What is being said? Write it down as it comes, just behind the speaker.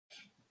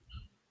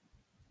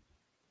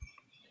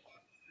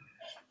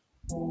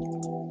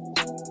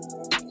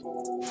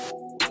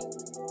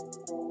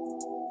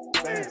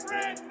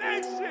Red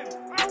Nation,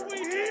 are we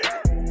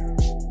here?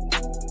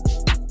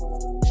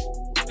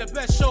 The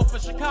best show for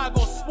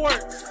Chicago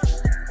sports.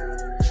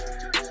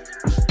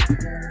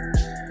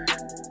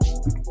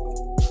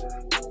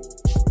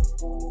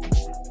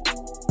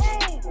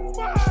 Oh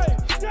my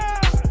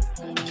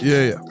God!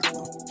 Yeah.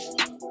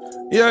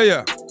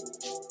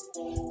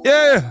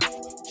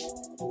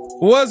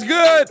 What's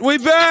good? We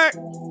back.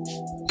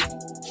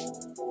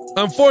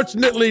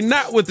 Unfortunately,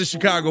 not with the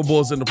Chicago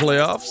Bulls in the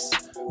playoffs,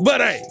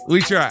 but hey, we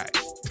tried.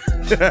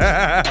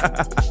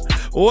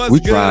 What's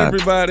good,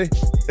 everybody?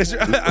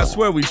 I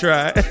swear we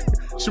tried.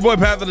 It's your boy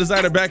Pat the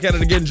Designer back at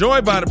it again,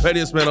 joined by the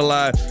pettiest man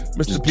alive,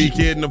 Mr. P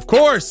Kid, and of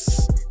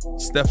course,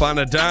 Stefan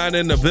Adon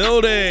in the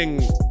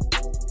building.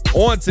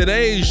 On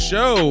today's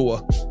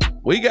show,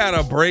 we got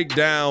to break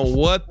down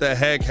what the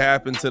heck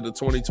happened to the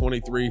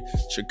 2023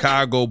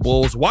 Chicago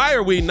Bulls. Why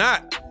are we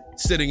not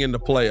sitting in the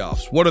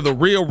playoffs? What are the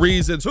real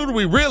reasons? Who do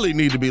we really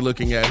need to be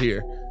looking at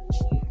here?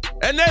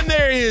 And then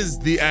there is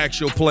the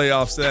actual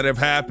playoffs that have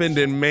happened,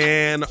 and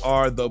man,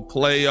 are the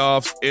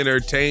playoffs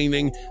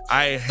entertaining.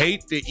 I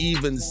hate to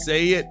even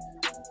say it,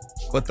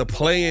 but the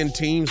play-in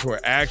teams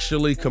were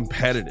actually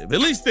competitive, at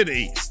least in the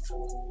East.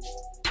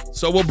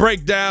 So we'll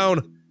break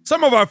down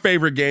some of our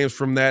favorite games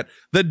from that.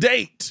 The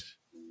date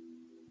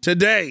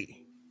today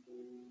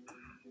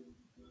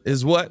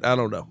is what? I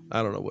don't know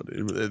what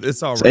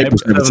it's all right. April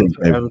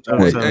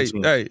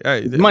 17th.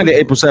 Hey. Monday,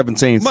 April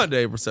 17th.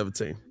 Monday, April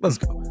 17th. Let's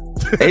go.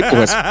 April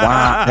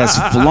has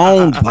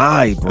flown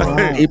by, bro.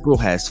 April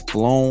has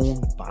flown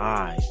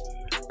by.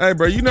 Hey,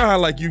 bro, you know how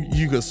like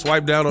you could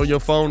swipe down on your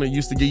phone and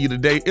used to give you the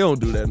date? It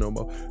don't do that no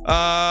more.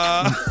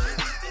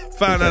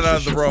 Found that out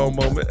at the wrong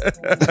moment.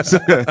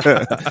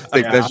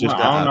 I don't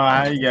know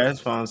how you got his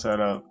phone set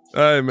up.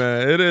 Hey,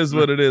 man, it is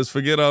what it is.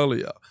 Forget all of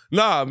y'all.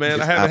 Nah,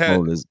 man, I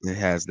haven't had. It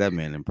has that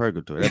man in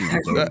purgatory. That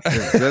man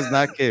does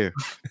not care.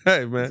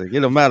 Hey, man, like, it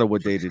don't matter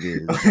what date it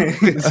is.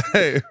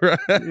 Hey, right.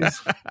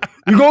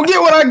 You gonna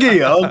get what I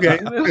get, okay?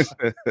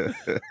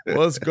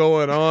 What's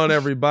going on,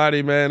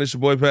 everybody, man? It's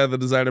your boy Pat the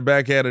Designer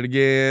back at it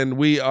again.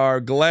 We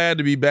are glad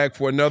to be back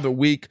for another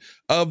week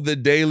of the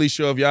Daily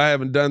Show. If y'all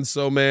haven't done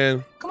so,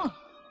 man, come on,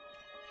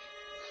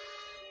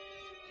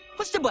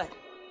 push the button.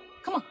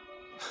 Come on.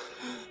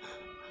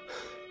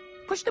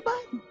 Push the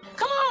button.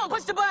 Come on,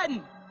 push the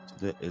button.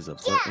 There is a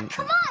button. Yeah,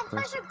 come on,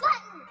 push your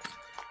button.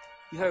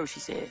 You heard what she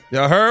said.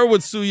 Y'all heard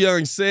what Sue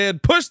Young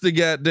said. Push the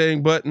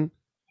goddamn button.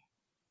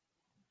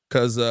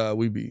 Cause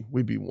we be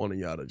wanting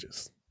y'all to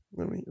just,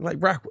 I mean, like,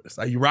 rock with us.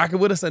 Are you rocking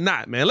with us or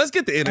not, man? Let's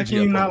get the energy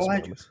up.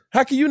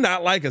 How can you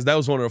not like us? That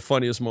was one of the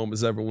funniest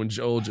moments ever when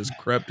Joel just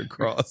crept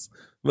across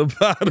the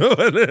bottom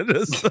and then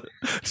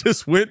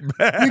just went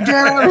back.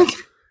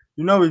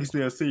 You know we can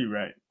still see,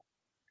 right?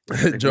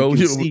 Joe,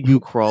 you see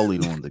you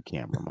crawling on the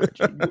camera,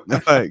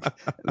 like,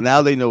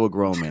 now they know a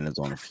grown man is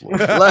on the floor.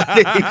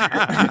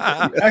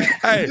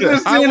 Hey,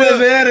 just seeing his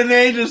head and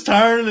they just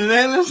turn and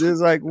then it's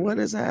like, what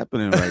is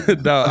happening right now?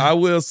 No, I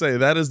will say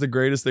that is the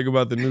greatest thing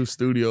about the new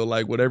studio.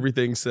 Like, with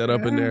everything set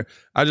up in there,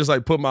 I just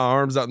like put my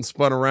arms out and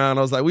spun around.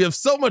 I was like, we have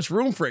so much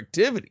room for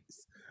activities.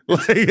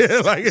 Like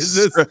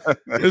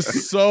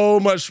it's so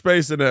much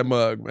space in that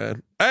mug,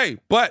 man. Hey,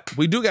 but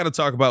we do got to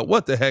talk about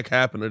what the heck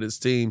happened to this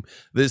team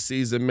this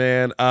season,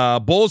 man.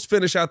 Bulls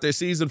finish out their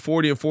season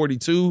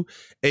 40-42.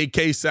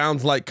 AK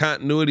sounds like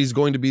continuity is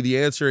going to be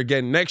the answer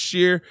again next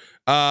year.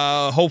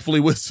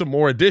 Hopefully with some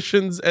more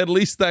additions, at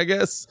least, I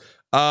guess.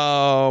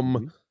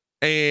 And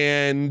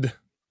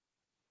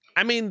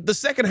I mean, the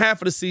second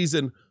half of the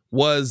season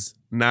was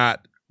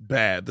not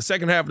bad. The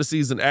second half of the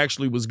season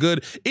actually was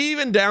good,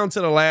 even down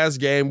to the last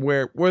game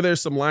where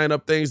there's some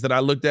lineup things that I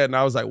looked at and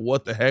I was like,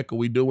 what the heck are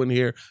we doing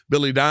here?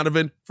 Billy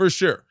Donovan, for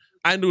sure.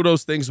 I knew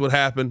those things would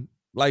happen,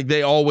 like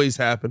they always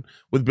happen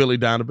with Billy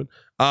Donovan.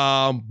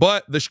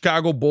 But the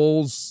Chicago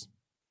Bulls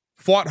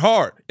fought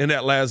hard in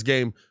that last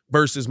game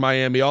versus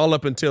Miami, all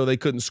up until they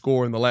couldn't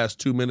score in the last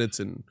 2 minutes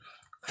and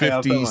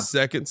 50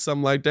 seconds,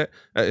 something like that.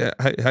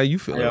 How you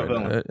feeling? All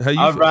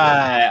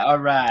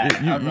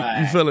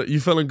right. You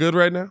feeling good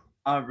right now?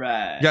 All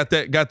right. Got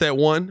that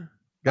one?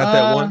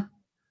 That one?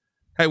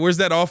 Hey, where's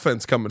that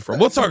offense coming from?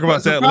 We'll talk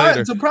about that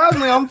later.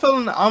 Surprisingly, I'm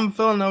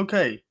feeling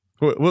okay.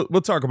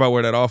 We'll talk about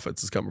where that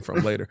offense is coming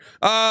from later.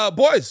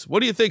 Boys, what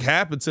do you think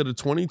happened to the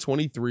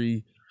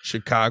 2023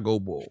 Chicago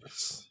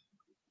Bulls?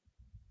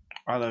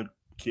 I'll let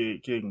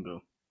Kid can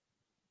go.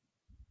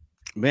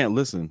 Man,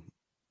 listen.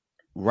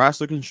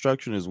 Roster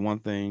construction is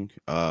one thing.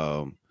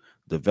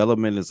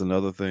 Development is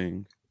another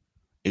thing.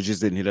 It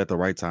just didn't hit at the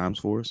right times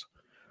for us.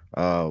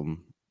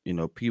 You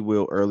know, P.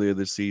 Will earlier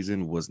this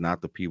season was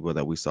not the P. Will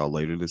that we saw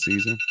later this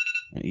season.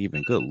 And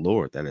even, good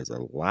Lord, that is a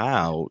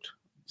loud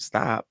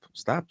stop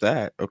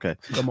that. Okay.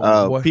 Come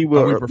on, P.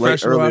 Will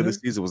earlier this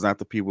season was not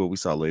the P. Will we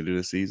saw later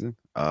this season.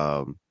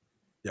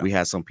 We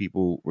had some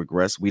people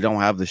regress. We don't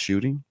have the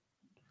shooting.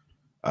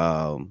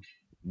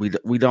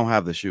 We don't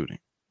have the shooting.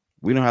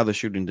 We don't have the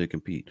shooting to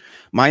compete.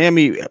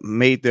 Miami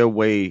made their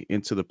way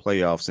into the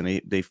playoffs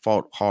and they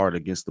fought hard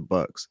against the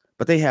Bucks,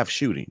 but they have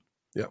shooting.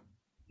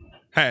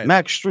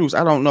 Max Strus,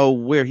 I don't know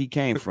where he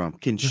came from.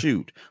 Can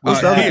shoot.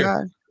 What's the other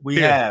guy?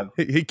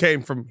 He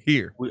came from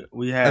here.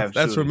 We have.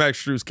 That's where Max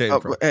Strus came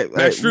from.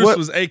 Max Strus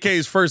was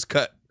AK's first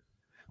cut.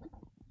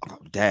 Oh,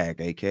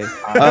 dag, AK.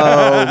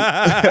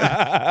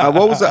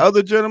 What was the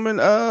other gentleman?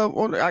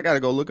 I gotta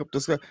go look up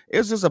this guy.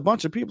 It's just a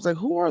bunch of people. It's like,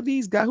 who are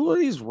these guys? Who are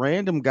these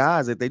random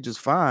guys that they just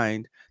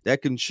find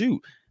that can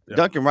shoot? Yeah.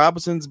 Duncan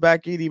Robinson's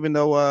back in, even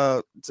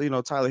though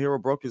Tyler Hero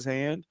broke his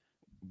hand.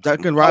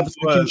 Duncan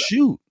Robinson can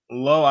shoot.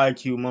 Low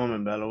IQ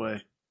moment, by the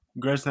way.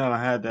 Grayson Allen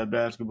had that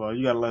basketball.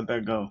 You gotta let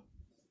that go.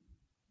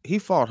 He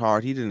fought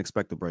hard. He didn't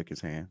expect to break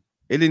his hand.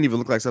 It didn't even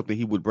look like something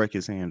he would break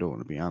his hand on,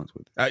 to be honest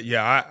with you.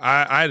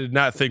 I did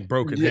not think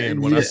broken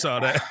hand when I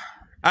saw that.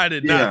 I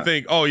did not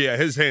think,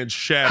 his hand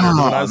shattered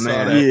when I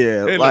saw that.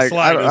 Yeah, like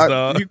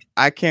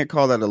I can't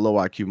call that a low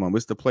IQ moment.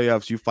 It's the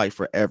playoffs. You fight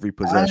for every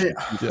possession.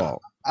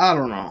 I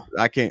don't know.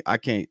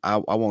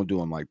 I won't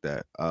do him like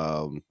that.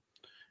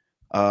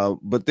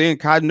 But then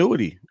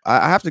continuity.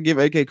 I have to give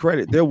AK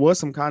credit. There was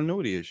some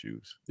continuity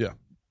issues. Yeah.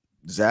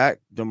 Zach,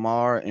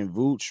 DeMar, and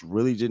Vooch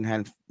really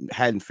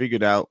hadn't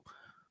figured out,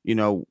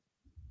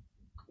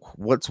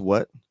 what's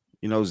what.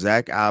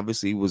 Zach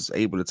obviously was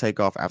able to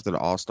take off after the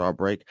All-Star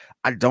break.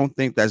 I don't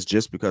think that's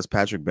just because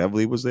Patrick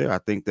Beverley was there. I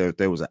think that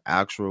there was an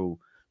actual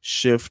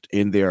shift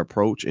in their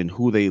approach and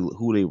who they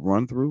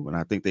run through. And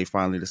I think they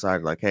finally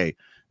decided, like, hey,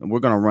 we're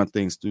going to run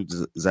things through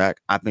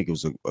Zach. I think it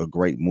was a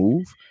great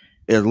move.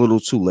 It's a little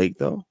too late,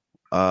 though.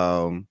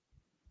 And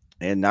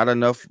not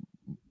enough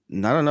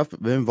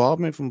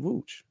involvement from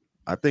Vooch.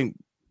 I think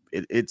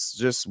it's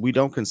just we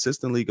don't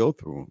consistently go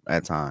through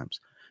at times.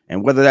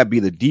 And whether that be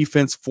the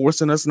defense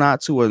forcing us not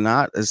to or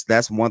not,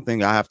 that's one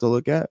thing I have to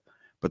look at.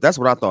 But that's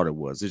what I thought it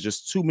was. There's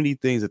just too many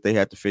things that they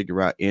had to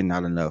figure out and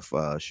not enough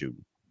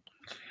shooting.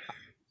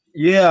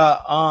 Yeah,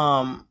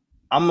 I'm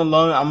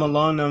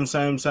along them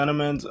same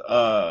sentiments.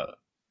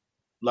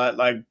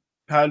 Like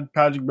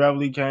Patrick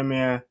Beverley came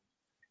in,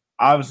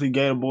 obviously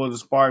gave the Bulls a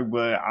spark,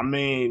 but I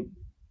mean,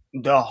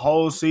 the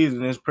whole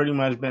season has pretty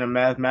much been a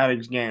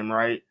mathematics game,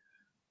 right?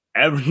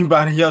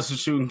 Everybody else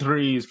is shooting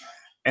threes,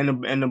 and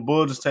the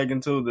Bulls is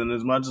taking twos. And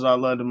as much as I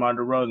love DeMar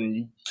DeRozan,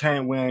 you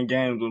can't win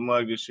games with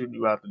Muggs just shooting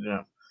you out the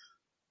gym.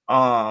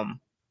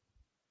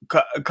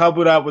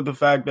 Couple that with the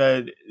fact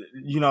that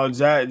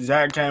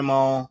Zach came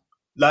on,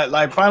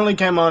 like finally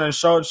came on and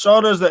showed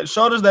us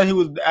that he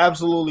was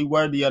absolutely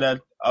worthy of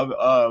that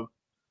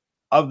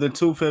of the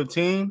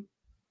 215.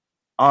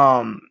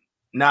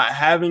 Not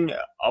having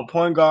a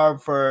point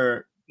guard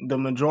for the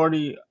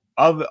majority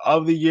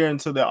of the year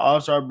until the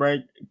All-Star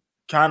break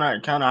kind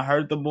of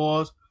hurt the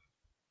Bulls.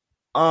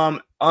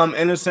 In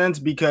a sense,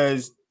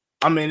 because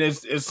I mean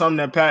it's something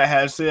that Pat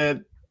has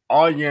said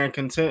all year and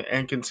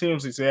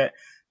continuously said.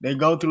 They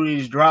go through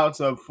these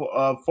droughts of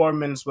 4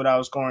 minutes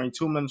without scoring,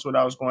 2 minutes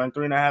without scoring,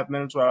 3.5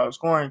 minutes without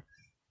scoring,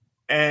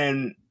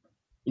 and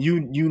you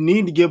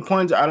need to get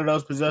points out of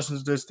those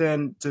possessions to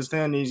stand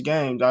these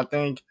games. I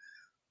think,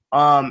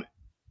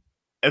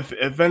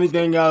 if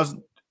anything else,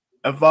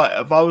 if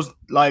I was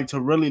like to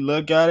really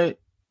look at it,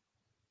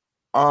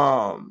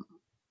 I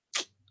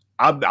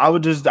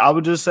would just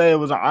say it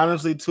was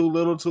honestly too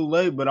little, too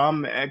late. But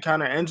I'm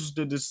kind of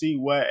interested to see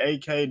what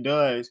AK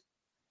does,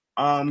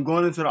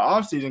 going into the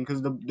offseason,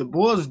 because the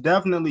Bulls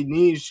definitely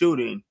need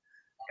shooting,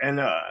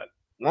 and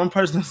one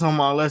person that's on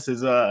my list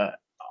is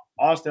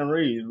Austin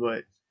Reeves,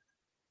 but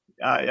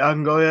y'all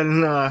can go ahead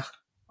and I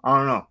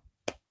don't know.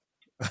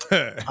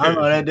 I don't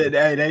know.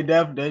 They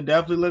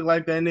definitely look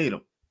like they need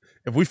him.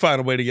 If we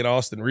find a way to get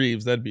Austin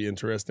Reeves, that'd be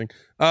interesting.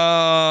 First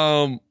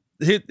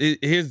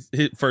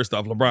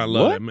off, LeBron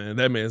love that man.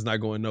 That man's not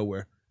going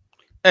nowhere.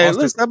 Hey,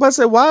 listen, I'm about to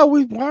say, why are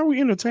we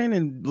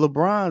entertaining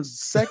LeBron's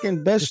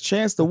second best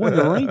chance to win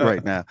the ring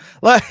right now?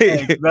 Like,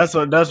 that's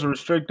a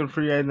restricted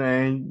free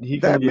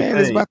agent. That man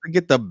is about to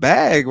get the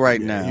bag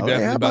right now. He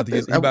about to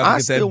get that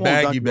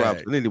baggy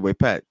bag. Anyway,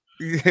 Pat.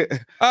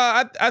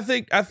 I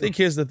think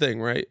here's the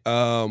thing, right?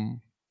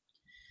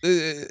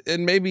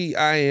 And maybe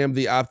I am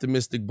the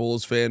optimistic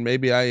Bulls fan.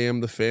 Maybe I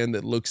am the fan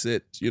that looks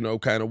at,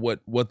 kind of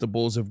what the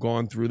Bulls have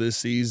gone through this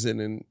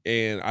season.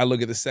 And I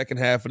look at the second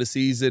half of the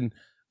season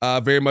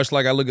very much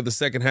like I look at the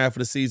second half of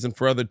the season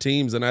for other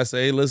teams. And I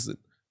say, hey, listen,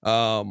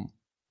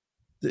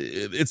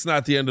 it's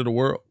not the end of the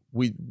world.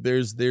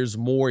 There's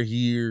more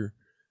here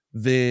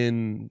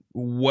than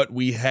what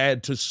we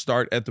had to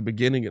start at the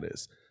beginning of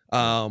this.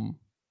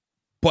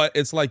 But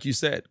it's like you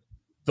said,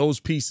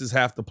 those pieces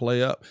have to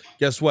play up.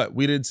 Guess what?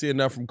 We didn't see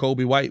enough from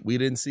Kobe White. We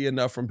didn't see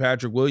enough from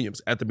Patrick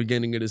Williams at the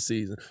beginning of the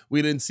season.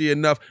 We didn't see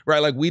enough,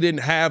 right? Like, we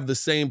didn't have the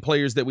same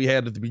players that we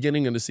had at the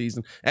beginning of the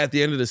season at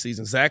the end of the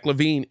season. Zach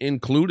LaVine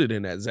included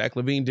in that. Zach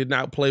LaVine did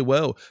not play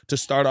well to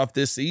start off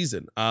this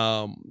season.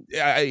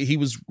 He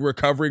was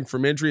recovering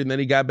from injury, and then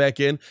he got back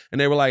in,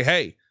 and they were like,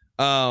 hey,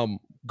 go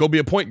be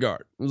a point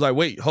guard. I was like,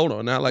 wait, hold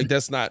on. Now, like,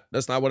 that's not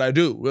what I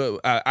do.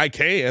 I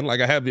can,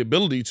 like, I have the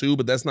ability to,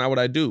 but that's not what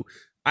I do.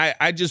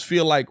 I just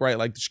feel like, right,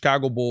 like the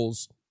Chicago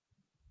Bulls,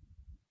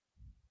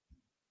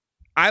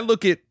 I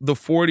look at the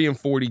 40 and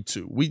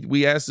 42.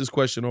 We asked this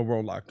question over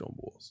on Locked On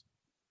Bulls.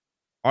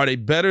 Are they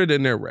better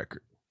than their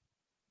record?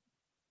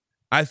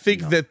 I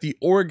think that the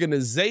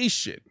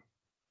organization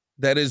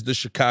that is the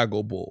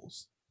Chicago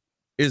Bulls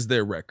is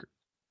their record.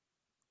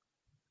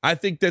 I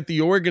think that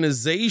the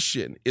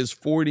organization is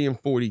 40 and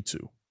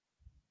 42.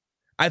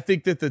 I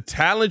think that the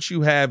talent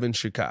you have in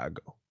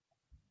Chicago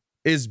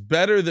is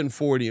better than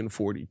 40 and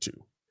 42.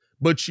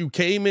 But you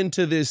came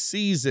into this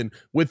season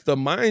with the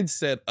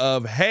mindset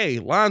of, hey,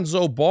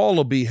 Lonzo Ball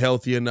will be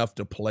healthy enough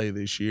to play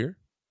this year.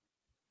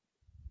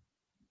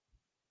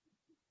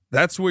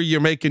 That's where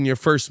you're making your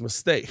first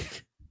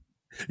mistake.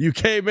 You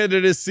came into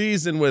this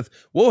season with,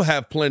 we'll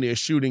have plenty of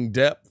shooting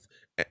depth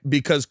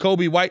because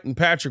Kobe White and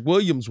Patrick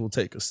Williams will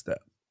take a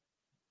step.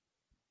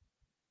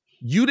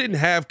 You didn't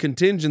have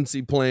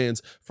contingency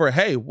plans for,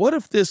 hey, what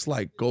if this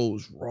like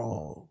goes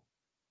wrong?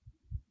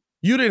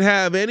 You didn't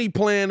have any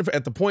plan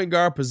at the point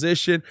guard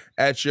position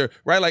at your,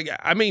 right? Like,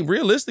 I mean,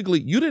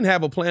 realistically, you didn't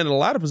have a plan in a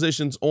lot of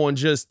positions on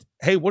just,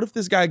 hey, what if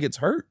this guy gets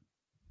hurt?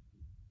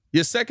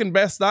 Your second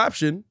best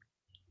option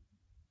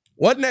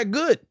wasn't that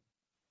good.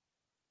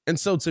 And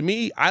so to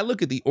me, I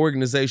look at the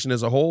organization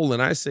as a whole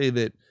and I say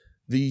that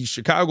the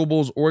Chicago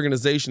Bulls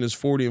organization is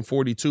 40 and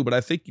 42, but I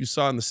think you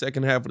saw in the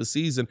second half of the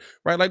season,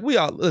 right? Like we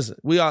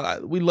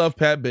love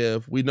Pat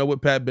Bev. We know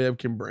what Pat Bev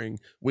can bring.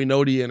 We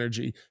know the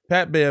energy.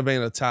 Pat Bev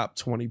ain't a top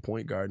 20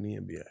 point guard in the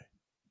NBA.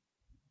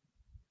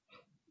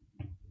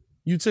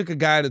 You took a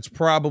guy that's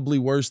probably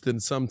worse than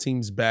some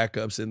teams'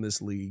 backups in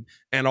this league,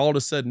 and all of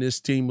a sudden this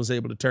team was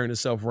able to turn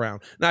itself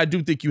around. Now, I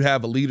do think you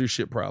have a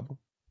leadership problem.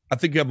 I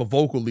think you have a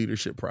vocal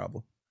leadership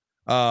problem.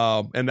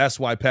 And that's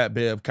why Pat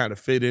Bev kind of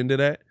fit into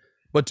that.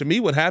 But to me,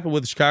 what happened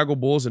with the Chicago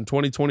Bulls in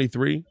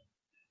 2023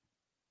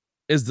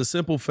 is the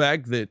simple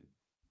fact that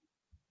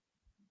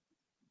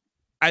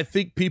I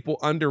think people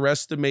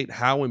underestimate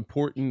how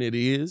important it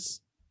is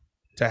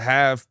to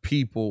have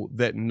people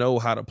that know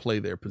how to play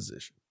their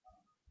position.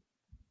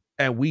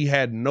 And we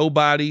had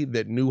nobody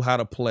that knew how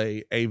to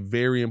play a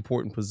very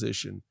important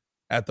position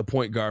at the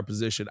point guard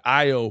position.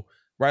 Ayo,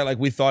 right? Like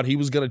we thought he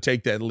was going to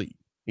take that lead.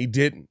 He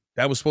didn't.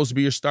 That was supposed to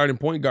be your starting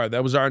point guard.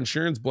 That was our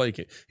insurance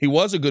blanket. He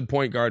was a good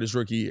point guard his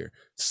rookie year.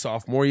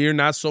 Sophomore year,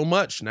 not so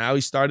much. Now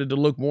he started to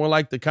look more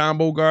like the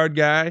combo guard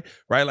guy,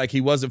 right? Like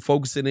he wasn't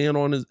focusing in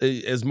on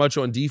as much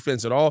on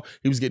defense at all.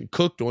 He was getting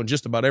cooked on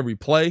just about every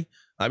play.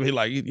 I mean,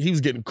 like he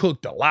was getting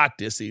cooked a lot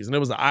this season. It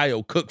was an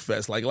Ayo cook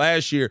fest. Like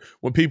last year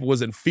when people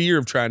was in fear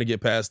of trying to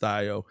get past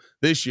Ayo,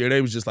 this year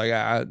they was just like,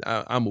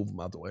 I move him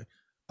out the way.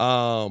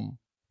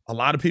 A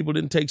lot of people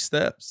didn't take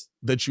steps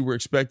that you were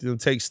expecting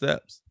to take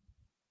steps.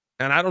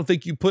 And I don't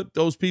think you put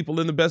those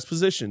people in the best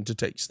position to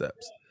take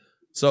steps.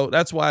 So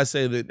that's why I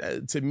say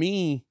that to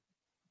me,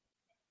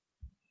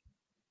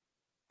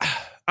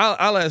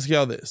 I'll ask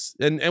y'all this.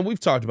 And we've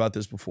talked about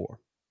this before.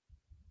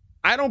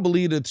 I don't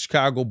believe that the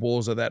Chicago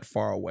Bulls are that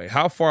far away.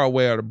 How far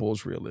away are the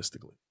Bulls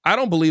realistically? I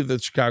don't believe that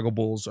the Chicago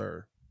Bulls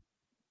are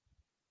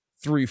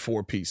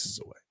 3-4 pieces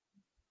away.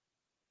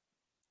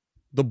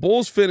 The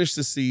Bulls finished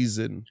the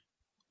season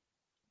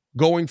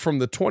going from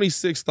the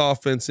 26th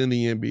offense in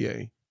the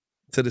NBA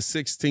to the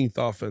 16th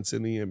offense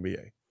in the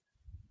NBA,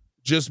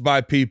 just by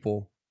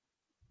people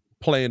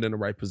playing in the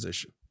right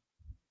position.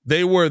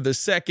 They were the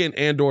second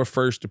and or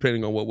first,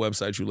 depending on what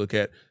website you look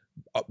at,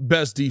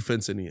 best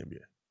defense in the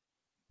NBA.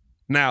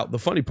 Now, the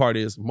funny part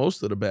is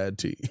most of the bad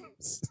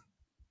teams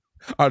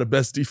are the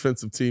best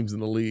defensive teams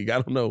in the league.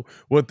 I don't know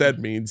what that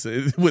means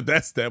with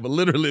that stat, but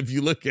literally if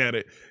you look at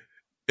it,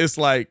 it's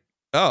like,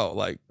 oh,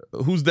 like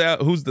who's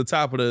the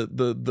top of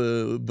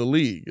the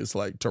league? It's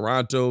like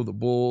Toronto, the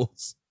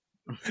Bulls,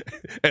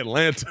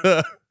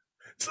 Atlanta.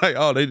 It's like,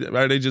 oh,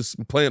 are they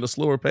just playing a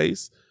slower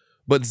pace?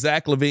 But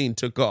Zach LaVine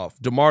took off.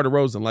 DeMar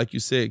DeRozan, like you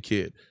said,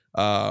 kid,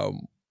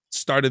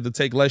 started to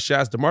take less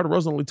shots. DeMar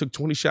DeRozan only took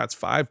 20 shots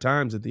 5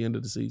 times at the end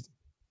of the season,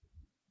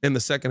 in the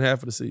second half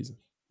of the season.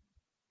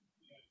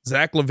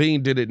 Zach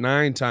LaVine did it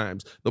 9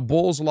 times. The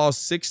Bulls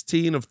lost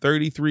 16 of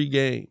 33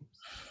 games.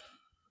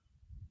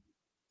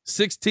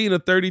 16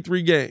 of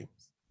 33 games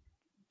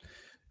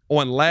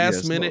on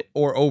last minute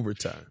or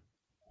overtime.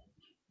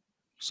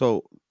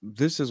 So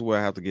this is where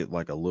I have to get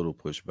like a little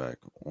pushback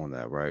on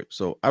that, right?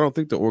 So I don't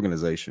think the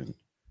organization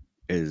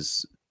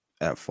is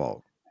at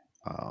fault.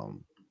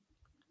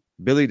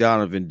 Billy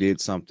Donovan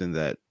did something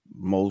that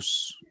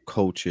most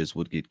coaches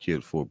would get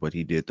killed for, but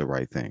he did the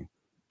right thing.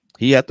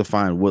 He had to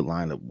find what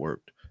lineup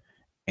worked,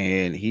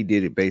 and he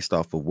did it based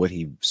off of what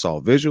he saw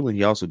visually.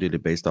 He also did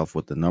it based off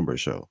what the numbers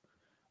show.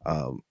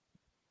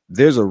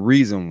 There's a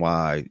reason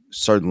why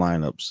certain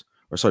lineups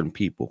or certain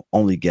people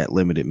only get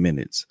limited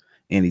minutes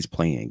in these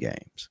playing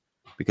games,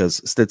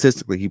 because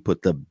statistically he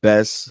put the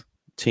best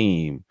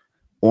team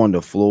on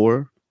the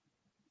floor.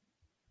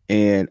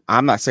 And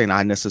I'm not saying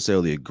I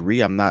necessarily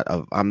agree. I am not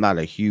a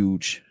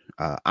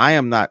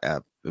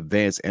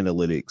advanced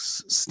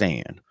analytics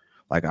stan.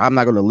 Like, I'm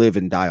not going to live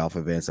and die off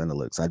advanced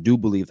analytics. I do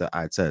believe that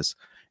eye test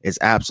is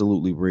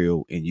absolutely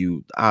real and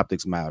the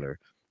optics matter.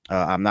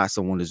 I'm not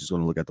someone that's just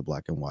going to look at the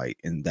black and white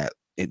and that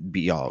it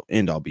be all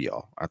end all be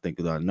all. I think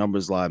the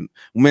numbers lie,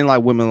 men lie,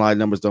 women lie,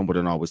 numbers don't, but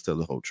don't always tell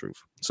the whole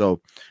truth.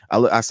 So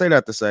I say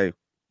that to say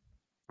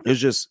it's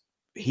just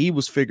he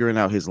was figuring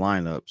out his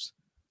lineups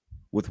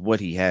with what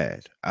he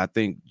had. I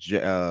think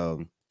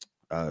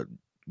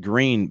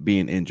Green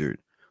being injured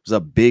was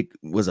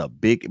a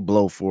big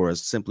blow for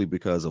us simply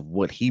because of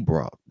what he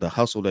brought, the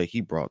hustle that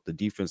he brought, the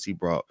defense he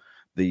brought,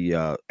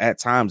 the at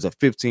times the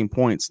 15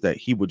 points that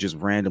he would just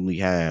randomly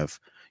have,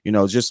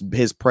 just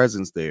his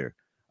presence there.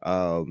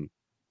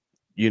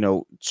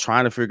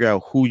 Trying to figure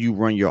out who you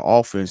run your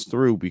offense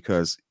through,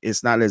 because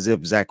it's not as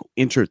if Zach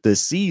entered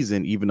this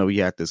season, even though he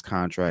had this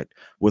contract,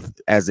 with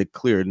as a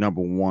clear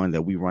number one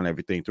that we run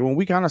everything through. And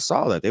we kind of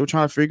saw that they were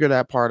trying to figure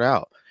that part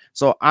out.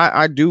 So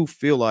I do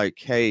feel like,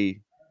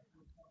 hey,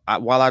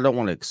 while I don't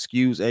want to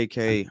excuse AK,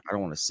 I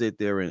don't want to sit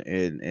there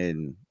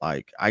and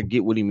like, I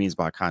get what he means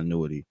by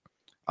continuity.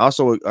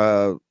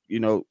 Also,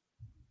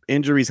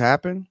 injuries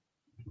happen,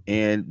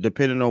 and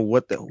depending on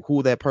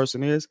who that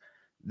person is,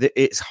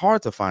 it's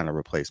hard to find a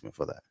replacement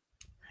for that.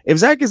 If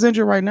Zach is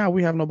injured right now,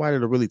 we have nobody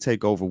to really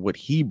take over what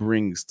he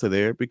brings to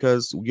there,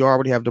 because you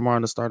already have DeMar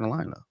in the starting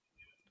lineup.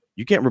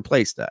 You can't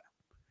replace that.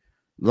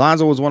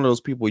 Lonzo was one of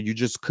those people you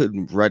just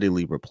couldn't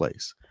readily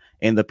replace.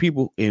 And the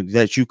people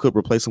that you could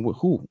replace him with,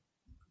 who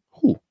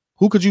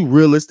could you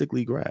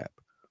realistically grab?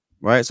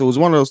 Right. So it was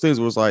one of those things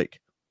where it's like,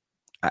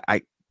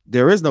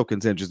 there is no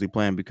contingency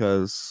plan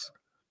because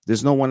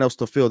there's no one else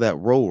to fill that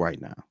role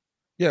right now.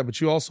 Yeah,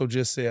 but you also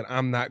just said,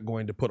 I'm not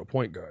going to put a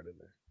point guard in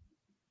there.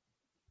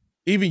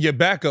 Even your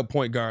backup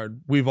point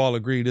guard, we've all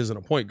agreed, isn't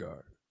a point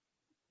guard.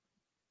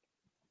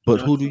 But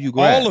who do you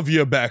grab? All of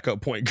your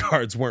backup point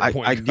guards weren't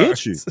point guards. I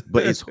get you,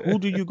 but it's who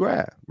do you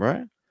grab,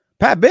 right?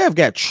 Pat Bev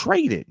got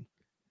traded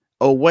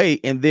away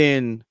and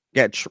then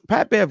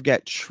Pat Bev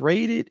got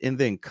traded and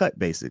then cut,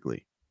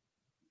 basically,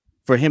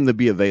 for him to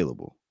be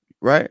available,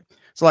 right?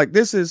 So like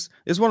it's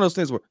one of those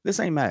things where this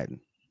ain't Madden.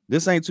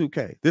 This ain't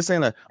 2K. This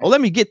ain't like, oh,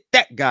 let me get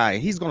that guy.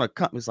 He's going to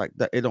come. It's like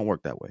that. It don't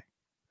work that way.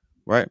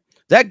 Right.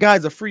 That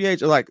guy's a free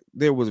agent. Like,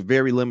 there was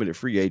very limited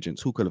free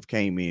agents who could have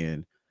came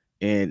in,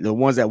 and the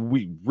ones that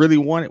we really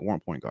wanted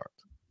weren't point guards.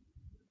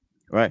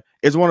 Right.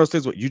 It's one of those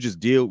things where you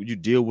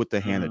deal with the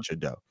hand that you're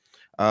dealt.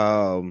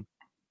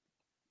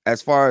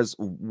 As far as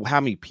how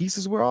many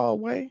pieces we're all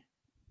away,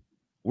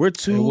 we're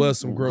two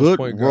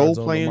good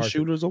role-playing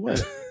shooters away.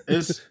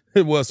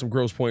 It was some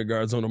gross point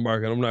guards on the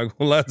market. I'm not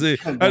gonna lie to you.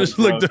 I just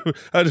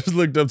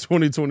looked up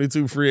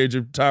 2022 free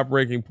agent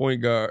top-ranking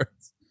point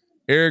guards.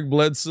 Eric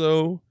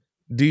Bledsoe,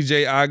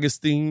 DJ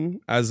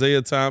Augustine,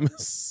 Isaiah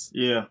Thomas.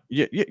 Yeah.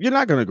 You're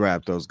not gonna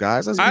grab those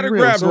guys. I'd have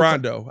grabbed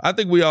Rondo. I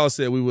think we all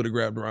said we would have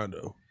grabbed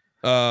Rondo.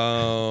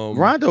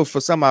 Rondo,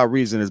 for some odd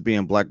reason, is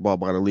being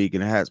blackballed by the league,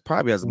 and it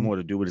probably has more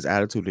to do with his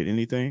attitude than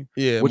anything.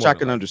 Yeah, which I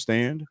can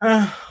understand.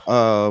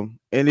 And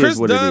Chris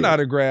Dunn I'd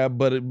have grabbed,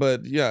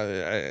 but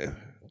yeah,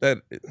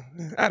 I'd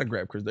have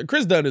grabbed Chris Dunn.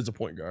 Chris Dunn is a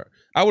point guard.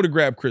 I would have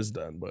grabbed Chris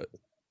Dunn, but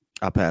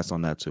I pass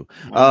on that too.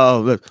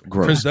 Look,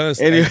 gross. Chris Dunn.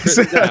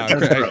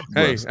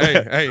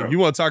 Hey, you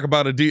want to talk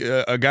about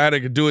a guy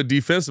that could do it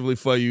defensively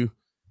for you?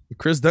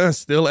 Chris Dunn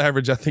still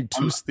average, I think,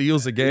 2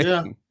 steals a game.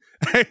 Yeah.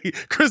 Hey,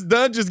 Chris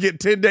Dunn just get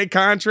 10-day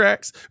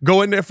contracts,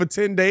 go in there for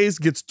 10 days,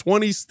 gets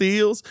 20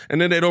 steals,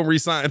 and then they don't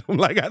re-sign him.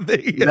 Like, I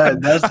think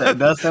that's them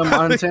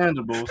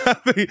intangibles.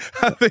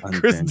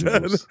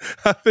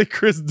 I think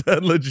Chris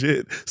Dunn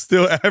legit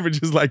still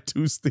averages like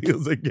 2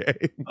 steals a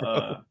game,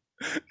 bro.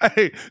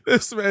 Hey,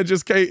 this man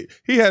just can't.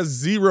 He has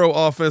zero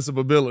offensive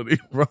ability,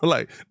 bro.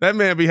 Like, that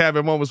man be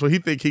having moments where he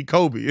think he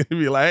Kobe, and he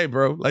be like, "Hey,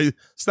 bro, like,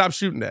 stop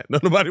shooting that.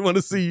 Nobody want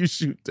to see you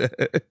shoot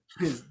that."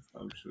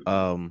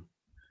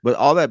 But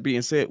all that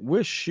being said,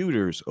 we're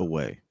shooters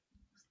away.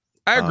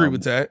 I agree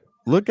with that.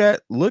 Look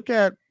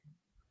at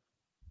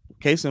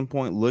case in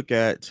point. Look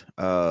at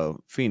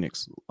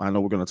Phoenix. I know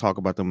we're going to talk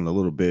about them in a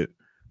little bit.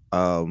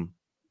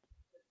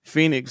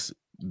 Phoenix,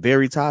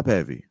 very top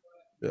heavy.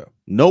 Yeah.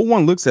 No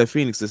one looks at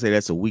Phoenix to say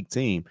that's a weak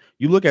team.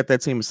 You look at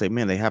that team and say,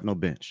 man, they have no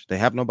bench. They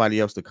have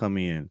nobody else to come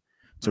in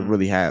to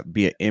really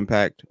be an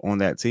impact on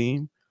that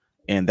team.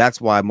 And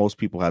that's why most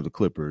people have the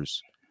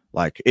Clippers.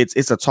 Like,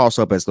 it's a toss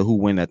up as to who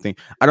win that thing.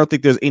 I don't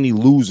think there's any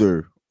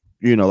loser,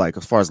 like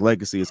as far as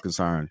legacy is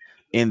concerned,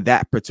 in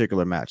that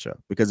particular matchup.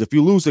 Because if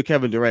you lose to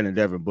Kevin Durant and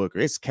Devin Booker,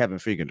 it's Kevin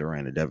freaking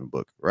Durant and Devin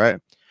Booker, right?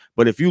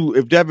 But if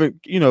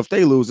Devin, if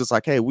they lose, it's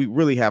like, hey, we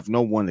really have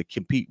no one to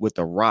compete with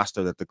the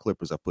roster that the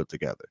Clippers have put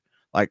together.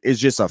 Like, it's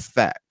just a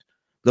fact.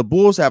 The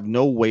Bulls have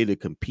no way to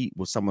compete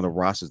with some of the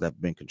rosters that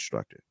have been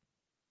constructed.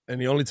 And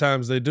the only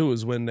times they do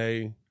is when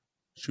they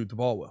shoot the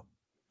ball well.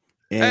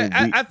 And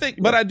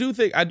I do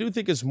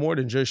think it's more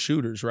than just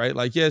shooters, right?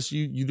 Like, yes,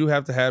 you do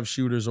have to have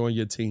shooters on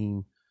your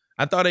team.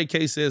 I thought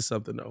AK said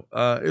something, though.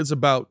 It's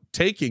about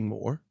taking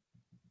more,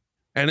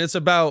 and it's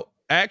about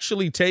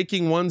actually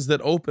taking ones that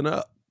open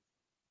up.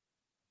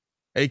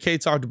 AK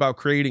talked about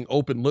creating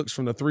open looks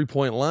from the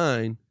 3-point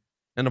line,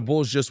 and the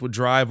Bulls just would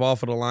drive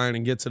off of the line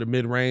and get to the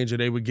mid-range, and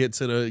they would get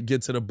to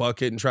the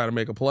bucket and try to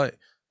make a play.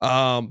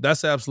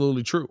 That's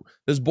absolutely true.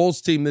 This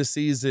Bulls team this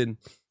season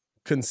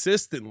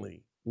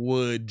consistently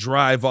would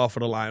drive off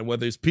of the line,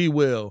 whether it's P.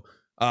 Will.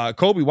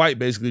 Kobe White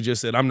basically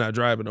just said, I'm not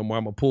driving no more.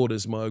 I'm going to pull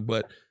this mug.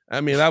 But,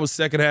 I mean, that was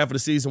second half of the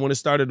season when it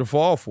started to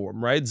fall for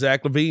him, right?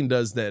 Zach LaVine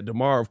does that.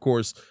 DeMar, of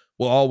course,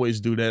 will always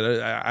do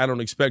that. I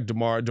don't expect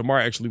DeMar. DeMar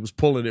actually was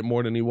pulling it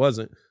more than he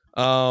wasn't.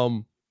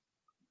 But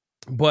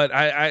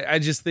I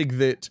just think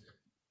that,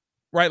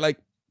 right, like,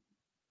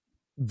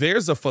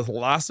 there's a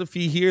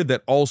philosophy here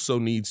that also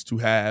needs to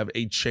have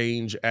a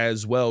change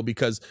as well,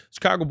 because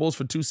Chicago Bulls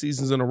for 2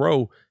 seasons in a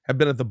row have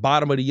been at the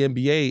bottom of the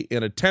NBA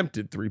in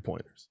attempted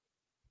three-pointers.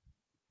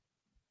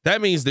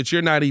 That means that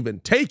you're not even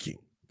taking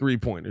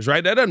three-pointers,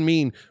 right? That doesn't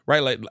mean,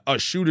 right, like a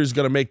shooter's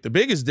going to make the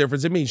biggest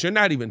difference. It means you're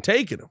not even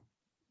taking them.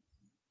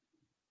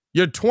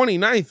 You're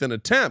 29th in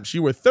attempts.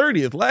 You were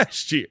 30th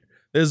last year.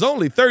 There's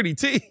only 30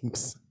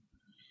 teams.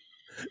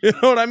 You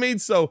know what I mean?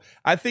 So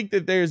I think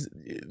that there's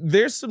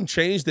some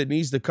change that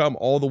needs to come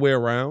all the way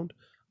around.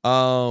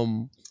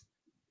 To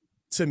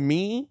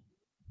me,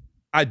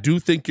 I do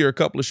think you're a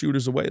couple of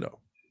shooters away, though.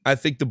 I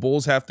think the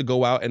Bulls have to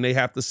go out and they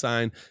have to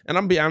sign. And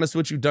I'm going to be honest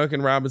with you,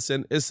 Duncan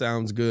Robinson, it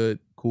sounds good,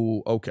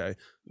 cool, okay.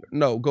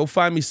 No, go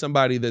find me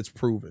somebody that's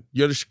proven.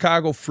 You're the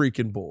Chicago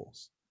freaking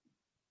Bulls.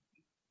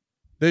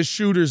 There's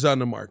shooters on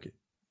the market.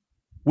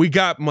 We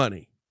got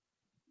money.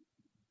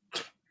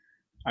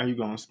 How you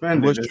going to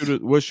spend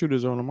it? What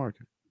shooters are on the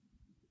market?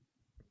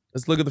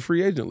 Let's look at the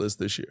free agent list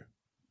this year.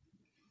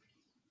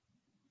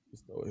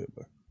 Let's throw it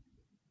here,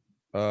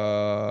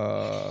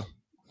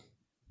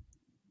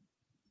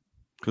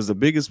 because the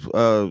biggest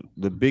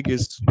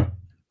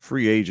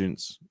free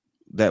agents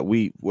that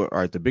we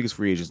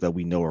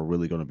know are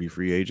really going to be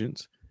free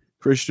agents.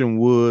 Christian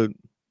Wood,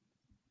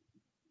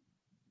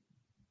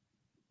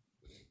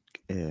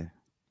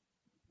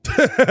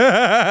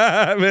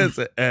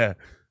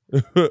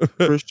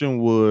 Christian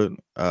Wood.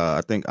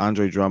 I think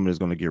Andre Drummond is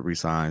going to get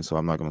re-signed, so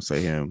I'm not going to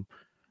say him.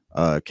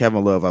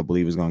 Kevin Love, I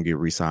believe, is going to get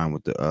re-signed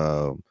with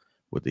the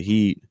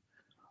Heat.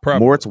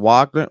 Probably. Moritz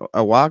Wagner,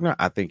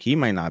 I think he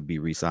may not be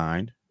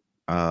re-signed.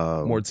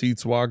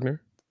 Moritz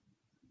Wagner.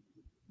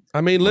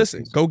 I mean,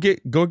 listen, go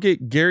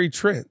get Gary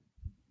Trent.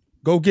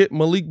 Go get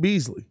Malik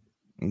Beasley.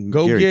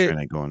 Gary Trent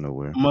ain't going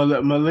nowhere.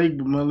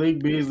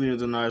 Malik Beasley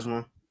is a nice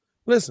one.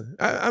 Listen,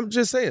 I'm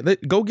just saying,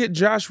 go get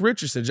Josh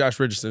Richardson. Josh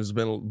Richardson has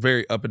been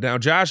very up and down.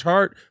 Josh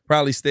Hart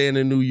probably staying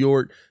in New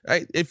York.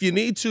 If you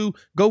need to,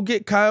 go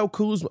get Kyle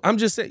Kuzma. I'm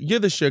just saying, you're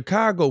the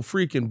Chicago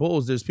freaking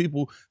Bulls. There's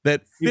people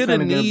that fit a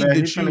need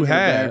that you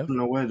have. From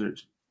the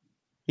Wizards.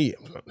 He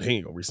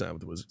ain't gonna resign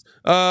with the Wizards.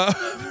 Who's not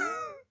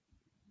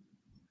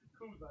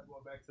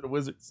going back to the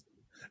Wizards?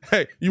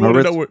 Hey, you want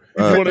to know where?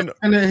 He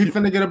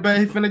finna get a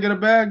bag. He finna get a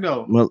bag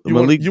though. You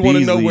want to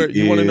know where?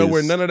 You want to know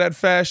where none of that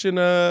fashion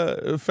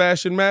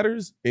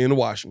matters? In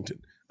Washington.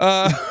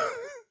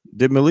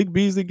 Did Malik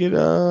Beasley get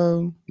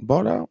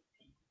bought out?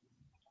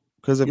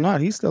 Because if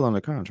not, he's still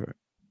under contract.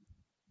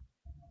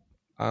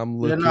 I'm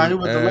looking. He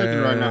with the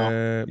Lakers right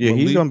now. Yeah,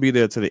 he's gonna be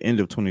there to the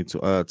end of 22.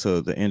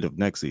 To the end of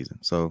next season.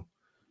 So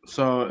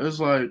it's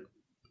like.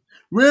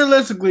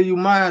 Realistically, you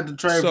might have to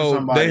trade for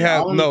somebody. They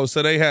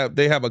have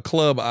they have a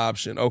club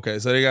option. Okay,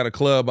 so they got a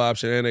club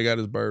option and they got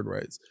his bird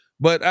rights.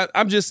 But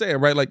I'm just saying,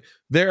 right? Like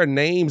there are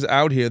names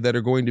out here that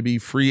are going to be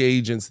free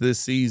agents this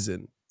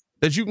season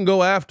that you can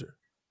go after.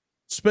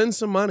 Spend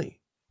some money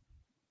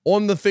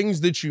on the things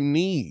that you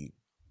need.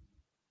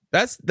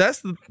 That's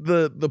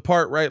the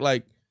part, right?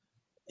 Like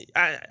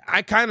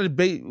we kind of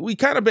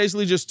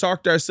basically just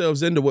talked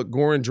ourselves into what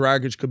Goran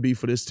Dragic could be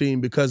for this team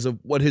because of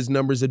what his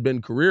numbers had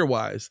been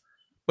career-wise.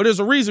 But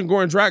there's a reason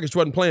Goran Dragic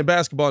wasn't playing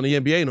basketball in the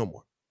NBA no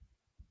more.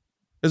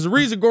 There's a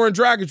reason Goran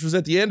Dragic was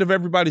at the end of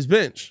everybody's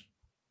bench.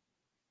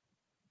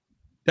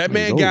 That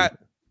man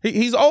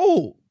he's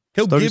old.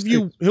 He'll give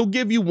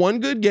you one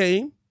good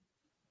game,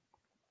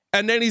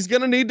 and then he's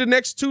gonna need the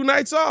next 2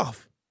 nights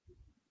off.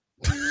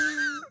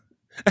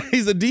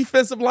 He's a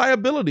defensive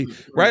liability,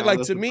 right?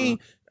 Like to me,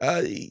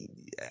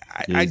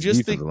 I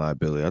just think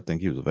liability. I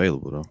think he was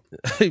available though.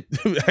 He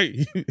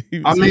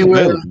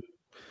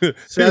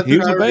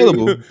was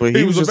available, but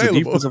he was just a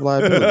defensive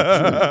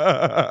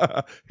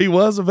liability. He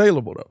was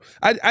available though.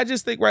 I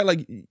just think, right,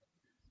 like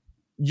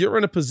you're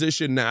in a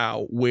position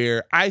now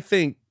where I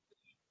think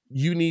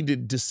you need to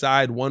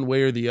decide one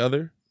way or the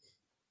other.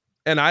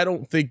 And I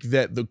don't think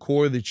that the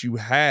core that you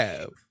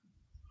have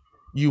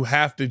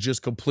to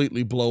just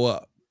completely blow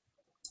up.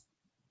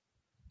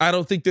 I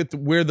don't think that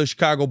where the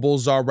Chicago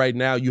Bulls are right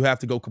now, you have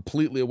to go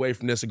completely away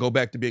from this and go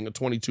back to being a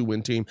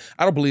 22-win team.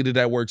 I don't believe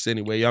that works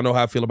anyway. Y'all know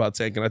how I feel about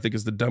tanking. I think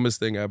it's the dumbest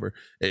thing ever.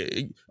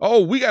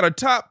 We got a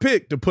top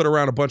pick to put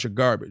around a bunch of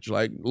garbage.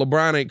 Like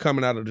LeBron ain't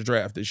coming out of the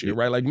draft this year,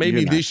 right? Like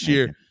maybe this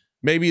year,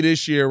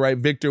 right,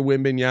 Victor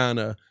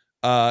Wembanyama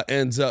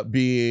ends up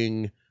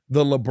being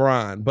the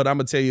LeBron. But I'm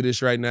going to tell you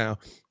this right now.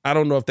 I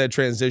don't know if that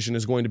transition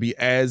is going to be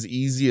as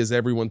easy as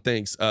everyone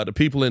thinks. The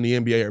people in the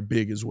NBA are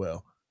big as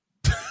well.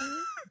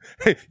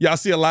 Y'all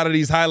see a lot of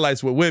these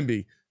highlights with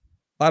Wemby.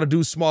 A lot of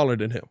dudes smaller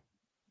than him.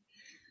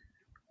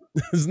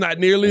 There's not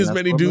nearly And as that's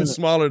many for a dudes minute.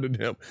 smaller than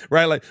him,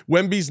 right? Like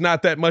Wemby's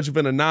not that much of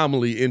an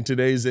anomaly in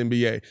today's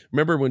NBA.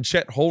 Remember when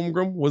Chet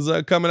Holmgren was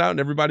coming out and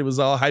everybody was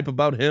all hype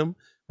about him,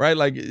 right?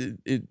 Like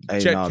Hey,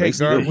 Chet no, they can't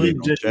still guard hate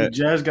Wemby. on Chet.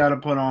 Just got to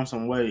put on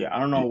some weight. I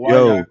don't know why.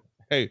 Yo,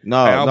 Hey,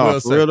 no, hey, I no, will for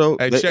say, real though,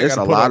 hey, it's Chet a got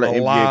to put lot on of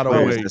a lot NBA of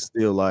players weight. that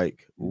still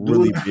like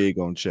really big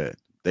on Chet.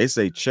 They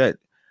say Chet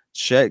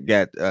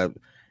got.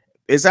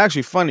 It's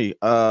actually funny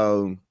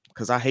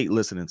because I hate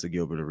listening to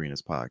Gilbert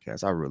Arenas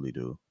podcast. I really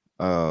do.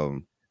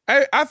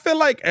 I feel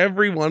like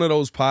every one of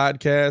those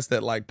podcasts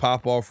that like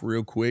pop off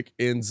real quick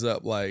ends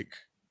up like,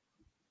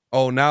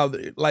 oh, now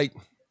like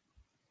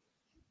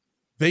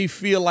they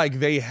feel like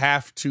they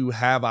have to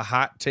have a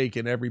hot take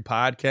in every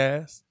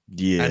podcast.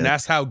 Yeah, And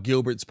that's how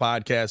Gilbert's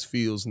podcast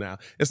feels now.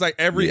 It's like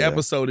every Yeah.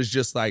 episode is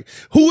just like,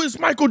 who is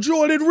Michael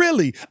Jordan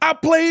really? I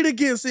played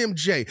against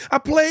MJ. I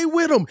played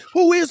with him.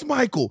 Who is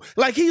Michael?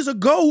 Like, he's a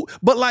GOAT,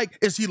 but like,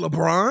 is he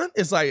LeBron?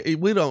 It's like,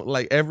 we don't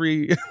like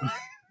every...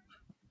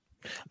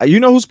 you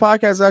know whose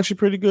podcast is actually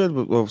pretty good.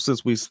 Well,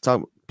 since we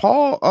talk,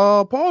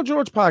 Paul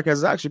George podcast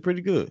is actually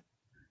pretty good.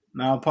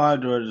 Now, Paul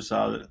George is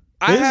solid.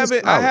 I His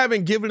is haven't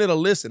solid. given it a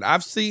listen.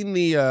 I've seen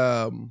the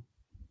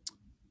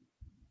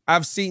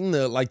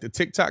like the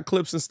TikTok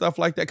clips and stuff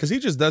like that because he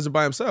just does it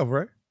by himself,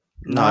 right?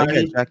 No, I Nah,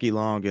 got he- Jackie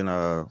Long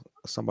and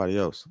somebody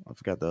else. I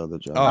forgot the other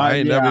job. Oh, I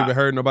ain't never yeah. even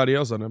heard nobody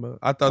else on them.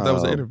 I thought that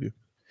was an interview.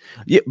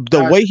 Yeah,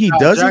 the way he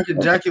does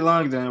it. Jackie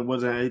Longdon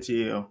was an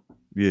ATL.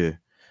 Yeah,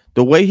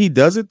 the way he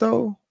does it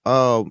though,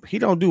 he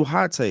don't do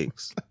hot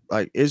takes.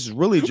 Like it's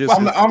really just.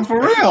 I'm for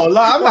real.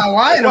 Like, I'm not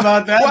lying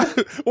about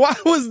that. Why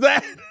was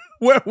that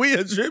where we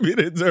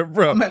attributed to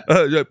from?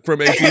 From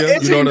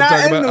ATL? Is You know he what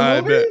I'm talking not in about? the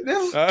I movie? bet.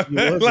 This- I He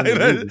bet. was Like in the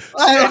that- movie. ain't I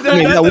mean, that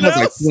nothing was like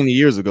else? 20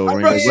 years ago, I'm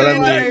Ringo, really but I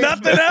like- mean, Ain't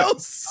nothing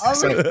else. I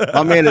mean-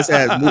 my man has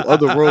had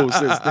other roles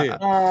since then.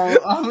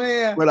 I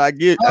mean, But I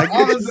get. that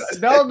was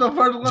the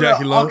first one.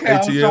 Jackie Long, okay, I'm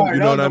ATL, sorry.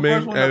 you know what I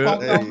mean?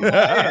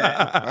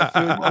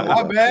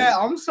 My bad.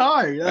 I'm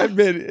sorry. I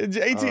bet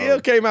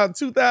ATL came out in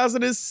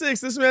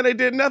 2006. This man ain't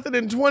did nothing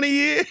in 20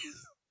 years.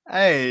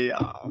 Hey,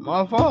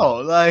 my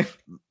fault. Like,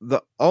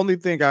 The only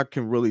thing I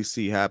can really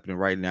see happening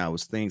right now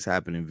is things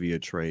happening via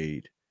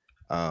trade.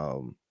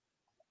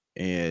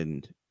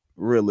 And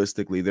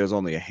realistically, there's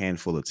only a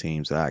handful of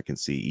teams that I can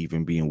see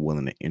even being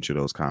willing to enter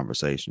those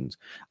conversations.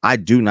 I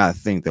do not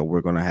think that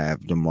we're going to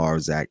have DeMar,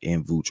 Zach,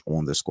 and Vooch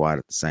on the squad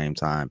at the same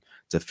time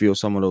to fill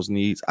some of those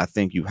needs. I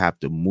think you have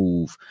to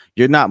move.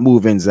 You're not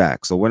moving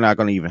Zach, so we're not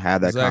going to even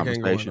have that Zach ain't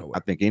going conversation. nowhere. I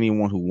think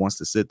anyone who wants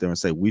to sit there and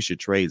say we should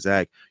trade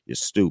Zach, you're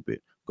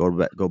stupid.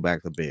 Go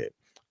back to bed.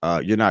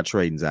 You're not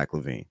trading Zach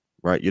LaVine,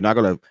 right? You're not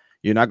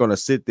gonna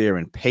sit there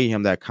and pay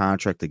him that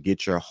contract to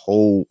get your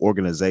whole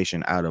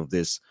organization out of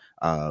this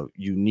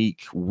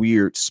unique,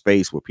 weird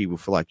space where people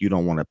feel like you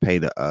don't want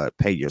to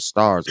pay your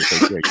stars or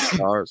take care of your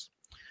stars,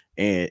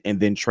 and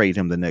then trade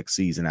him the next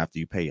season after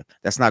you pay him.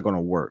 That's not going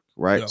to work,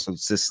 right? Yeah. So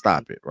just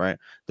stop it, right?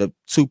 The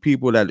two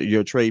people that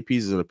your trade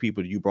pieces are the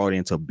people that you brought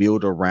in to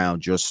build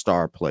around your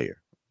star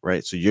player,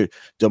 right? So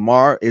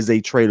DeMar is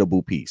a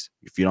tradable piece.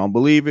 If you don't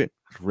believe it,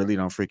 I really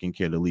don't freaking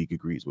care. The league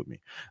agrees with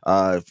me.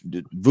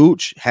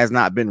 Vooch has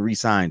not been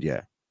re-signed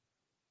yet.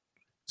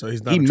 So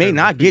he's not. He a may tradable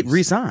not get piece.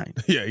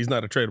 re-signed. Yeah, he's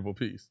not a tradable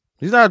piece.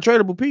 He's not a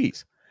tradable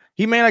piece.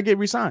 He may not get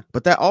re-signed,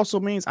 but that also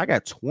means I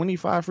got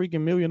 25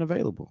 freaking million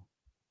available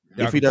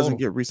Y'all if he can pull doesn't him.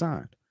 get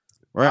re-signed.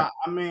 Right?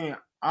 I mean,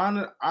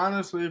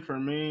 honestly, for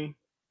me,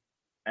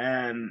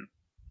 and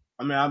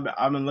I mean,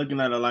 I've been looking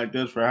at it like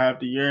this for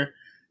half the year.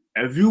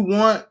 If you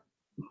want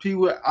P.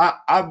 Will,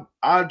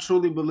 I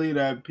truly believe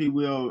that P.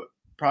 Will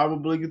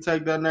probably could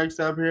take that next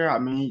step here. I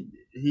mean,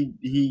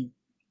 he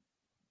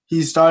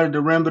started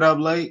to ramp it up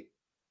late.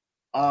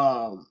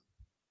 I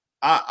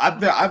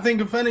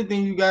think if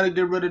anything, you got to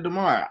get rid of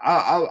DeMar.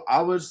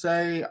 I would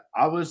say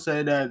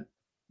that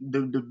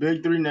the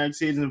big three next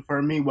season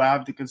for me will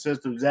have to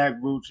consist of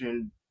Zach, Vooch,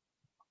 and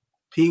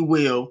P.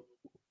 Will.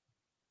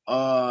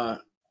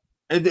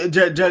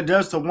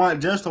 Just to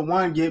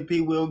one get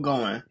P. Will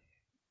going.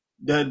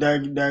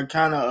 That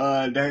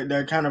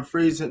kind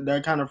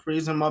of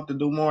frees him up to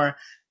do more.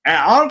 And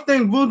I don't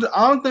think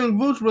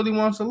Vooch really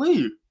wants to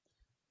leave.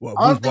 Well,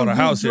 I don't Vooch bought a think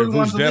house Vooch here. really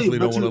wants Vooch to definitely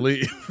leave, don't but want to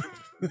leave.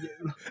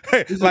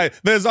 Hey,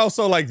 like, there's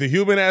also like the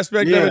human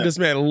aspect of Yeah. it. This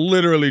man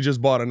literally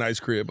just bought a nice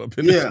crib up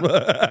in Yeah. this.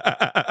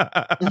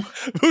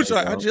 Vooch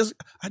like, I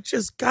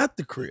just got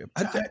the crib.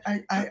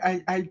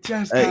 I I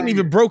just Hey, ain't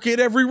even broke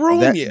in every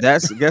room yet.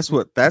 Guess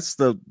what? That's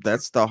the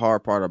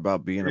hard part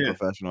about being a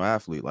professional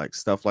athlete. Like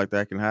stuff like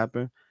that can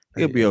happen.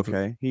 He'll be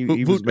okay. He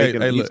was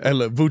making. Look,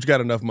 Vooch got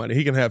enough money.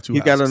 He can have two He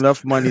houses. got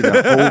enough money to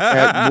hold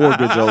that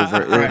mortgage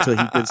over until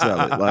he can sell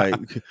it. Like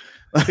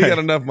He got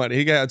enough money.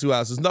 He got two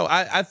houses. No,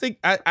 I think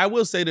I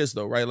will say this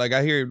though, right? Like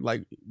I hear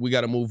like we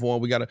got to move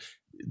on.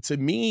 To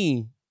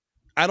me,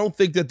 I don't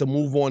think that the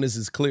move on is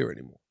as clear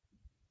anymore.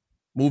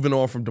 Moving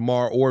on from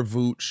DeMar or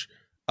Vooch,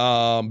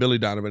 Billy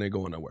Donovan ain't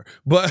going nowhere.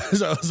 But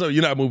so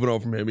you're not moving on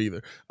from him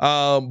either.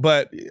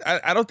 But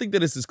I don't think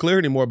that it's as clear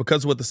anymore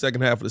because of what the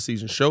second half of the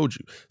season showed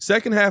you.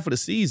 Second half of the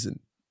season,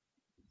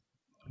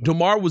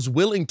 DeMar was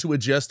willing to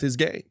adjust his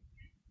game.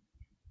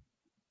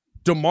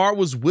 DeMar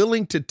was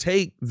willing to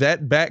take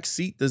that back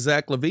seat to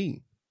Zach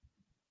LaVine.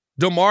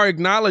 DeMar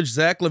acknowledged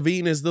Zach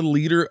LaVine as the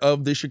leader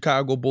of the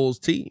Chicago Bulls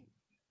team.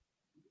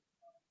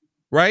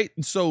 Right?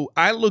 So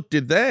I looked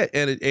at that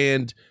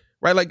and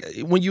right, like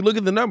when you look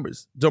at the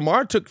numbers,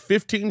 DeMar took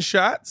 15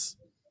 shots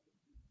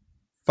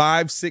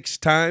 5-6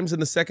 times in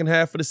the second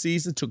half of the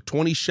season, took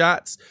 20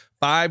 shots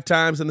 5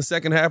 times in the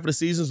second half of the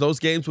season. Those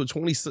games with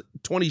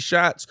 20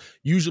 shots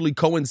usually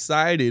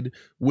coincided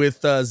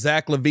with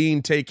Zach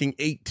LaVine taking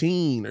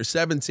 18 or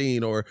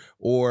 17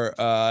 or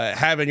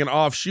having an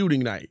off shooting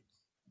night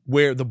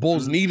where the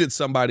Bulls needed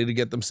somebody to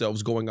get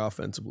themselves going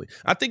offensively.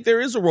 I think there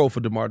is a role for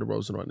DeMar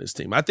DeRozan on this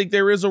team. I think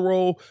there is a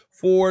role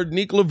for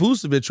Nikola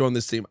Vucevic on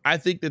this team. I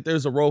think that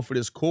there's a role for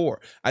this core.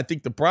 I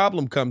think the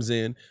problem comes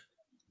in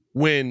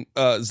when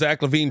Zach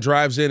LaVine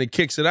drives in and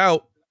kicks it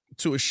out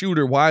to a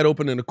shooter wide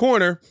open in the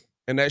corner,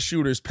 and that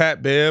shooter is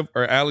Pat Bev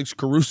or Alex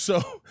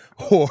Caruso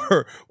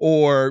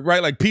or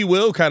right, like P.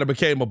 Will kind of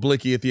became a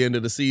blicky at the end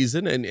of the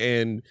season,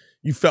 and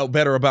you felt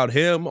better about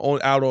him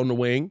out on the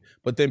wing,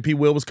 but then P.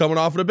 Will was coming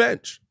off of the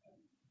bench.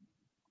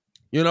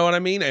 You know what I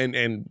mean?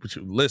 And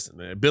listen,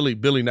 man,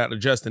 Billy not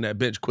adjusting that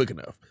bench quick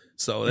enough.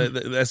 So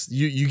that's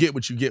you get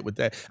what you get with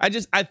that.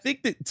 I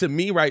think that, to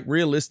me, right,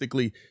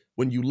 realistically,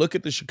 when you look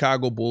at the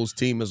Chicago Bulls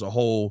team as a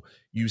whole,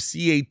 you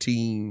see a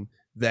team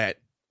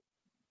that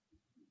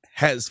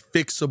has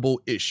fixable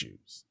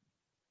issues.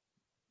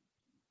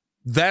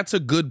 That's a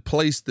good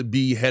place to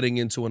be heading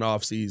into an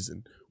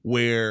offseason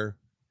where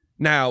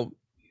now,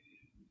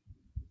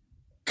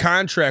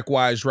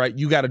 contract-wise, right,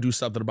 you got to do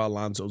something about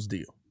Lonzo's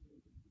deal.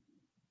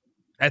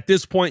 At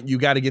this point, you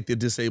got to get the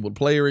disabled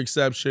player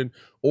exception,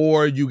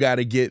 or you got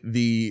to get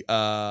the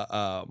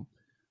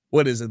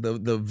what is it?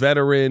 The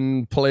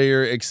veteran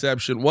player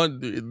exception. One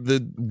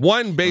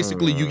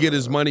basically you get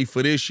his money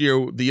for this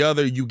year. The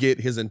other you get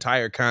his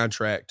entire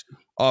contract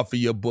off of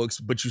your books,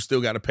 but you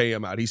still got to pay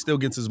him out. He still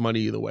gets his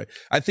money either way.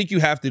 I think you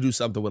have to do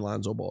something with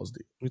Lonzo Ball's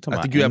deal.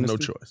 I think you have no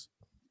choice.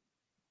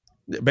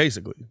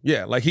 Basically,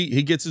 yeah, like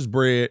he gets his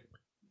bread.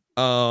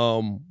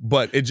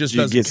 But it just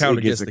doesn't count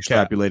against the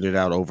cap. Extrapolated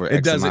out over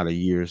X amount of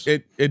years.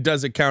 It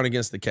doesn't count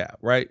against the cap,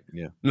 right?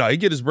 Yeah. No, he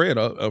get his bread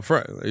up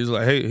front. He's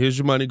like, hey, here's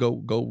your money.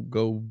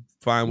 Go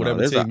find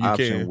whatever team you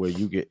can. Where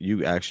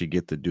you actually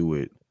get to do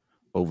it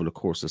over the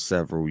course of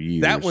several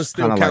years. That one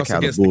still counts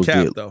against the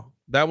cap, though.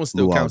 That one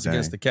still counts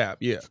against the cap.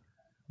 Yeah,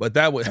 but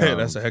that would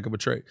that's a heck of a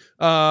trade.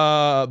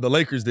 The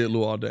Lakers did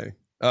Luol Deng.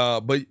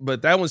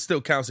 But that one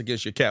still counts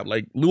against your cap.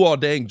 Like Luol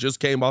Deng just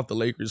came off the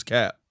Lakers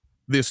cap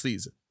this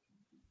season.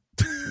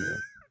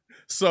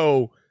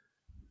 So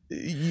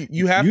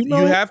you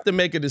have to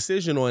make a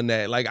decision on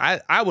that. Like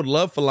I would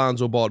love for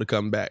Lonzo Ball to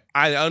come back.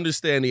 I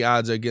understand the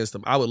odds are against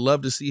him. I would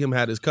love to see him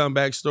have his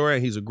comeback story,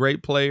 and he's a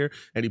great player,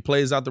 and he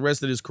plays out the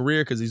rest of his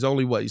career because he's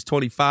only he's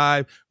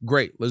 25.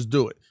 Great, let's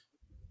do it.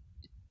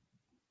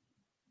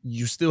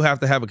 You still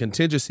have to have a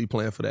contingency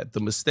plan for that.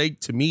 The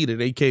mistake to me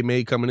that AK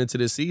made coming into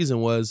this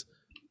season was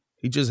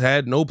he just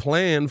had no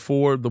plan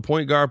for the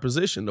point guard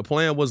position. The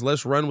plan was,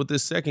 let's run with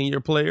this second-year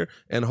player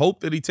and hope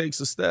that he takes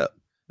a step.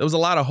 There was a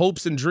lot of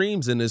hopes and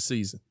dreams in this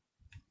season.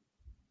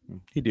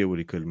 He did what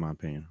he could, in my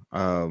opinion.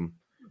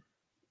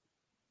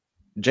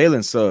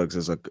 Jalen Suggs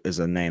is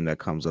a name that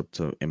comes up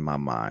in my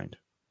mind.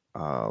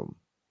 And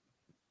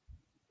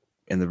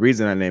the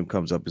reason that name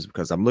comes up is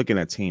because I'm looking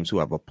at teams who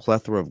have a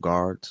plethora of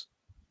guards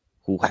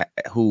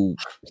who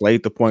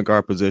played the point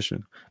guard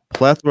position.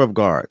 Plethora of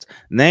guards.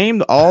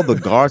 Name all the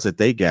guards that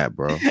they got,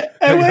 bro. Hey,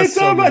 wait,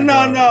 time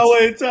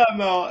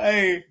out.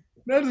 Hey,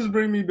 that just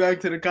bring me back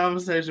to the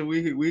conversation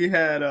we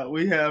had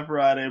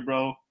Friday,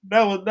 bro.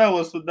 That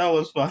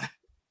was fun.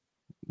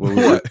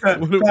 What?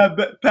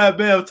 Pat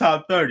Bev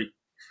top 30.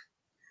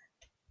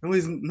 No,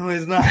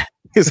 he's not.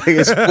 It's for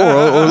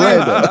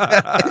Orlando.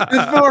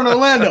 It's for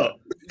Orlando.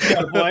 You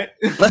got a point.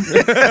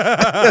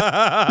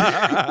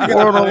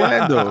 For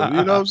Orlando.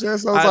 You know what I'm saying?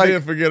 So I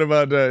didn't forget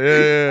about that.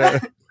 Yeah.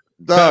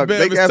 Dog,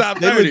 they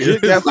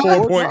legit got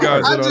 4 point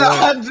guards. I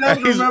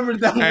just remembered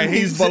that. And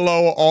he's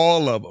below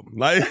all of them.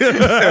 Like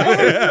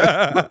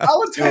I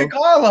would take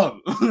all of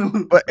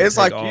them. But it's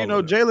like,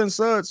 Jalen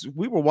Suggs,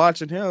 we were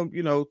watching him,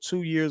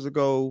 2 years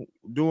ago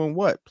doing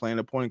what? Playing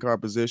a point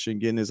guard position,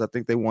 getting his, I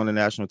think they won a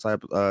national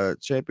type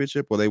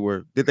championship,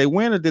 or did they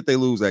win or did they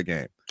lose that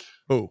game?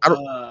 Who?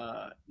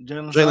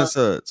 Jalen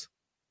Suggs.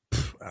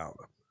 I don't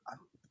know.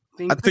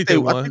 I think they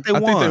won. I think they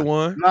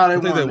won. No,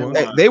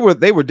 they won.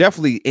 They were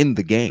definitely in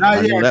the game.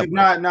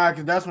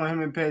 Because that's when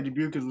him and Paige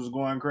Buchans was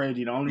going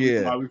crazy. The only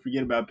reason why we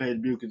forget about Paige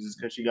Buchans is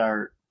because she got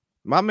hurt.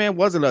 My man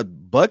wasn't a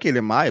bucket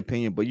in my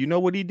opinion, but you know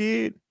what he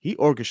did? He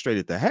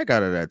orchestrated the heck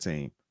out of that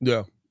team.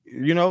 Yeah.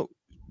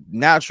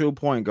 Natural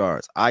point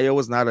guards. Ayo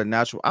is not a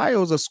natural.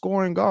 Ayo is a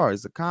scoring guard.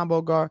 He's a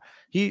combo guard.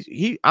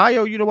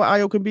 Ayo, you know what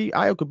Ayo could be?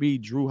 Ayo could be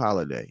Drew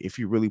Holiday if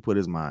you really put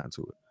his mind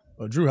to it.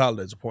 Well, Drew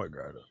Holiday's a point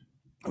guard.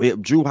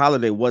 Drew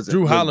Holiday wasn't.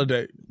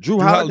 Drew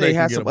Holiday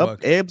had some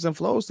ebbs and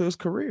flows to his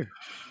career.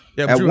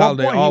 Yeah, but Drew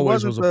Holiday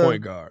always was a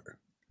point guard.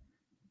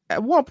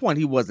 at one point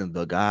he wasn't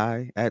the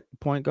guy at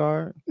point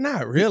guard.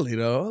 Not really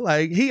though.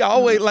 Like he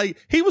always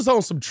he was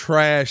on some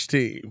trash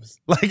teams.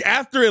 Like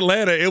after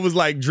Atlanta, it was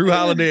like Drew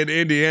Holiday in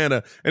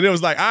Indiana, and it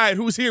was like, all right,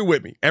 who's here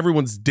with me?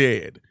 Everyone's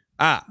dead.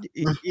 Yeah.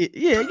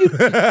 I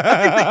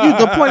think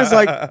the point is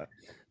like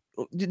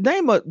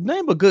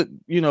name a good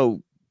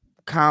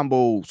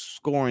combo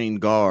scoring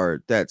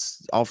guard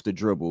that's off the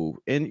dribble,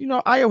 and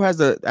Ayo has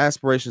the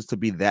aspirations to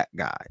be that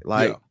guy.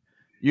 Like. Yeah.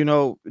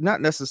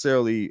 Not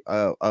necessarily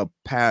a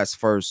pass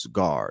first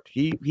guard.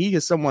 He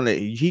is someone that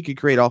he could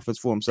create offense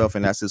for himself,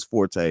 and that's his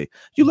forte.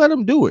 You let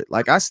him do it.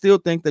 Like I still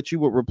think that you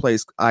would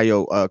replace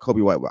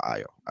Kobe White with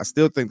Ayo. I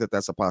still think that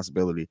that's a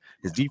possibility.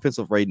 His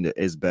defensive rating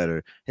is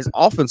better. His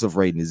offensive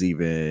rating is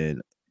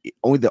even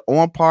only the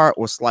on par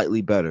or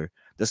slightly better,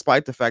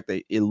 despite the fact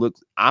that it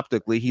looked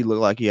optically he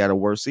looked like he had a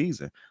worse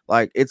season.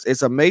 Like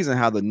it's amazing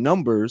how the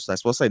numbers. I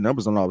supposed to say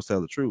numbers don't always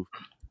tell the truth.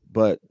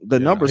 But the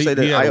numbers say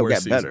that Ayo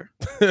got better.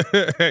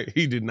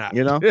 He did not. He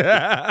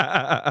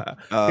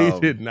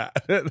did not.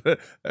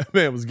 That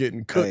man was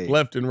getting cooked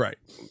left and right.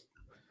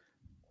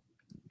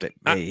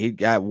 He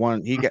got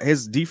one. He got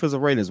his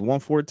defensive rating is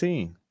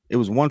 114. It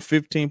was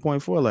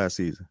 115.4 last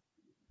season.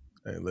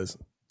 Hey,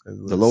 listen.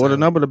 The lower the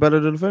number, the better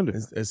the defender.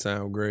 It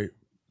sounds great.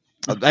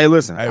 Hey,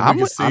 listen. I'm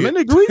in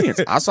agreement.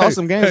 I saw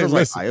some games. I was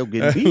like, Ayo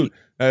getting beat.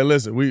 Hey,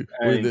 listen,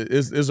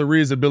 it's a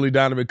reason Billy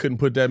Donovan couldn't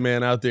put that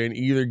man out there in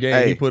either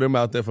game. He put him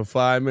out there for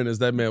 5 minutes.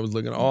 That man was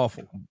looking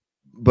awful.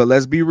 But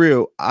let's be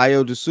real.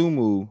 Ayo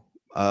Dosunmu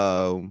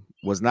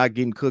was not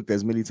getting cooked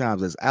as many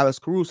times as Alex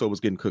Caruso was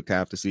getting cooked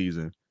half the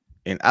season.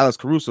 And Alex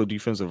Caruso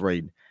defensive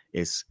rating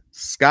is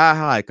sky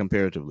high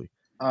comparatively.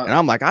 And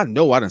I'm like, I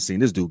know I done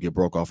seen this dude get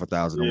broke off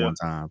 1,001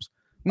 times.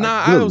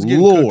 Nah, I was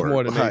getting cooked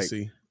more than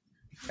AC.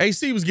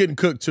 AC was getting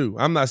cooked too.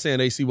 I'm not saying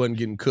AC wasn't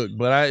getting cooked,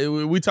 but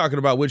we talking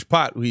about which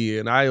pot we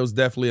in. Ayo's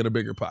definitely in a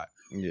bigger pot.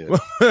 Yeah.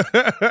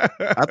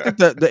 I think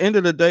that the end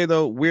of the day,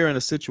 though, we're in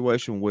a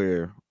situation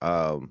where,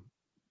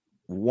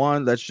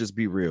 one, let's just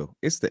be real.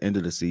 It's the end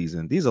of the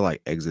season. These are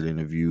like exit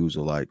interviews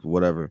or like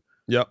whatever.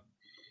 Yep.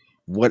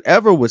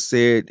 Whatever was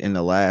said in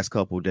the last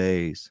couple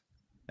days,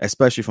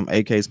 especially from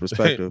AK's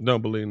perspective.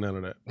 Don't believe none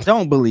of that.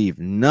 Don't believe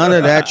none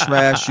of that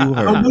trash you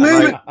heard. Don't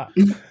believe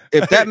it.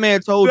 If that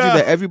man told you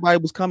that everybody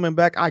was coming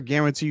back, I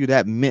guarantee you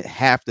that meant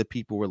half the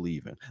people were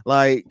leaving.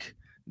 Like,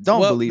 don't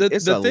believe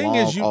it. The thing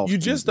is, you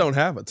just don't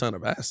have a ton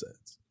of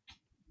assets.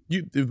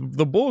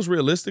 The Bulls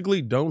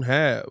realistically don't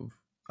have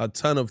a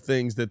ton of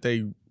things that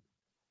they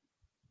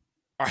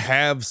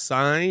have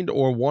signed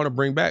or want to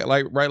bring back.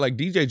 Like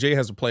DJJ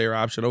has a player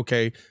option.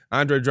 Okay,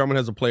 Andre Drummond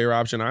has a player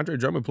option. Andre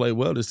Drummond played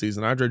well this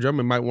season. Andre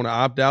Drummond might want to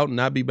opt out and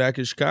not be back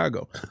in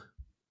Chicago.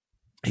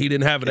 He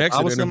didn't have an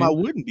exit interview. I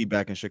wouldn't be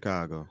back in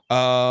Chicago.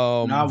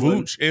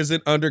 Vooch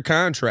isn't under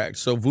contract,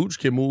 so Vooch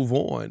can move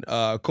on.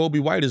 Kobe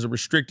White is a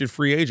restricted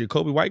free agent.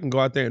 Kobe White can go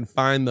out there and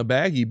find the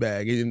baggy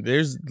bag. And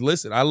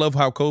listen, I love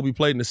how Kobe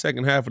played in the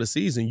second half of the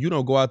season. You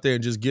don't go out there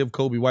and just give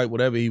Kobe White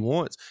whatever he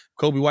wants.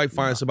 Kobe White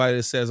finds somebody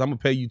that says, I'm going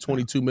to pay you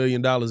 $22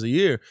 million a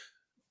year.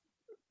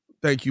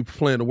 Thank you for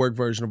playing the work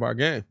version of our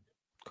game.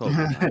 Kobe,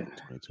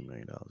 $22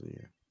 million a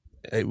year.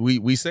 Hey,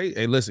 we say,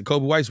 hey, listen,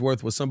 Kobe White's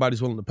worth what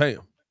somebody's willing to pay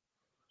him.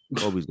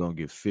 Kobe's gonna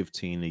get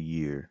 15 a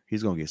year.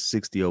 He's gonna get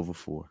 60 over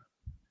 4.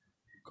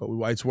 Kobe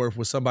White's worth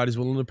what somebody's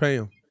willing to pay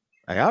him.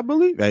 Hey, I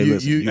believe. Hey,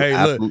 look. You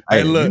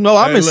know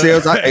I'm in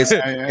sales. I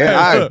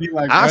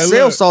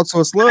sell salt to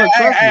a slug.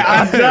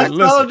 I just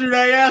told you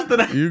that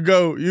yesterday. You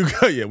go.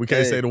 Yeah, we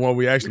can't say the one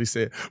we actually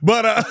said,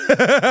 but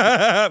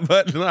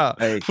no.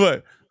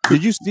 But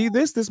did you see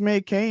this? This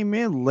man came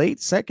in late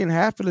second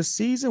half of the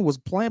season, was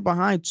playing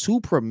behind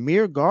 2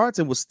 premier guards,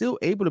 and was still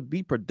able to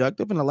be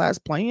productive in the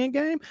last playing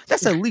game.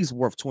 That's at least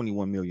worth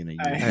 $21 million a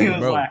year. He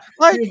was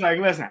like,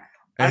 listen.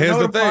 And here's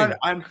the thing: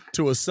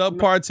 to a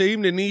subpar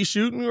team that needs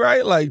shooting,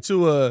 right? Like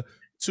to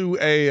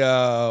me,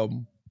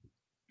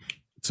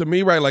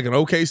 right? Like an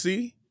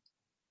OKC.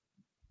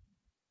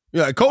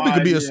 Yeah, like Kobe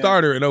could be a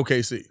starter in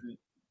OKC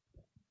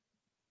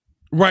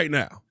right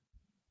now.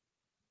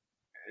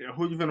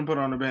 Who you finna put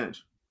on the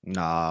bench?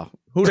 Nah,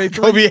 who they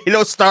Kobe ain't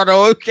no starter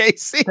on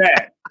OKC.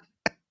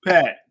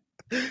 Pat.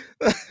 Who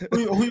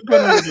you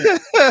putting on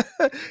the bench?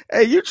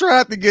 Hey, you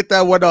tried to get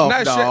that one off.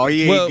 No,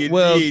 he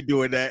ain't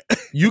doing that.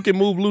 You can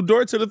move Lou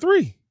Dort to the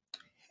 3.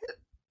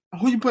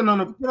 Who you putting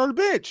on the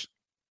bench?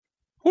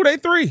 Who they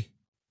 3?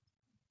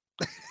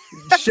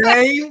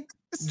 Shea,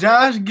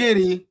 Josh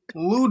Giddey,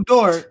 Lou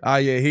Dort. Oh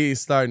yeah,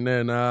 he's starting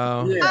there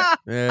now.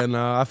 Yeah,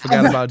 no, I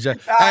forgot about Josh.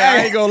 Hey,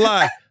 I ain't gonna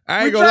lie.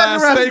 I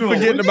stay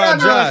forgetting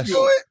about Josh.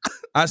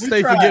 I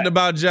stay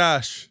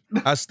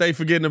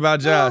forgetting about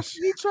Josh.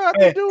 He tried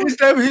to do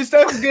it. He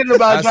stay forgetting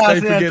about Josh. I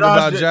stay forgetting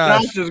about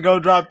Josh. Josh just go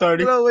drop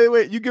 30. No,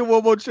 wait. You get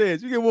one more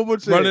chance.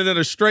 Run it in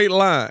a straight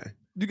line.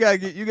 You gotta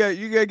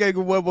get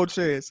one more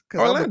chance.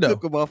 Orlando. I'm gonna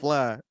cook him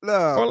offline.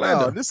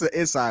 No, this is an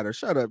insider.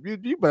 Shut up.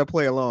 You better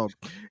play along.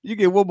 You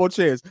get one more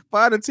chance.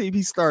 Find a team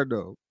he started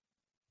though.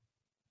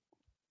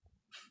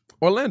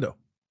 Orlando.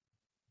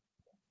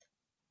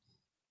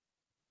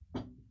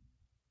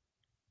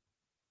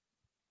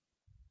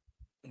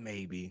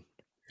 Maybe.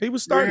 He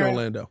was starting Yeah.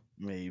 Orlando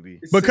Maybe.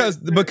 because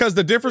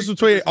the difference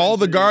between all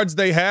the guards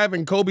they have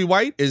and Kobe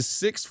White is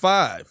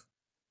 6'5".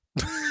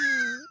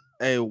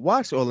 Hey,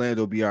 watch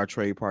Orlando be our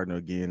trade partner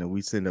again, and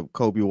we send up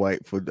Kobe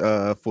White for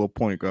a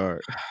point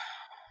guard.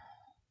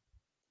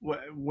 Well,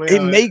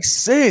 It makes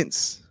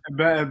sense. it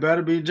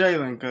better be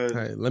Jalen, because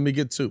Hey, let me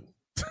get 2.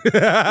 Hey,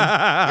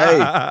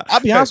 I'll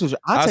be honest with you.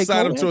 I take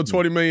signed Cole him to a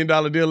Anthony. $20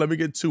 million deal. Let me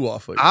get 2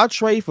 off of you. I'll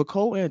trade for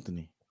Cole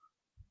Anthony.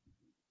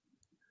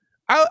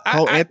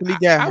 Cole Anthony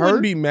got I hurt.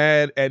 wouldn't be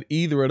mad at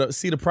either of those.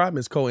 See, the problem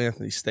is Cole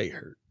Anthony stay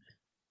hurt.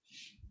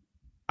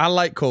 I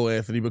like Cole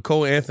Anthony, but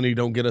Cole Anthony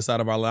don't get us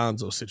out of our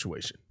Lonzo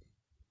situation.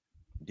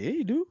 Yeah,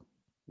 you do.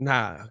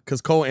 Nah,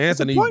 because Cole He's a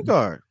Anthony point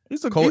guard.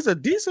 He's a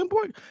decent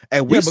point.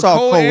 And we Yeah, but saw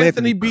Cole Cole Anthony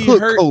Anthony be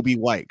cook hurt. Kobe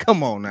White.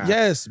 Come on now.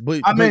 Yes,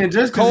 but I mean, but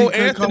just 'cause he Cole could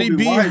Anthony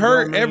Kobe be White,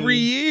 hurt bro, I every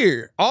mean-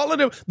 year. All of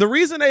them. The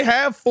reason they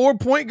have 4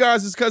 point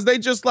guards is because they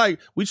just like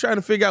we trying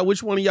to figure out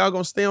which one of y'all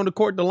gonna stay on the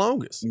court the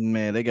longest.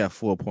 Man, they got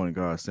 4 point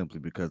guards simply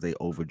because they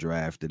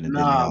overdrafted and then they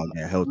Nah, all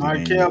got healthy.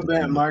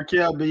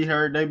 Markel be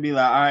hurt. They be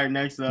like, all right,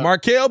 next up.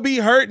 Markel be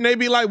hurt and they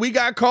be like, we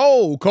got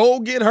Cole. Cole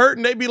get hurt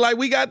and they be like,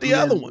 we got the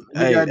Yeah. other one.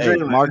 We got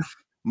Jalen.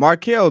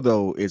 Markel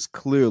though is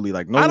clearly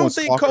like I don't one's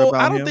think talking Cole.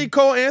 about I don't him. think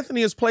Cole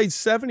Anthony has played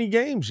 70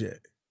 games yet.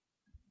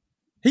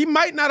 He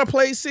might not have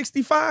played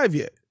 65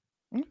 yet.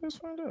 Let's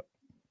find out.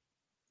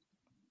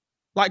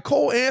 Like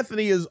Cole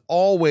Anthony is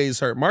always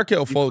hurt.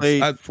 Markel He folks.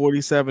 played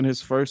 47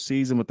 his first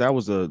season, but that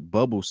was a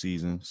bubble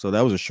season, so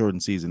that was a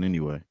shortened season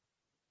anyway.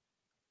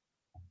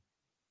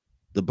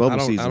 The bubble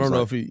season. I don't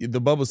know if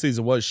the bubble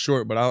season was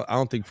short, but I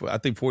don't think. I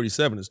think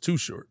 47 is too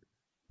short.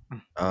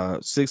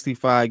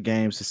 65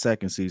 games the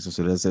second season,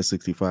 so that's at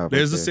 65.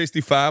 There's a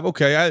 65.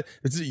 Okay,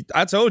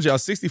 I told y'all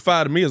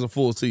 65 to me is a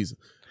full season.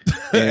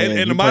 And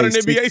in the modern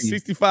NBA,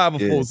 65 a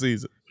full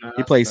season.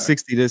 He played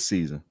 60 this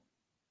season.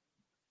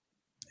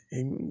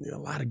 A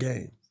lot of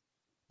games.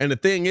 And the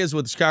thing is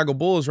with the Chicago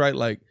Bulls, right?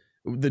 Like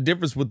the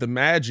difference with the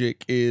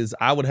Magic is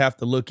I would have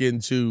to look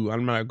into.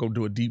 I'm not going to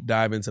do a deep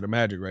dive into the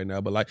Magic right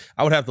now, but like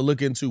I would have to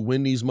look into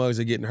when these mugs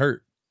are getting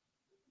hurt.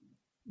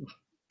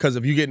 Because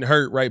if you're getting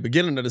hurt right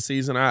beginning of the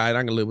season, all right,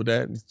 I can live with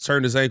that. He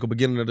turned his ankle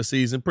beginning of the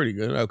season, pretty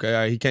good. Okay,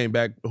 all right, he came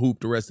back,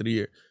 hooped the rest of the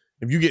year.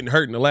 If you're getting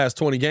hurt in the last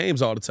 20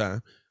 games all the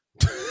time,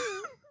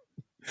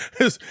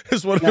 it's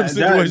one of them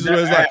situations where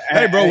it's like,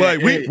 hey, bro,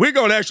 we're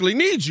going to actually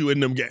need you in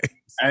them games.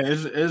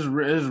 It's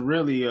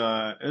really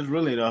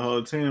the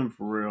whole team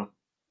for real.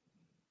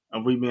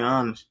 If we being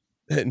honest.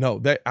 No,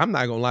 I'm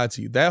not gonna lie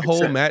to you. That whole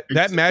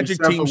that Magic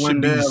team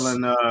should be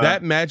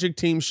that Magic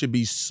team should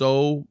be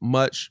so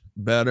much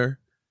better.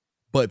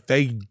 But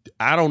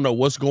I don't know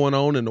what's going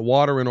on in the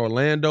water in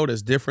Orlando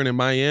that's different in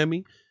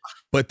Miami.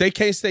 But they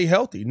can't stay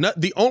healthy.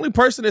 The only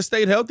person that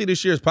stayed healthy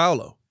this year is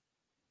Paolo.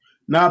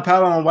 Not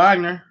Paolo and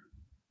Wagner.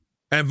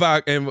 And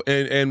Franz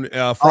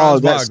Wagner.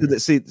 Wagner.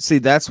 See,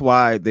 that's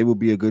why they would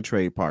be a good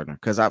trade partner.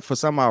 Because for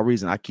some odd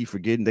reason, I keep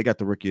forgetting they got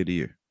the rookie of the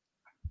year.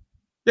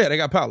 Yeah, they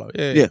got Paolo.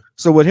 Yeah.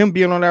 So with him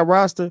being on that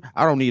roster,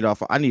 I don't need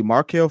I need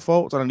Markel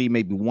Fultz. I don't need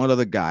maybe one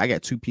other guy. I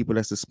got 2 people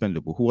that's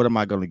suspendable. What am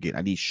I going to get?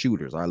 I need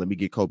shooters. All right, let me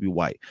get Kobe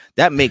White.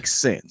 That makes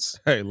sense.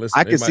 Hey, listen,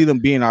 I can see them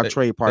being our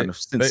trade partner.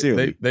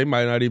 Sincerely, they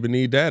might not even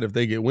need that if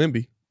they get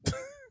Wemby.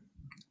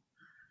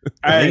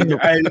 Hey,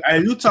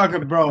 you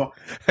talking, bro?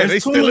 Hey, they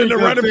still in the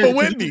running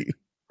for Wemby.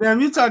 Damn,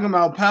 you talking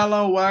about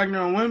Paolo,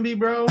 Wagner, and Wemby,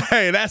 bro?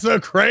 Hey, that's a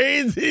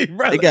crazy,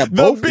 bro. They got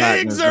both the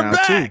bigs are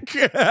back.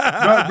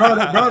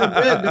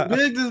 The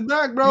bigs is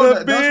back, bro.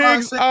 The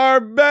bigs are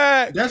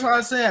back. That's why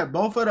I said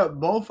both of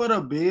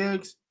the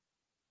bigs.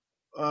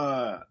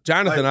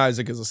 Jonathan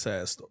Isaac is a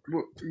sad story.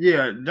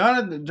 Yeah,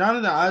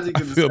 Jonathan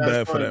Isaac is I feel a sad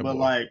bad story, for that but boy.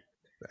 like,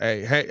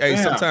 hey,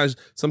 yeah.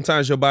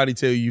 sometimes your body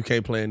tell you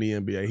can't play in the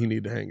NBA. He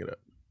need to hang it up.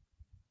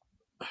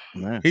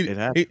 Man, He it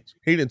happens.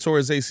 He didn't tore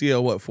his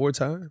ACL 4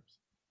 times.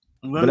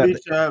 Wemby,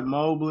 Chad,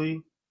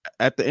 Mobley.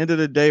 At the end of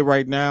the day,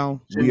 right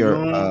now, we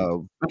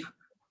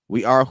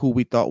are who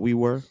we thought we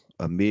were,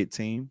 a mid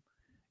team,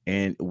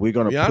 and we're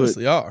gonna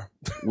honestly are.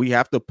 We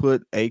have to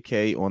put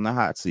AK on the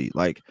hot seat.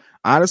 Like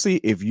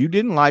honestly, if you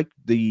didn't like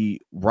the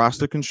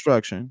roster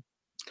construction,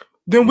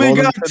 then we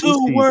rolling got into 2 this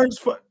season- words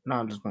for. No,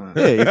 I'm just playing.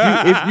 Hey,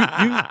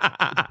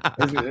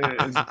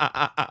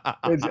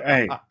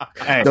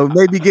 Hey, don't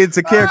maybe get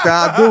into character.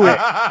 I'll do it.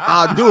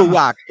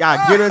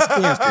 I'll get us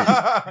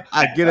canceled.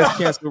 I get us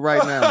canceled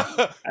right now.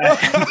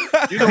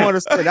 You don't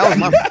understand. That was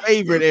my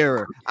favorite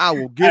era. I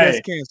will get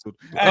us canceled.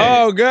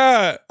 Oh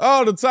God!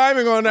 Oh, the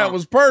timing on that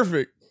was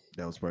perfect.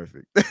 That was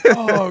perfect.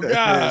 Oh God!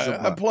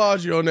 I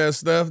applaud you on that,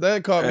 Steph.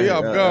 That caught me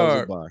off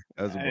guard.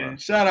 That was a bar.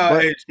 Shout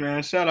out H,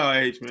 man. Shout out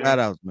H, man. Shout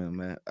out,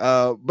 man.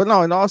 But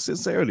no, in all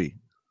sincerity,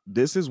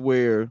 this is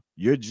where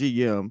your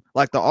GM,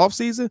 like the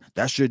offseason,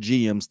 that's your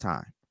GM's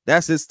time.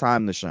 That's his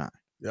time to shine.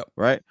 Yep.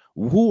 Right.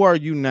 Who are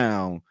you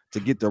now to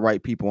get the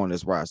right people on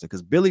this roster?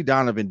 Because Billy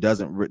Donovan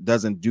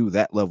doesn't do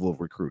that level of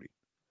recruiting.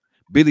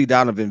 Billy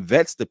Donovan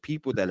vets the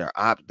people that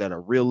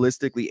are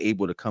realistically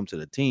able to come to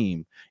the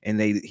team, and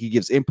he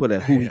gives input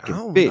at who he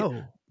can fit.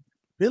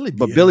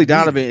 Billy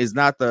Donovan is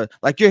not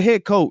your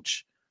head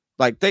coach.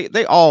 like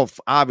they all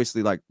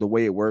obviously, like the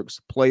way it works,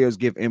 players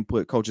give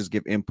input, coaches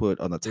give input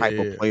on the type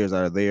of players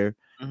that are there.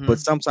 But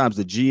sometimes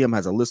the GM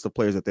has a list of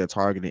players that they're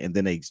targeting, and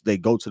then they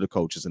go to the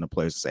coaches and the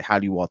players and say, how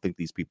do you all think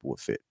these people would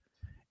fit?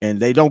 And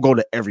they don't go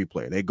to every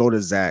player. They go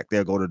to Zach,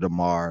 they'll go to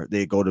DeMar,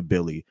 they go to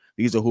Billy.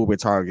 These are who we're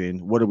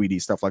targeting. What do we need?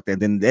 Stuff like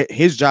that. And then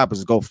his job is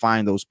to go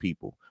find those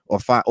people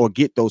or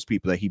get those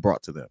people that he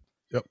brought to them.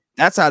 Yep.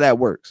 That's how that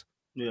works.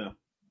 Yeah.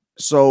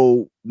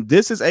 So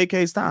this is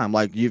AK's time.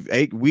 Like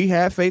we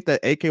had faith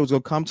that AK was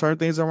gonna come turn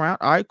things around.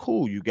 All right,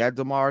 cool. You got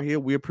DeMar here,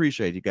 we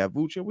appreciate it. You got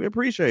Vooch here, we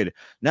appreciate it.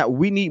 Now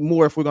we need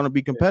more if we're gonna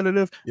be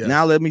competitive. Yes.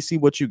 Now let me see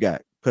what you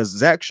got, because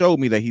Zach showed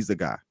me that he's the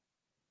guy.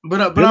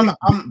 But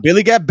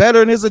Billy got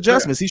better in his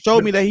adjustments. He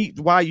showed me that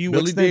why you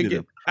Billy extended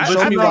him.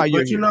 Show me why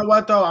you know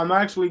what though? I'm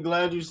actually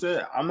glad you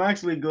said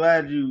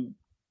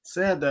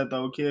that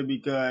though, kid,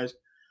 because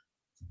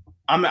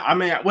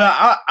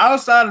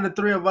outside of the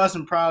three of us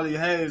and probably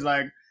Hayes,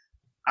 like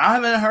I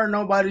haven't heard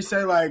nobody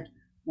say like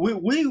we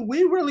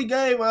really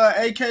gave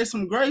AK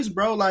some grace,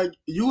 bro. Like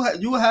you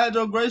had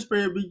your grace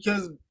period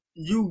because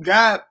you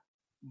got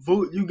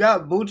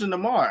Vooch and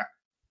DeMar.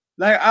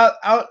 Like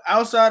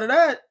outside of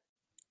that,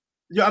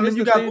 yeah, I mean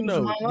you got Vooch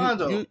and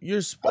Lonzo.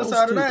 You're supposed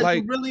outside to of that,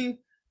 like you really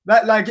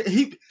that like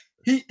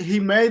he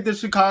made the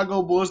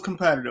Chicago Bulls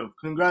competitive.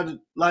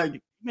 Like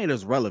he made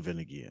us relevant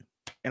again,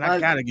 and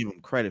I gotta give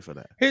him credit for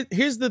that.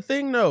 Here's the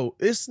thing, though.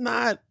 It's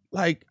not.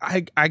 Like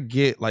I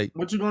get like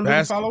what you gonna do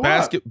to follow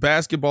up?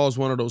 Basketball is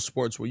one of those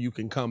sports where you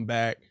can come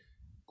back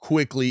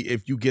quickly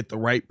if you get the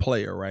right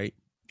player, right?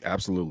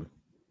 Absolutely.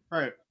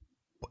 Right.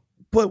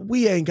 But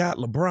we ain't got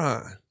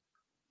LeBron.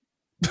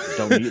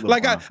 Don't need LeBron.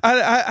 Like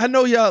I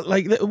know y'all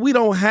like we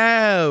don't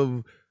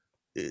have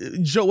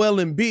Joel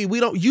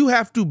Embiid. You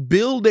have to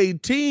build a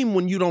team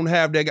when you don't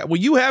have that guy. When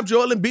you have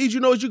Joel Embiid,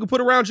 you know what you can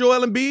put around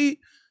Joel Embiid?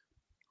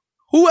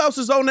 Who else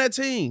is on that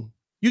team?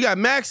 You got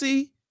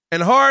Maxey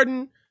and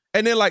Harden.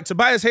 And then like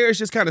Tobias Harris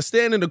just kind of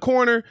stand in the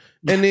corner,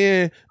 and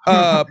then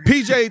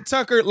PJ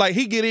Tucker, like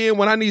he get in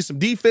when I need some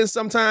defense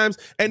sometimes.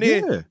 And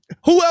then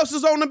who else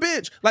is on the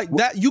bench? Like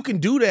that, you can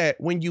do that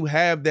when you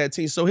have that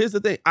team. So here's the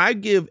thing: I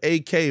give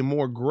AK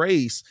more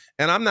grace,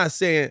 and I'm not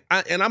saying,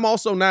 and I'm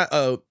also not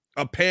a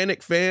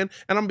panic fan.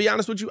 And I'm gonna be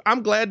honest with you,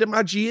 I'm glad that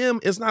my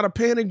GM is not a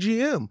panic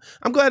GM.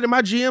 I'm glad that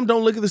my GM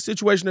don't look at the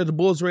situation that the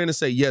Bulls are in and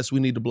say, yes, we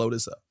need to blow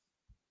this up,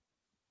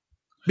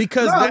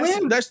 because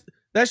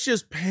that's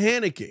just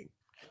panicking.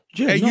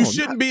 Yeah, and you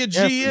shouldn't be a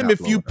GM if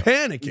you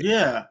panicking.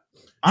 Yeah.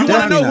 You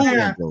want to know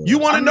who? You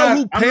want to know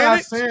who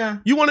panicked?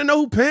 You want to know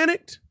who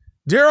panicked?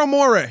 Daryl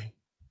Morey.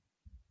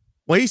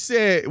 When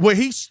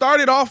he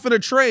started off in a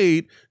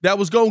trade that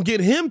was going to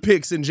get him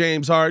picks in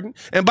James Harden,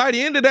 and by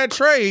the end of that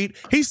trade,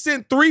 he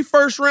sent 3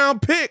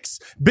 first-round picks,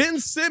 Ben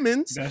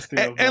Simmons,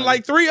 and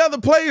like 3 other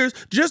players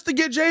just to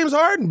get James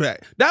Harden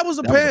back. That was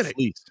a panic.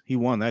 He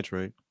won that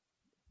trade.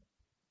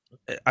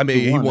 I mean,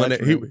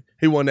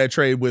 he won that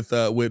trade with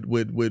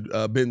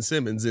Ben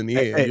Simmons in the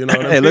end. You know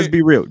what I mean? Let's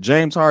be real.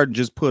 James Harden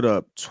just put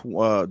up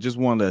just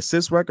won the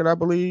assist record, I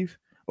believe,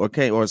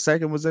 or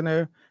second was in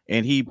there,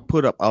 and he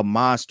put up a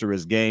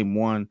monstrous game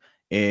 1,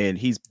 and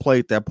he's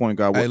played that point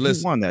guard.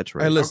 He won that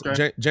trade. Hey,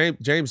 listen,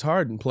 James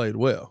Harden played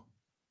well,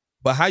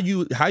 but how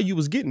you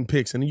was getting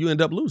picks and you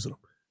end up losing them.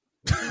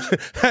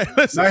 Hey,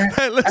 listen.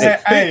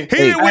 He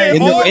didn't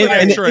win all of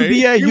that trade.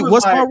 NBA,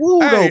 what's my rule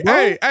though,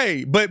 bro?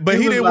 But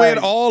he didn't win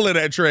all of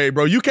that trade,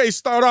 bro. You can't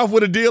start off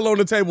with a deal on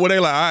the table where they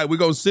like, all right, we're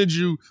gonna send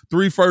you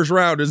 3 first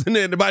rounders, and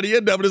then by the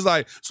end of it, it's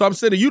like, so I'm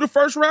sending you the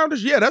first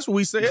rounders? Yeah, that's what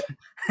we said.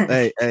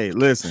 Hey,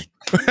 listen.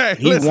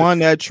 He won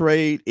that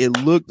trade. It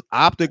looked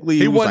optically.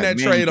 He won that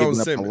trade on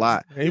Simmons. A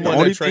lot. The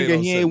only thing that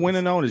he ain't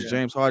winning on is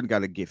James Harden got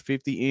to get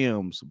 50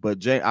 M's.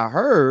 But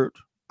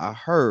I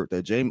heard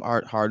that James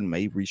Harden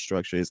may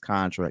restructure his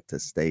contract to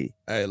stay.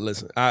 Hey,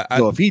 listen.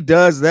 So if he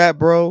does that,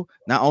 bro,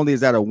 not only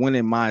is that a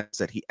winning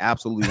mindset, he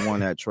absolutely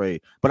won that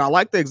trade. But I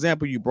like the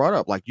example you brought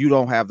up. Like, you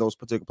don't have those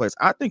particular players.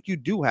 I think you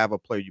do have a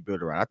player you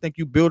build around. I think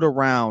you build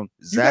around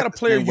Zach. You got a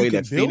player you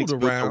can build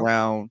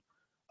around.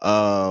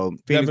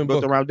 Phoenix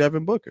built around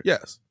Devin Booker.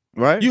 Yes.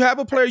 Right? You have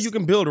a player you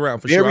can build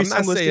around for sure. I'm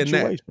not saying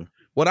situation. That.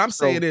 What I'm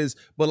saying is,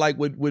 but like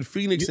with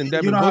Phoenix and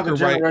Devin Booker,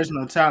 right?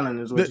 Generational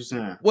talent is what you're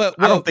saying. Well,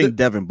 I don't think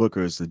Devin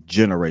Booker is a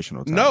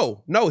generational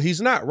talent. No,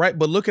 he's not, right?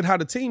 But look at how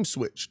the team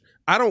switched.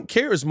 I don't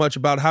care as much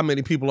about how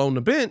many people on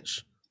the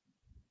bench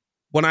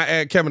when I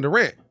add Kevin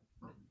Durant.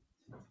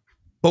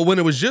 But when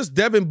it was just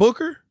Devin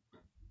Booker,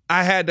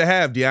 I had to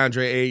have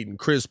DeAndre Ayton,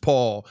 Chris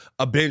Paul,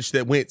 a bench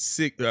that went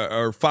 6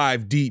 or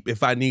 5 deep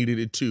if I needed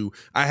it to.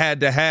 I had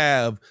to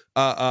have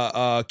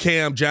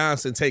Cam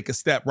Johnson take a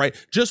step, right?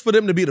 Just for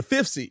them to be the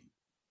 5th seed.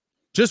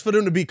 Just for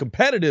them to be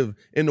competitive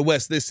in the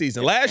West this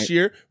season. Last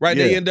year, right,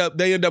 they end up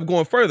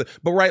going further.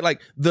 But right,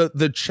 like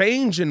the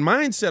change in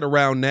mindset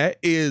around that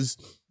is,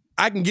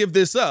 I can give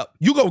this up.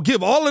 You go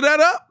give all of that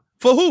up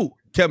for who?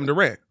 Kevin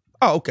Durant.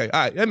 Oh, okay.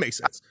 All right, that makes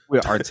sense.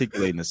 We're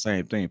articulating the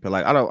same thing, but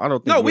like I don't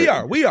think. No, we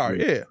are,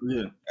 yeah,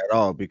 at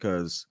all,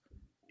 because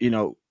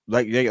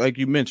like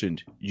you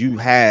mentioned,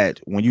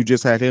 when you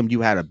just had him,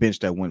 you had a bench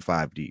that went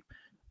 5 deep.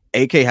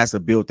 AK has to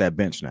build that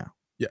bench now.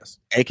 Yes.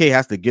 AK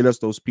has to get us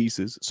those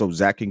pieces so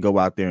Zach can go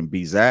out there and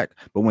be Zach.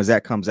 But when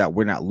Zach comes out,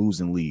 we're not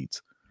losing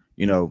leads.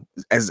 You know,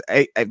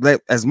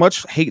 as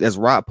much hate as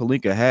Rob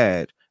Pelinka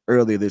had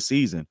earlier this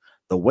season,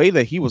 the way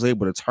that he was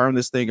able to turn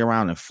this thing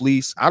around and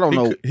fleece, I don't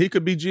know. He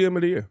could be GM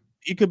of the year.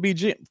 He could be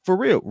GM for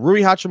real.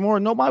 Rui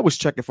Hachimura, nobody was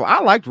checking for.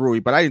 I liked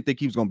Rui, but I didn't think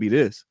he was going to be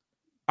this.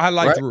 I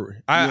liked Rui.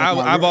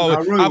 I've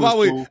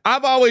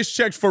always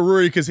checked for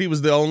Rui because he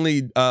was the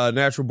only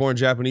natural born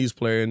Japanese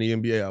player in the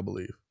NBA, I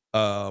believe.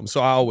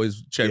 So I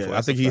always check for.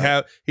 I think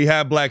he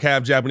had black,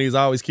 half Japanese.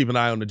 I always keep an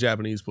eye on the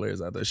Japanese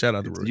players out there. Shout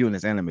out to Rui. You and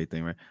this anime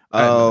thing, right?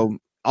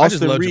 I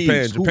just love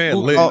Reeves, Japan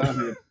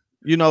lit.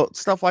 You know,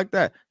 stuff like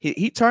that.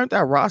 He turned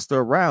that roster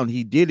around.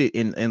 He did it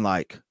in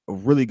like a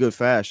really good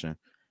fashion.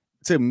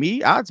 To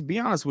me, I have to be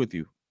honest with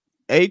you,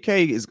 AK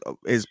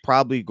is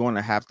probably going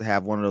to have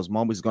one of those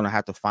moments. He's going to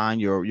have to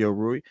find your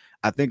Rui.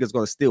 I think it's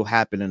going to still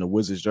happen in the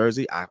Wizards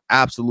jersey. I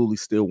absolutely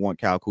still want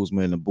Kyle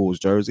Kuzma in the Bulls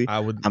jersey. I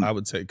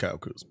would take Kyle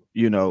Kuzma.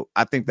 You know,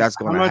 I think that's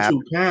going to happen.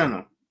 You paying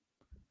him?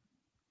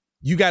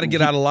 You got to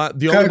get out of line.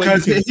 The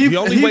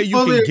only way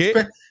you can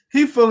get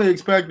he fully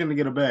expecting to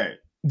get a bag.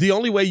 The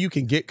only way you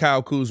can get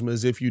Kyle Kuzma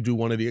is if you do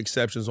one of the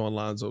exceptions on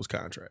Lonzo's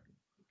contract.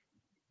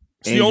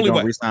 It's and the only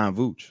way. Resign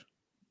Vooch.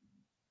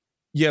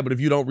 Yeah, but if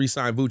you don't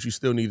re-sign Vooch, you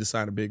still need to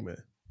sign a big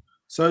man.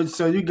 So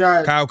you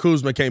got Kyle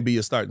Kuzma can't be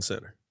your starting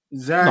center.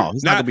 Zach. No,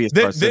 he's not gonna be a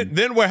starting center.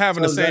 Then we're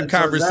having the same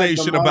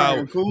conversation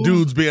about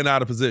dudes being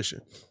out of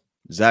position.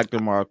 Zach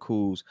DeMar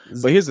Kuz.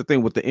 But here's the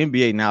thing with the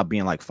NBA now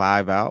being like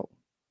 5 out,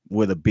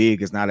 where the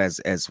big is not as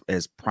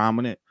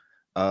prominent.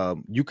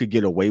 You could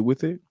get away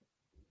with it.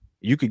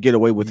 You could get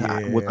away with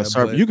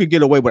you could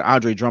get away with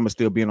Andre Drummond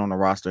still being on the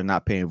roster and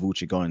not paying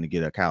Vooch going to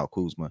get a Kyle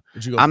Kuzma.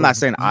 I'm not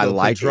saying I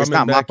like it. It's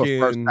not my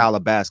preferred style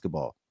of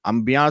basketball. I'm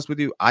gonna be honest with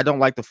you. I don't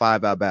like the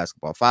 5-out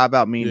basketball.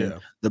 5-out meaning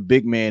the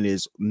big man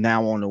is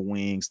now on the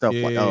wing, stuff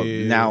like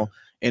now,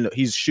 and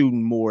he's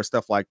shooting more,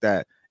 stuff like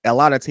that. A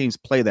lot of teams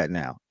play that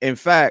now. In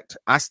fact,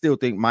 I still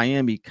think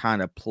Miami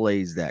kind of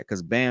plays that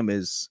because Bam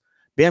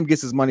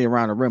gets his money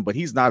around the rim, but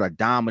he's not a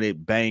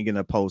dominant bang in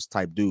the post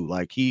type dude.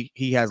 Like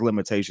he has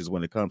limitations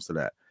when it comes to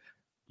that.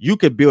 You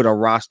could build a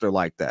roster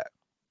like that.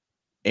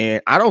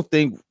 And I don't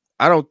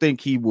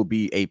think he will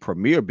be a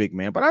premier big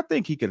man, but I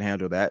think he can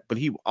handle that. But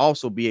he will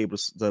also be able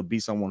to be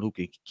someone who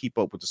can keep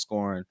up with the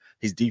scoring.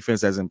 His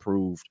defense has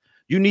improved.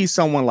 You need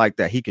someone like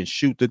that. He can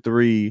shoot the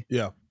three.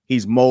 Yeah.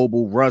 He's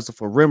mobile, runs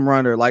for rim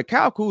runner. Like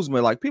Kyle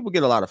Kuzma, like people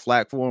get a lot of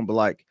flack for him, but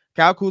like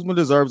Kyle Kuzma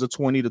deserves a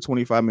 $20 to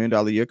 $25 million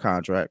a year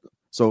contract.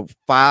 So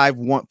 5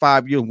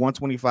 years,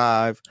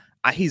 125.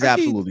 He's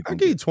absolutely. I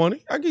give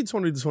 20. I give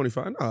 20 to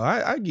 25. No,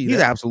 I give. He's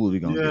absolutely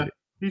gonna get it.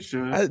 He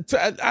should.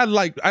 I'd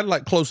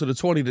like closer to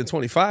 20 to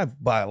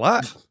 25 by a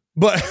lot,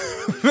 but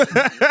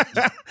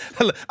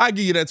I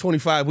give you that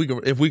 25.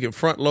 If we can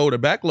front load or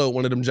back load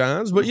one of them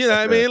Johns. But you know what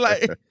I mean,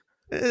 like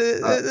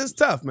it's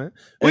tough, man.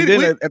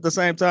 At the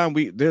same time,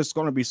 there's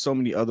going to be so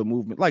many other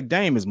movements. Like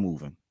Dame is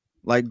moving.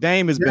 Like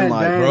Dame has been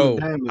like, bro.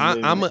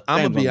 I'm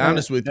gonna be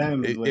honest with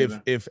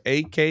you. If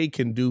AK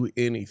can do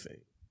anything,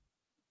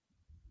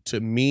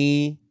 to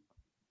me.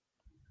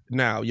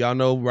 Now, y'all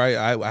know, right?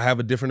 I have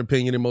a different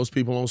opinion than most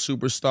people on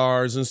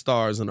superstars and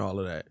stars and all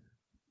of that.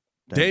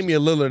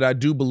 Damian Lillard, I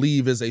do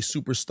believe, is a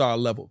superstar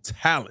level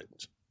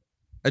talent.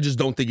 I just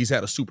don't think he's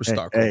had a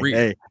superstar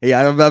career.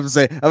 I'm about to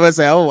say,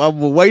 I'm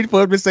waiting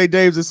for him to say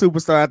Dame's a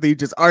superstar. I think he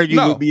just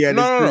argued with me at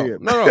his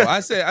crib. No. I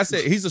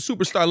said he's a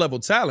superstar level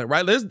talent,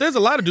 right? There's a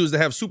lot of dudes that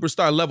have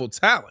superstar level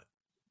talent.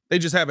 They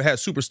just haven't had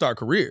superstar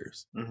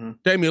careers. Mm-hmm.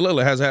 Damian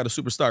Lillard hasn't had a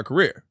superstar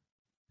career.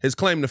 His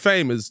claim to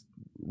fame is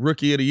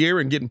Rookie of the Year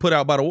and getting put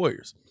out by the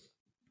Warriors.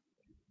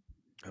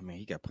 I mean,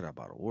 he got put out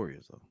by the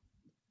Warriors, though.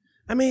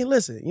 I mean,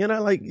 listen, you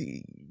know, like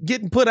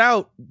getting put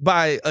out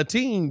by a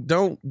team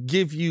don't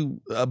give you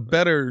a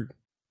better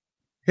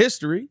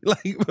history.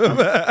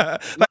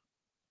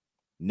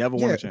 Never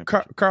won a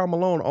championship. Karl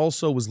Malone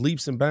also was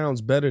leaps and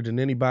bounds better than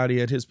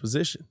anybody at his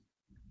position.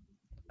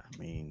 I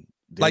mean,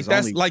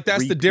 that's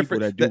the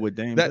difference. That do what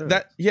Dame does.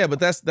 But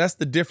that's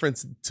the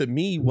difference to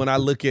me when I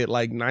look at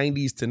like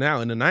 90s to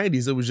now. In the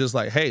 90s, it was just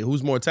like, hey,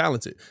 who's more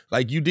talented?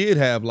 Like you did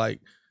have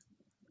like,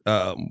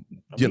 Karl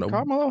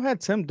Malone had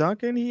Tim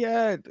Duncan. He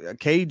had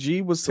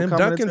KG was Tim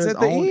Duncan's at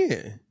the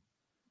end.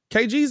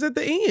 KG's at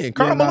the end.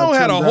 Karl Malone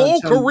had a whole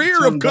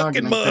career of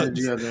cooking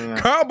Muggs.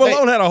 Karl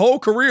Malone had a whole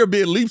career of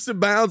being leaps and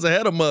bounds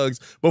ahead of Muggs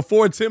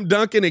before Tim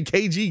Duncan and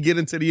KG get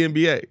into the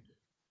NBA.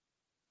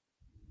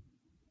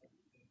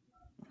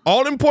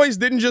 All them points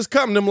didn't just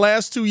come them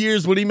last 2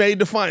 years when he made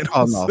the finals.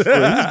 Oh no,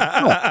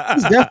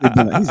 he's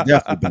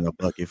definitely been a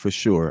bucket for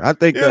sure. I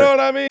think you know what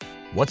I mean.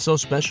 What's so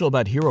special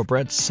about Hero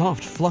Bread's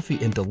soft,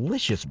 fluffy, and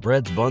delicious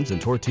breads, buns,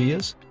 and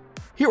tortillas?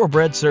 Hero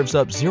Bread serves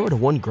up 0 to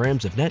 1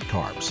 grams of net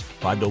carbs,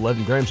 5 to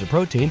 11 grams of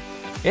protein,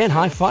 and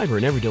high fiber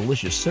in every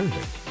delicious serving.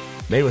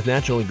 Made with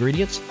natural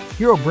ingredients,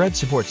 Hero Bread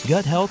supports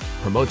gut health,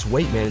 promotes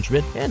weight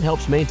management, and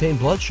helps maintain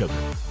blood sugar.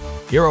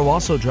 Hero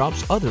also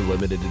drops other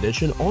limited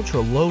edition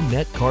ultra-low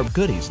net carb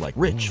goodies like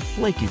rich,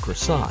 flaky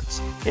croissants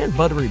and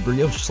buttery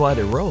brioche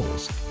slider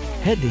rolls.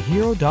 Head to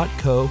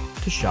hero.co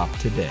to shop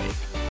today.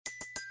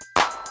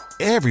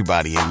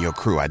 Everybody in your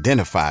crew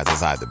identifies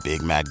as either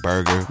Big Mac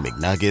Burger,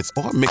 McNuggets,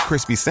 or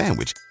McCrispy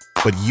Sandwich.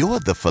 But you're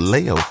the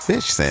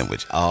Filet-O-Fish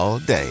Sandwich all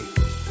day.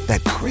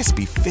 That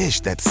crispy fish,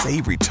 that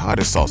savory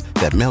tartar sauce,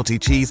 that melty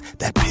cheese,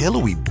 that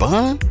pillowy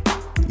bun.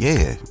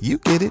 Yeah, you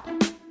get it.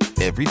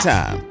 Every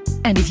time.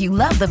 And if you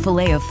love the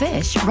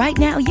Filet-O-Fish, right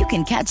now you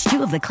can catch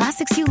 2 of the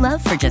classics you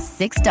love for just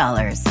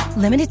 $6.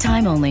 Limited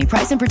time only.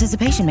 Price and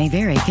participation may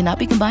vary. Cannot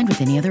be combined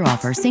with any other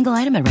offer. Single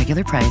item at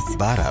regular price.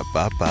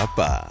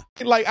 Ba-da-ba-ba-ba.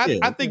 Like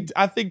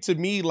I think to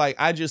me, like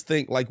I just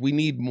think like we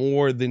need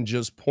more than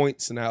just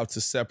points now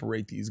to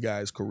separate these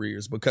guys'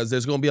 careers, because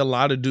there's going to be a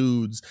lot of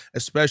dudes,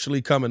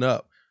 especially coming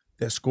up,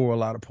 that score a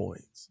lot of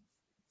points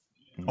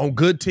on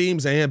good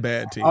teams and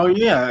bad teams. Oh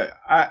yeah,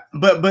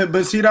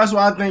 but see, that's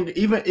why I think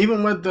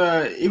even with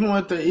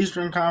the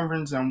Eastern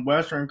Conference and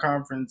Western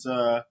Conference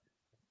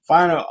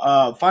finals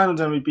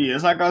MVP,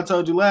 it's like I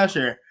told you last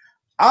year.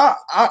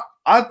 I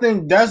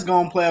think that's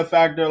gonna play a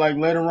factor like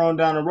later on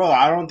down the road.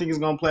 I don't think it's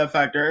gonna play a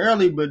factor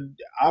early, but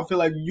I feel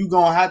like you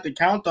gonna have to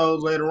count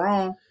those later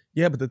on.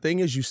 Yeah, but the thing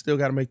is, you still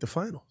got to make the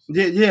finals.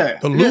 Yeah.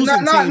 The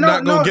losing team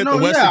not gonna get the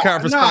Western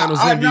Conference Finals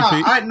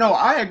MVP.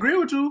 I agree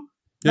with you.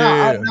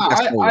 I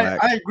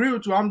agree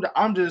with you.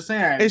 I'm just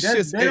saying it's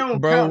just they don't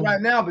count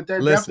right now, but they're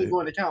definitely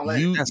going to count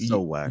later. That's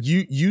so whack.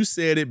 You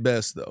said it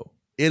best though.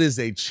 It is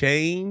a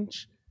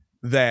change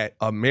that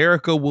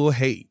America will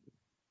hate,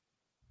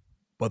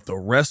 but the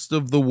rest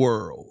of the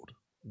world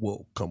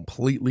will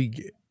completely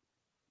get.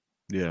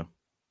 Yeah.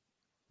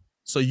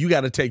 So you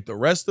got to take the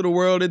rest of the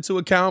world into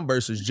account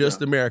versus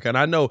just America. And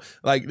I know,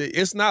 like,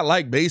 it's not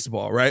like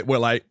baseball, right? Where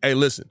like, hey,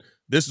 listen,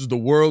 this is the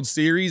World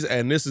Series,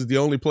 and this is the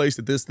only place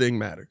that this thing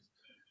matters.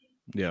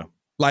 Yeah.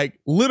 Like,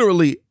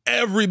 literally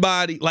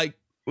everybody, like,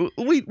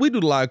 we do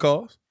the live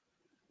calls.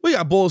 We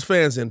got Bulls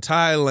fans in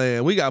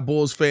Thailand. We got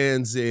Bulls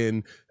fans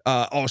in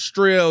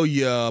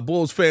Australia,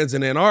 Bulls fans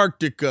in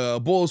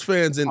Antarctica, Bulls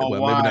fans in, well,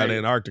 maybe not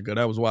Antarctica.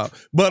 That was wild.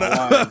 But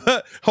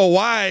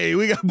Hawaii,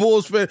 we got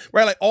Bulls fans,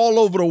 right? Like all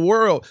over the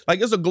world. Like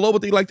it's a global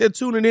thing. Like they're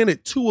tuning in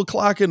at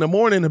 2:00 in the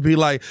morning to be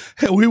like,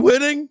 hey, are we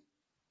winning?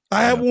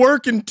 I have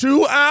work in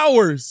 2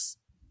 hours.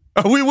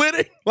 Are we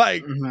winning?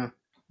 Like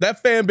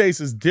that fan base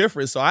is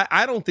different. So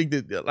I don't think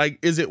that, like,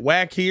 is it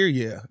whack here?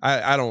 Yeah.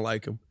 I don't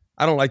like him.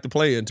 I don't like the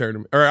play-in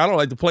tournament. Or I don't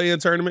like the play-in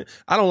tournament.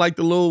 I don't like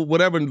the little,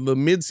 whatever the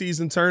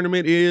mid-season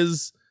tournament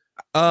is.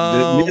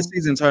 The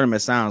mid-season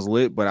tournament sounds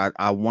lit, but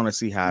I want to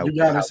see how. You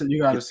gotta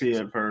see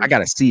it first. I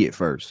gotta see it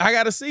first. I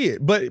gotta see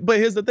it. But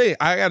here's the thing.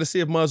 I gotta see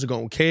if Muzz are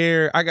gonna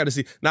care. I gotta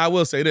see. Now I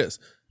will say this.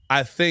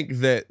 I think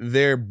that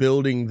they're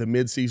building the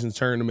mid-season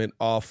tournament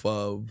off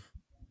of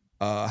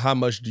how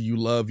much do you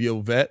love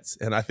your vets,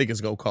 and I think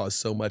it's gonna cause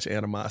so much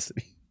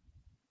animosity.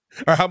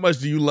 Or how much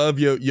do you love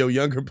your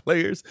younger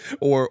players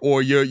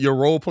or your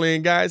role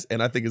playing guys?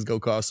 And I think it's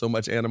gonna cause so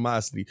much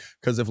animosity.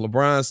 Because if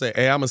LeBron say,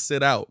 "Hey, I'm gonna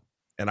sit out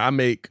and I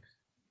make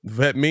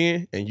vet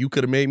men, and you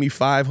could have made me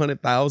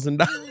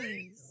 $500,000,"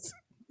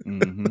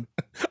 I'm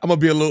gonna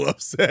be a little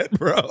upset,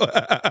 bro.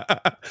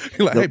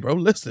 You're like, "Hey, bro,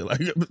 listen,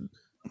 like,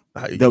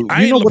 I ain't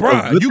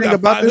LeBron. You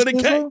got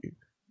 $500K."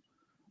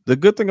 The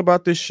good thing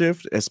about this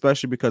shift,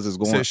 especially because it's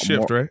going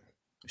shift, right?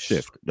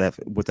 Shift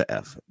with the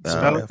F.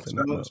 Spell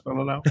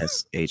it out.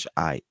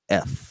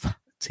 SHIFT.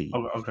 Okay,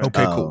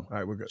 cool. All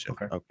right, we're good.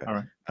 Okay. All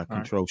right.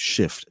 Control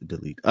Shift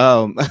Delete.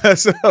 So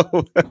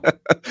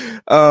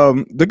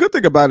the good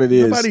thing about it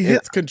is nobody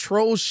hits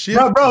Control Shift.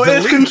 Bro,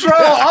 delete. it's Control.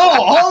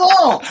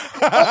 Oh, hold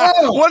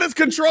on. What does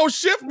Control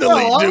Shift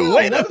Delete do?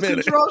 Wait a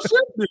minute. Control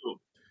Shift do?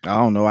 I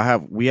don't know.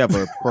 We have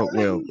a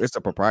well, it's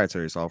a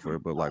proprietary software,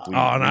 but like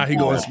he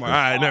going smart. All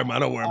right, never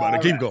mind. Don't worry about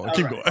it. Keep going.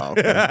 Oh,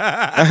 okay.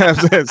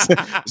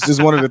 It's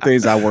just one of the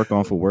things I work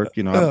on for work.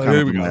 You know, I'm kind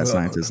of a mad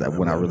scientist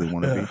when I really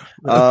want to be.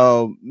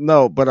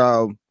 No, but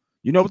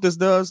you know what this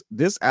does?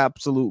 This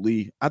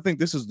absolutely. I think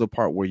this is the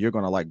part where you're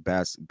gonna like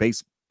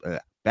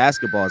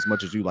basketball as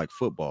much as you like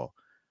football.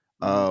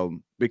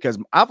 Because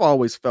I've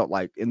always felt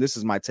like, and this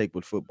is my take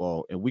with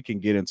football, and we can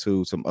get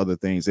into some other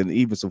things and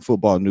even some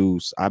football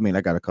news. I mean,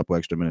 I got a couple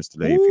extra minutes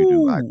today. If you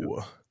do, I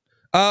do.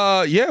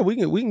 Yeah, we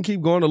can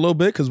keep going a little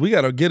bit because we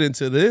got to get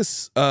into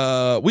this.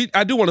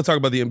 I do want to talk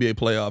about the NBA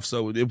playoffs.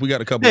 So if we got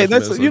a couple,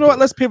 minutes, you know what?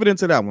 Let's pivot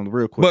into that one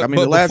real quick.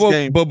 The last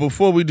game. But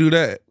before we do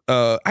that,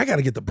 I got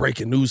to get the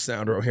breaking news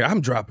sounder on here.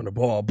 I'm dropping the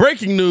ball.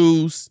 Breaking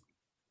news: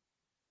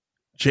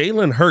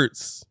 Jalen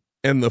Hurts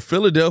and the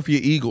Philadelphia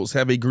Eagles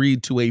have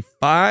agreed to a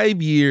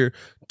 5-year,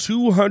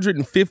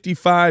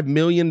 $255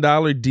 million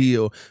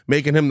deal,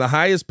 making him the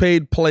highest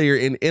paid player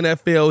in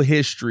NFL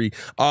history.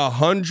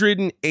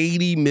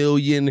 180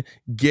 million,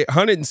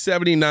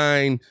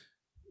 179,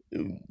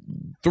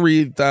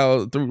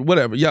 3,000,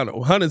 whatever. Y'all know,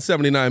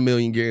 179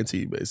 million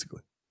guaranteed,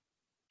 basically.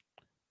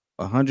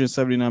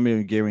 179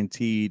 million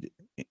guaranteed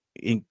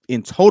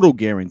in total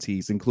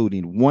guarantees,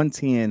 including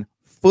 110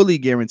 fully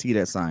guaranteed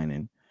at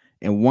signing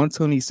and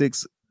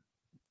 126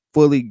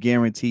 fully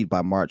guaranteed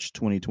by March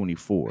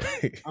 2024.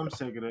 I'm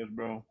sick of this,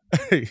 bro.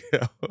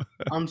 Yeah.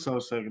 I'm so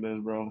sick of this,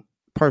 bro.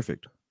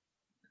 Perfect.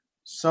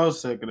 So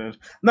sick of this.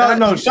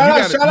 No. Shout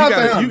out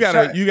to him.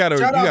 You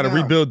gotta him.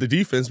 rebuild the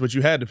defense, but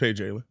you had to pay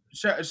Jalen.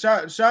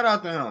 Shout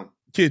out to him.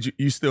 Kid,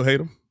 you still hate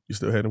him? You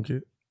still hate him,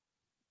 kid?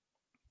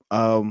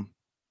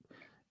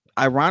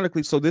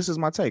 Ironically, so this is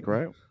my take,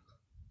 right?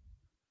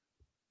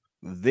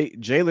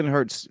 Jalen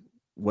Hurts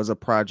was a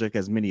project,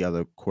 as many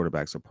other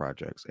quarterbacks are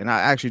projects. And I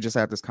actually just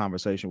had this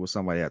conversation with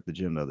somebody at the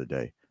gym the other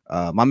day.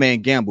 My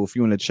man Gamble, if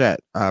you in the chat,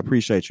 I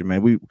appreciate you,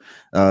 man.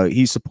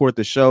 He support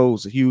the show,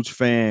 was a huge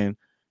fan.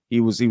 He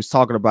was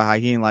talking about how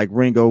he ain't like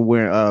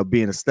Ringo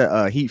being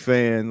a Heat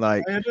fan.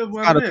 Like, it's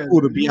kind of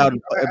cool to be out.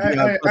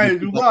 Hey,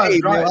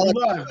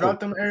 drop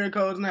them area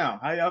codes now.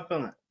 How y'all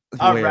feeling?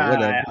 All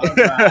right.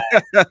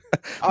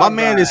 My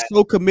man is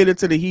so committed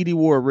to the Heat, he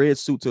wore a red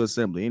suit to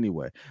assembly.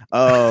 Anyway, hey,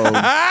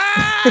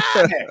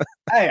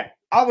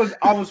 I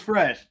was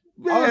fresh.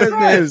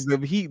 There's the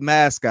Heat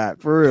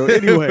mascot for real.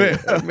 Anyway,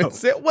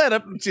 where the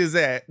bitches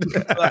at?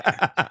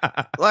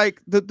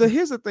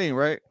 Here's the thing,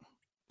 right?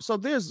 So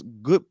there's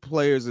good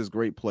players, there's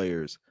great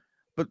players,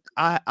 but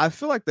I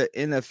feel like the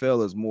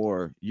NFL is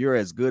more you're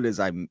as good as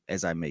I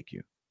make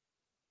you.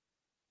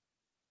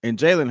 And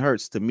Jalen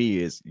Hurts to me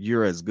is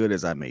you're as good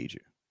as I made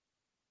you.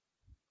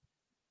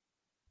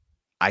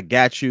 I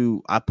got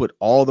you. I put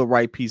all the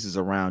right pieces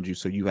around you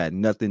so you had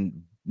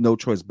no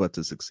choice but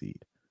to succeed.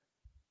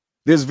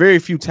 There's very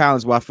few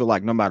talents where I feel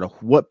like no matter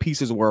what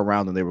pieces were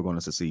around them, they were going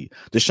to succeed.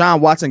 Deshaun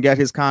Watson got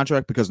his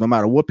contract because no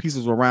matter what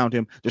pieces were around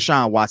him,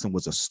 Deshaun Watson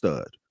was a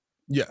stud.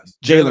 Yes.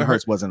 Jalen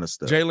Hurts wasn't a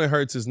stud. Jalen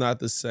Hurts is not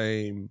the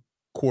same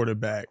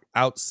quarterback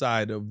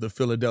outside of the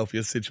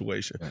Philadelphia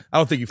situation. I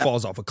don't think he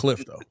falls off a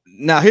cliff, though.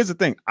 Now, here's the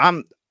thing. I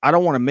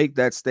don't want to make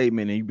that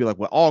statement and you'd be like,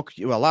 well,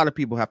 a lot of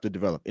people have to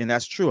develop. And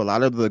that's true. A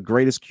lot of the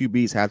greatest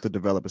QBs have to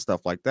develop and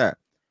stuff like that.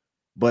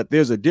 But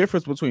there's a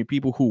difference between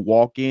people who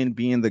walk in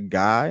being the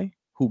guy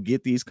who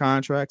get these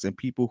contracts and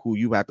people who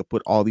you have to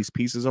put all these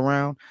pieces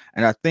around.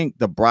 And I think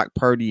the Brock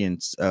Purdy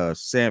and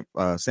San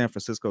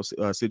Francisco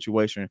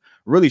situation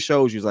really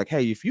shows you like,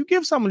 hey, if you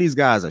give some of these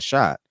guys a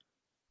shot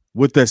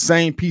with the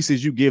same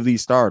pieces you give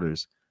these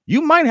starters,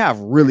 you might have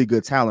really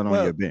good talent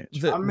on your bench.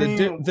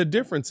 The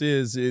difference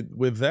is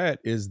with that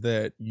is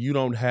that you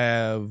don't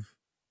have,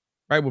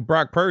 right, with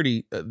Brock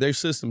Purdy, their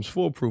system's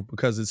foolproof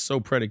because it's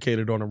so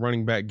predicated on a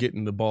running back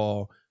getting the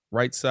ball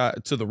right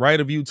side to the right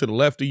of you, to the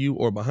left of you,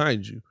 or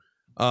behind you.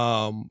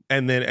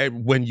 And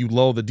then when you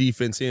lull the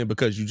defense in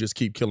because you just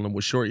keep killing them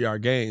with short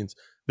yard gains,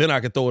 then I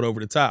could throw it over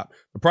the top.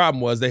 The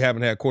problem was they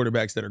haven't had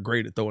quarterbacks that are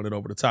great at throwing it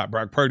over the top.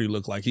 Brock Purdy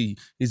looked like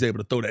he's able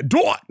to throw that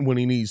dot when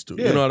he needs to.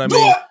 Yeah. You know what I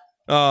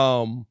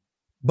mean?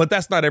 But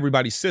that's not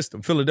everybody's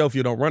system.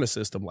 Philadelphia don't run a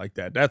system like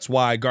that. That's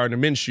why Gardner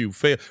Minshew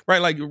failed.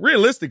 Right? Like,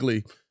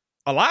 realistically,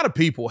 a lot of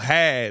people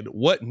had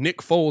what Nick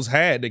Foles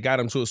had that got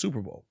him to a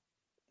Super Bowl.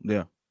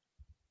 Yeah.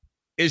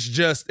 It's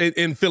just,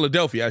 in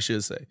Philadelphia, I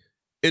should say.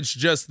 It's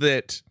just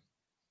that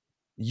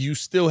you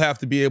still have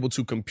to be able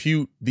to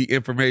compute the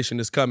information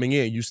that's coming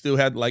in. You still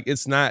have, like,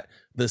 it's not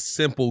the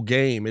simple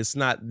game. It's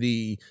not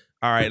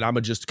all right, I'm going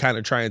to just kind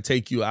of try and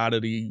take you out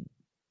of the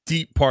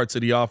deep parts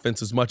of the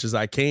offense as much as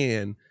I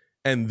can,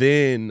 and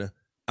then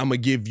I'm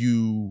going to give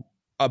you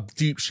a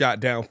deep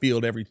shot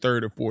downfield every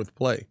third or fourth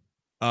play.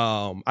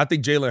 I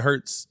think Jalen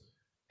Hurts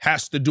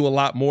has to do a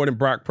lot more than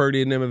Brock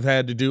Purdy and them have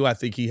had to do. I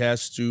think he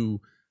has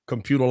to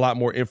compute a lot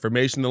more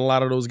information than a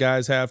lot of those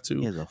guys have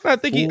to. I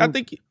think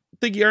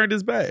he earned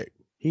his bag.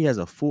 He has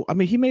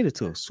he made it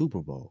to a Super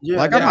Bowl.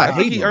 Yeah, I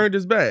think he earned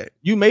his bag.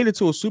 You made it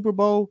to a Super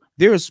Bowl.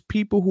 There's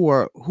people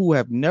who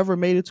have never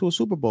made it to a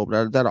Super Bowl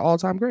that are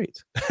all-time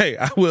greats. Hey,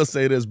 I will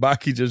say this.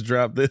 Baki just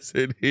dropped this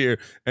in here,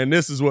 and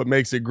this is what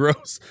makes it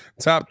gross.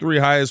 Top 3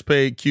 highest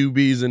paid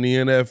QBs in the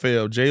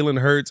NFL: Jalen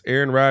Hurts,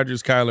 Aaron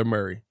Rodgers, Kyler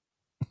Murray.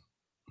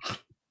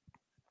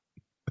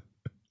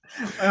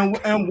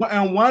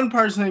 and one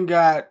person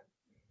got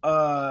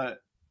I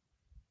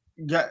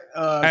ain't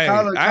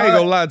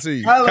gonna lie to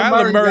you.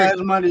 Kyler Murray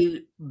has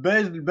money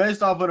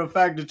based off of the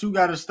fact that you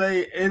got to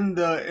stay in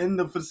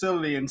the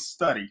facility and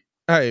study.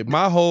 Hey,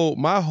 my whole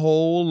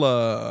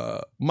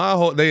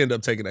they end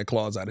up taking that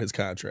clause out of his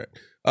contract.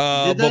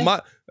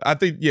 But I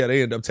think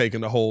they end up taking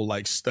the whole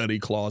like study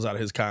clause out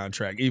of his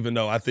contract, even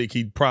though I think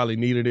he probably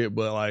needed it.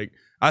 But like,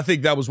 I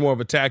think that was more of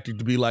a tactic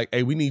to be like,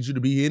 hey, we need you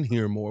to be in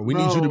here more. We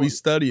need you to be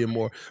studying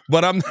more.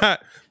 But I'm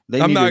not.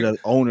 They needed an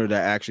owner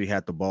that actually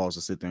had the balls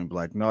to sit there and be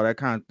like, no,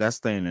 that's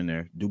staying in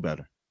there. Do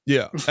better.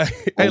 Yeah.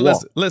 Hey,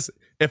 listen.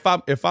 If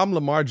I'm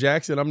Lamar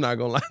Jackson, I'm not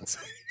gonna lie to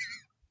you.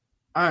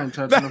 I ain't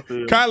touching the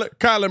field.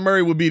 Kyler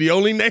Murray would be the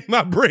only name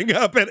I bring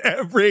up at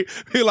every.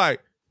 Be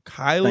like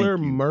Kyler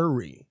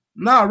Murray.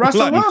 No,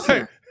 Russell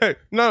Wilson. Hey,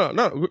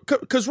 no,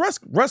 because Russ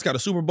got a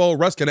Super Bowl.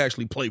 Russ can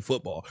actually play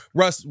football.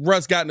 Russ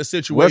got in a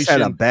situation. Russ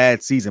had a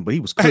bad season, but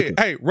he was cooking.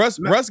 Hey, Russ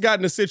got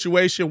in a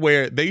situation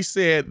where they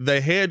said the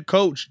head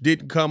coach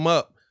didn't come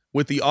up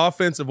with the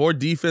offensive or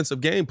defensive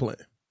game plan.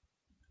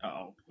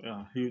 Oh,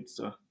 yeah, he's.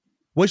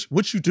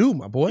 What you do,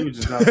 my boy?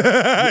 It's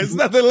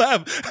nothing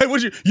left. Hey,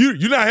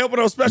 you're not helping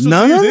on special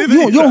teams either.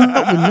 You don't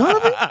help with none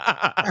of it.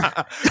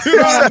 You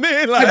know what I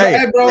mean? Like,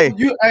 hey, bro,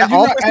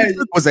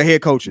 was the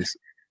head coaches.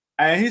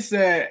 And he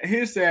said,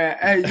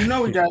 hey,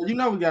 we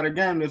got a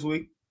game this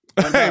week.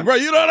 Hey, bro,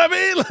 you know what I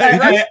mean?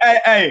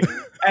 Like,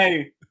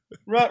 Hey.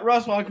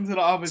 Russ walking to the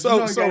office. So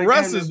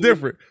Russ is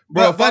different,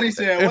 bro. Buddy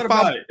said, "What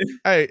about it?"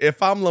 Hey,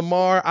 if I'm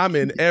Lamar, I'm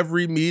in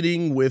every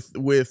meeting with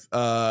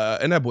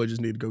and that boy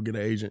just need to go get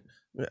an agent.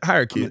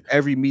 Hire a kid.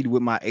 Every meeting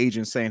with my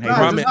agent saying, "Hey,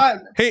 bro,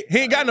 he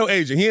ain't got no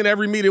agent. He in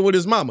every meeting with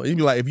his mama. He'd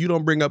be like, if you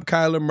don't bring up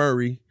Kyler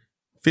Murray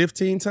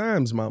 15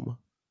 times, mama,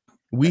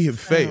 we have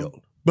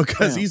failed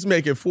because he's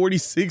making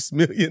 $46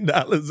 million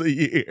a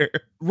year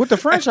with the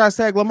franchise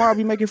tag. Lamar will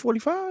be making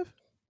 45.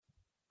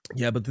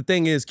 Yeah, but the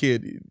thing is,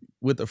 kid,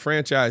 with the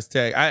franchise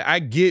tag, I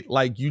get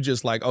like you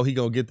just like, oh, he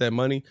gonna get that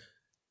money.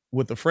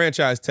 With the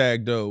franchise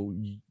tag, though,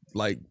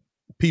 like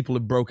people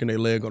have broken their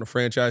leg on a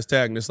franchise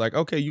tag, and it's like,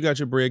 okay, you got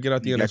your bread, get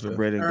out the NFL. Got your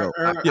bread and go.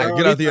 Yeah,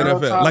 get out the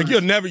NFL. Like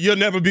you'll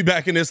never be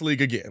back in this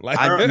league again. Like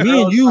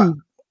me and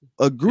you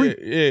agree.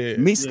 Yeah.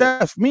 Me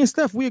and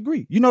Steph, we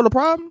agree. You know the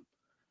problem?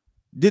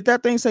 Did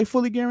that thing say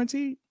fully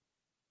guaranteed?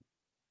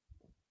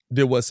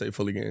 Did what say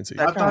fully guaranteed?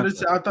 I thought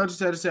you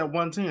said it said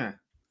 110.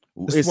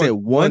 It said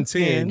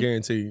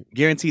 110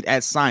 guaranteed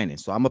at signing.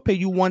 So I'm gonna pay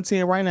you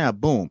 110 right now.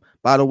 Boom.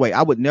 By the way,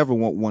 I would never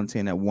want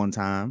 110 at one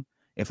time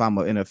if I'm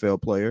an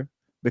NFL player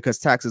because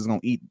taxes is gonna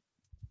eat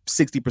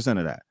 60%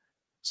 of that.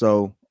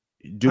 So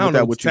do I don't that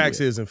know what tax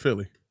is in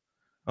Philly.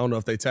 I don't know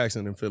if they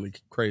taxing in Philly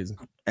crazy.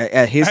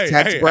 At his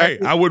tax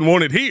bracket, I wouldn't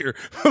want it here.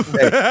 In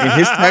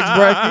his tax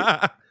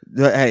bracket.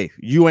 Hey,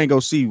 you ain't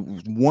gonna see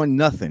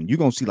 1-0. You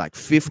gonna see like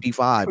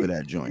 55 of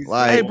that joint.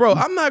 Like, hey, bro,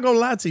 I'm not gonna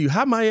lie to you.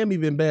 How Miami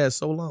been bad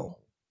so long?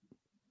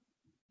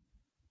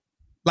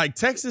 Like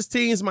Texas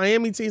teams,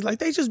 Miami teams, like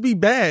they just be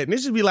bad. And it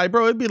should be like,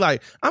 bro, it'd be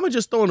like, I'm gonna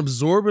just throw an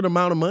absorbent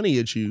amount of money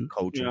at you.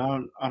 Coaching. Yeah,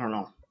 I don't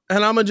know.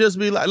 And I'm gonna just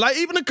be like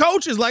even the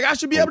coaches, like I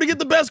should be able to get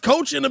the best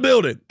coach in the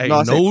building. Hey,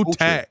 no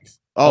tax.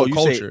 Oh, you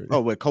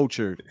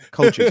culture.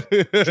 Coaches.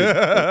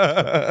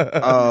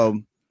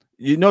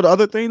 You know the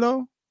other thing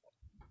though?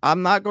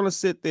 I'm not gonna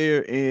sit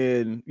there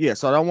and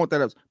so I don't want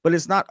that up. But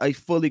it's not a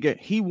fully get.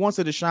 He wants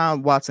a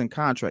Deshaun Watson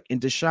contract, and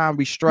Deshaun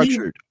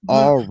restructured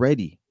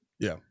already.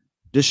 Yeah.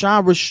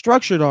 Deshaun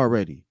restructured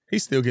already.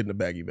 He's still getting the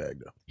baggy bag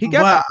though. He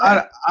got.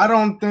 But I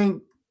don't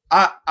think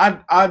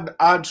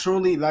I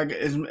truly like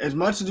as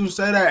much as you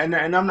say that, and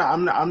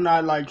I'm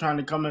not like trying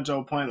to come into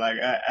a point like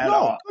at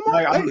all.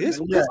 Like I'm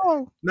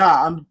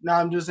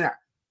just saying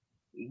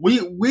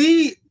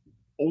we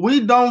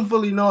don't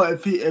fully know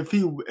if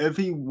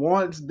he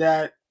wants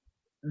that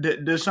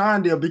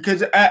Deshaun deal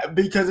because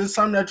it's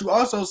something that you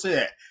also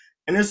said,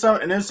 and it's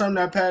something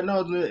that Pat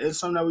knows, and it's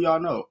something that we all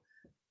know.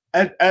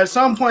 At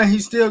some point, he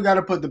still got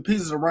to put the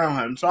pieces around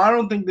him. So I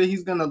don't think that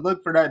he's gonna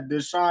look for that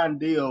Deshaun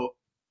deal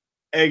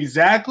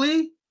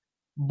exactly.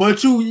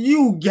 But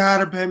you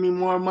gotta pay me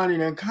more money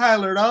than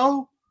Kyler,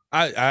 though.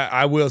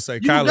 I will say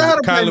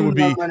Kyler would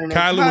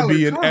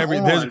be in every.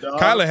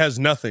 Kyler has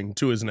nothing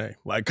to his name.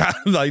 Like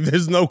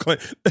there's no claim.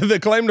 The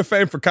claim to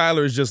fame for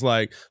Kyler is just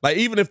like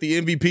even if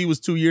the MVP was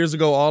 2 years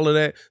ago, all of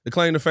that. The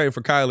claim to fame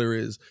for Kyler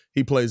is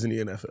he plays in the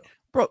NFL.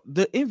 Bro,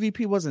 the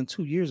MVP wasn't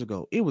 2 years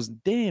ago. It was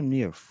damn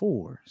near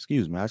 4.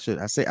 Excuse me. I tried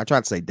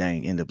to say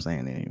dang, end up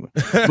saying it anyway.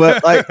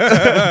 But like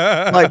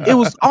it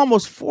was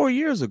almost 4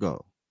 years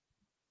ago.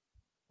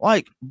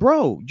 Like,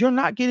 bro, you're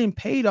not getting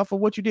paid off of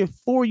what you did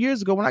 4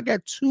 years ago when I got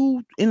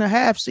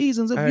 2.5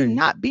 seasons of you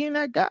not being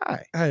that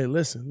guy. Hey,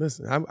 listen.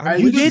 I'm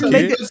with you,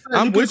 kid.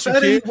 I'm with you,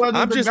 kid.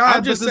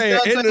 I'm just saying,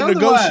 in the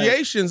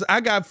negotiations,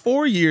 I got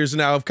 4 years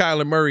now of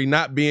Kyler Murray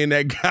not being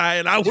that guy,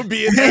 and I would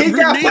be in every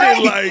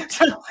meeting like,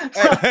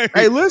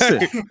 hey,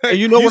 listen. And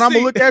you know what I'm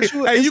gonna look at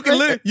you? Hey, you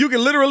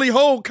can literally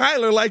hold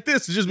Kyler like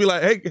this and just be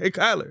like, hey,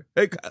 Kyler.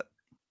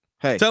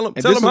 Hey, tell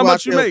him how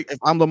much you make. If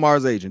I'm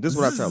Lamar's agent, this is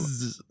what I tell him.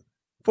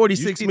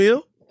 46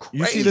 mil.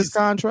 You see this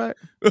contract?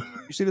 You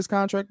see this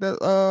contract that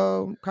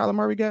Kyler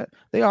Murray got?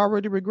 They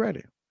already regret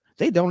it.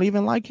 They don't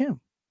even like him.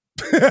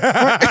 They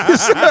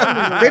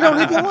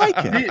don't even like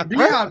him.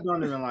 D-Hop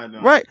don't even like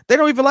them. Right? They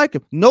don't even like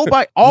him.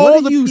 Nobody.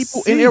 All the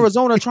people in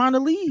Arizona are trying to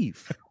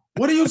leave.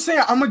 What are you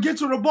saying? I'm gonna get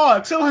you the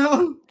ball. Tell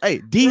him.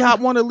 Hey,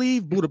 D-Hop want to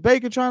leave. Buda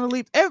Baker trying to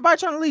leave. Everybody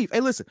trying to leave.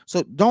 Hey, listen.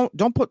 So don't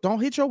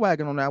hit your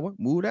wagon on that one.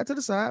 Move that to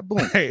the side.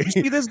 Boom. Hey. You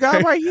see this guy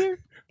right here?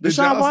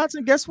 Deshaun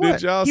Watson, guess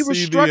what? He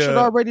restructured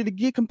already to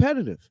get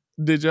competitive.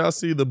 Did y'all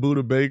see the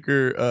Buda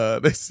Baker?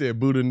 They said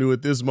Buda knew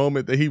at this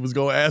moment that he was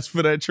going to ask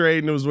for that trade,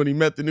 and it was when he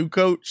met the new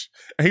coach.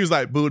 And he was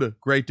like, Buda,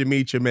 great to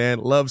meet you, man.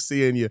 Love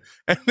seeing you.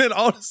 And then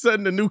all of a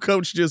sudden, the new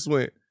coach just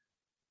went,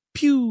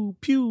 pew,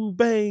 pew,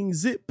 bang,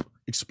 zip.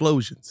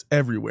 Explosions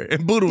everywhere.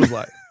 And Buda was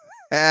like,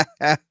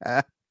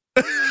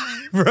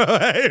 bro,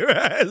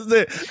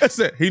 that's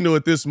it. He knew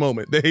at this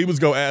moment that he was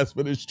going to ask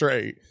for this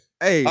trade.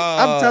 Hey,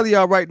 I'm telling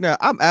y'all right now,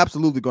 I'm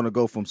absolutely going to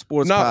go from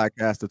sports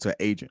podcaster to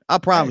agent. I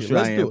promise you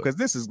I am, because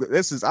this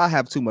is I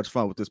have too much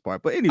fun with this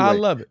part. But anyway, I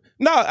love it.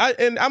 No,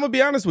 and I'm gonna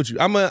be honest with you.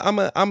 I'm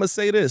gonna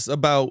say this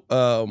about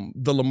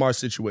the Lamar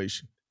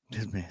situation,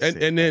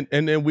 and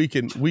then we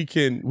can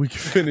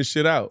finish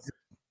it out.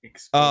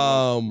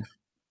 Explosion.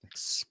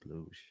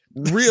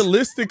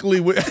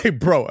 Realistically, hey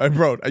bro,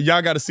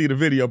 y'all got to see the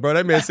video, bro.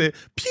 That man said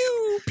pew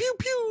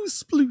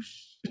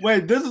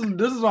Wait, this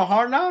is a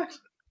Hard Knocks?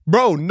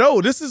 Bro,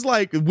 no, this is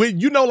like when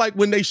like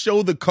when they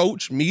show the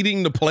coach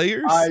meeting the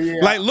players. Yeah.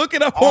 Like, look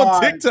it up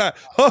on TikTok.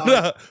 Hold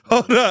up.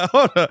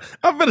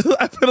 I'm gonna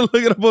look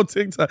it up on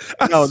TikTok.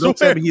 No, don't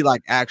tell me he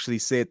like actually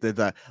said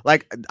that.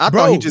 Like, I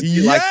thought he just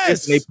did like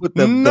this. And they put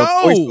the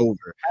voice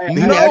over.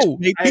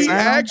 He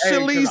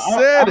actually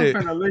said it.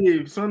 I'm finna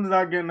leave. As soon as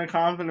I get in the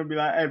car, I'm finna be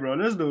like, "Hey, bro,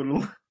 this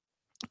dude."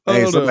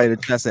 Hey, somebody in the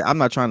chat said, "I'm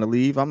not trying to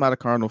leave. I'm not a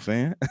Cardinal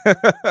fan."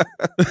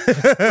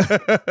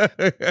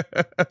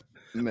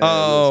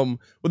 Man,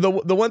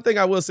 the one thing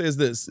I will say is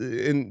this,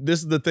 and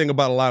this is the thing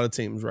about a lot of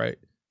teams, right?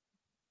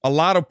 A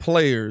lot of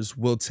players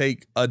will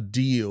take a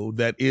deal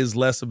that is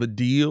less of a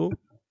deal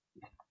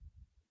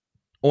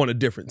on a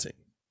different team.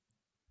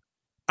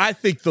 I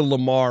think the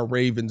Lamar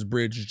Ravens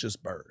bridge is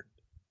just burned.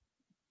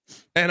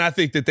 And I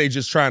think that they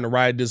just trying to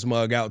ride this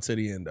mug out to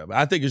the end of it.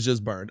 I think it's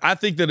just burned. I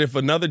think that if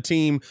another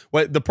team,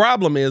 the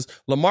problem is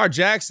Lamar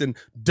Jackson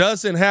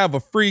doesn't have a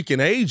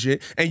freaking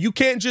agent, and you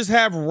can't just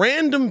have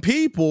random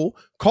people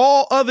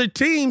call other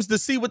teams to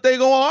see what they're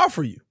going to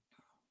offer you.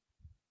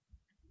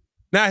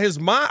 Now,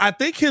 I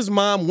think his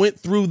mom went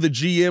through the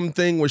GM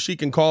thing where she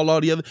can call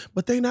all the other,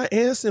 but they not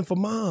answering for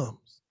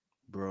moms.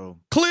 Bro.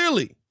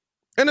 Clearly.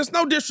 And it's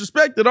no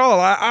disrespect at all.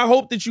 I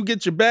hope that you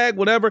get your bag,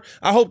 whatever.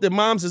 I hope that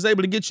moms is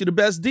able to get you the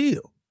best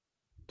deal.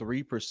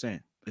 3%.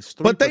 It's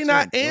 3%. But they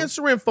not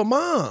answering for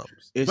moms.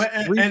 It's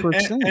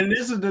 3%. And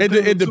this is the it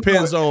thing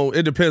depends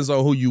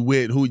on who you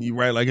with,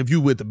 right? Like if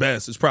you with the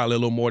best, it's probably a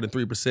little more than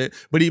 3%.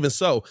 But even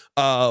so,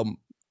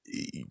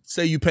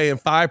 say you paying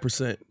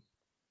 5%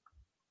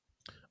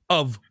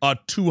 of a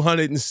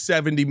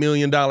 $270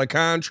 million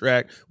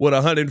contract with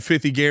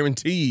 150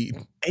 guaranteed.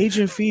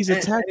 Agent fees are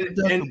tax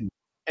deductible.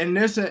 And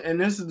this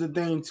is the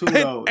thing too,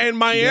 though. And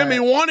Miami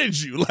wanted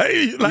you, like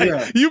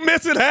you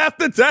missing half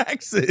the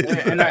taxes.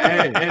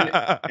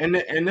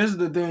 And this is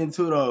the thing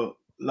too, though.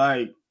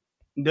 Like,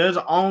 there's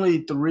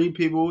only 3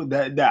 people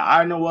that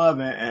I know of,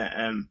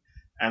 and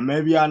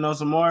maybe I know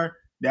some more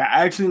that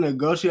actually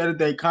negotiated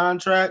their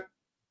contract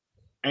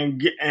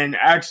and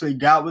actually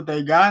got what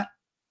they got.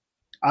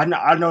 I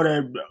know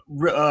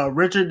that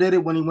Richard did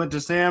it when he went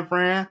to San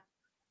Fran.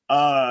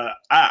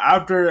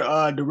 After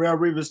Darrelle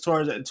Revis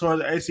tore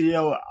the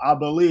ACL, I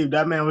believe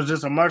that man was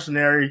just a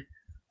mercenary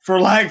for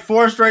like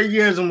 4 straight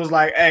years and was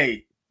like,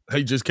 "Hey."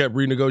 He just kept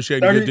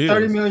renegotiating your deals.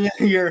 30 million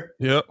here,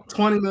 yep.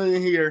 20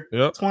 million here,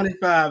 yep.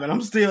 25, and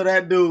I'm still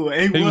that dude.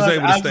 And he was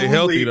able to stay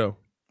healthy though.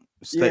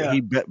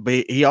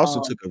 He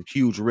also took a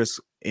huge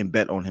risk and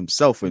bet on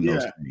himself in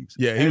those things.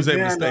 Yeah, he was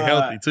able to stay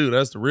healthy too.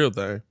 That's the real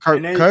thing.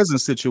 Kirk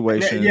Cousins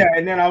situation.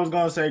 And then I was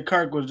gonna say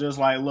Kirk was just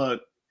like,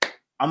 "Look,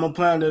 I'm gonna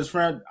play on this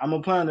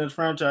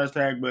franchise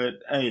tag, but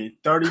hey,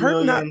 30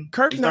 million.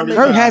 Kirk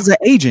has an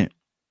agent.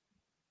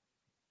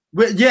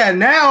 But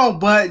now,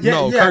 Kirk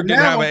didn't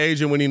have an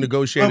agent when he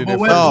negotiated his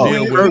first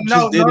deal. Kirk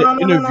just did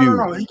an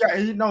interview.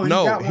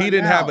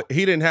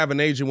 He didn't have an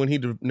agent when he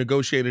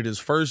negotiated his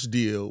first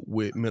deal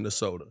with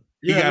Minnesota.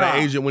 He got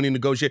an agent when he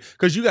negotiated,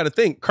 because you got to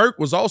think Kirk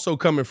was also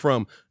coming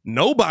from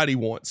nobody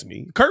wants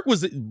me. Kirk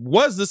was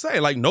the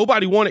same. Like,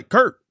 nobody wanted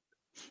Kirk.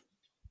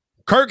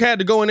 Kirk had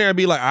to go in there and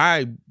be like,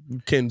 I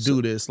can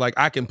do this. Like,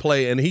 I can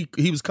play. And he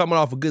was coming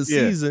off a good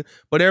season,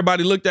 but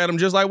everybody looked at him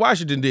just like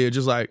Washington did.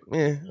 Just like,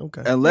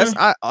 okay. Unless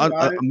I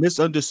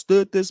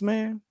misunderstood this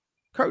man,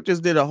 Kirk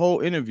just did a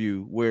whole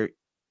interview where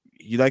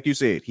he, like you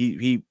said,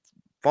 he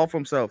fought for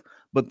himself.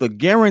 But the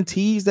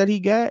guarantees that he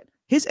got,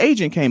 his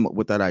agent came up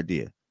with that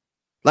idea.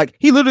 Like,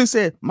 he literally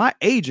said, my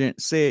agent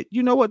said,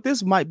 you know what,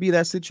 this might be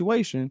that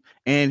situation.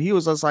 And he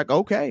was just like,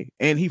 okay.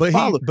 And he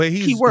followed.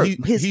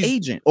 His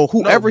agent or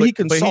whoever he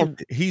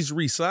consulted. He's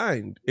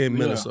re-signed in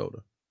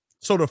Minnesota.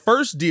 So the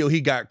first deal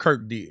he got,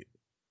 Kirk did.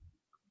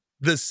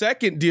 The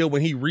second deal,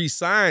 when he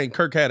re-signed,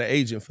 Kirk had an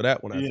agent for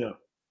that one. I think.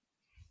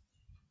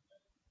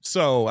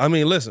 So, I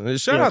mean, listen,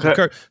 shout out to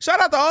Kirk. Shout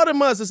out to all the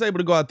muds that's able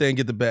to go out there and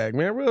get the bag,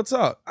 man. Real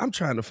talk. I'm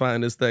trying to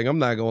find this thing. I'm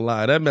not going to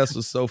lie. That mess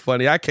was so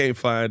funny. I can't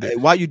find it. Hey,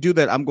 while you do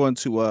that, I'm going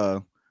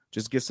to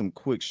just get some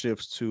quick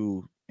shifts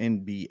to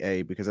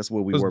NBA, because that's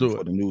where we were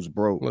before the news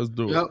broke. Let's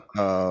do it.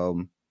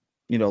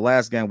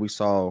 Last game we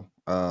saw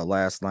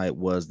last night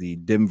was the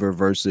Denver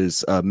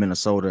versus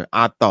Minnesota.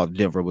 I thought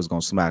Denver was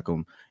going to smack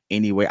them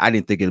anyway. I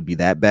didn't think it'd be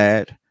that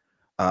bad.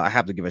 I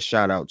have to give a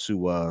shout out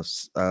to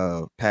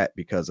Pat,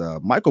 because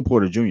Michael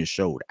Porter Jr.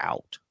 showed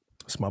out.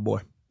 That's my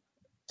boy.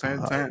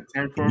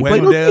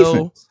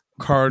 Wendell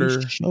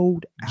Carter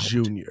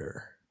Jr.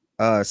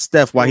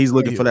 Steph, while he's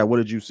looking for that, what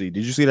did you see?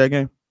 Did you see that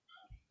game?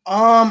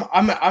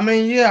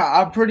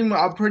 I pretty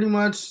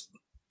much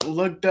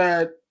looked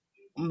at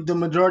the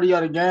majority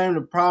of the game.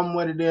 The problem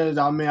with it is,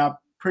 I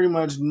pretty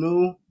much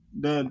knew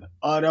that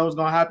that was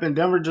gonna happen.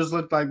 Denver just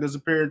looked like the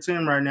superior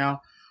team right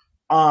now.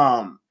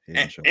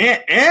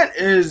 Ant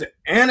is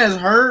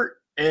hurt,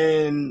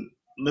 and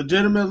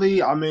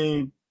legitimately,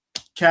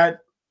 Cat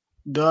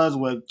does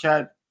what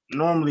Cat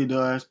normally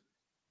does,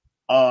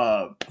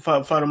 for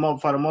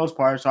the most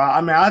part. So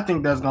I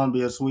think that's gonna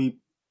be a sweep.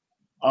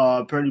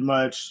 Pretty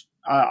much,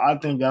 I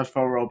think that's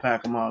 4-0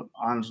 pack them up.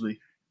 Honestly,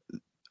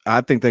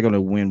 I think they're going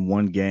to win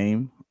one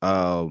game.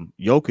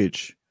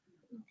 Jokic,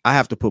 I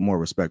have to put more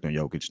respect on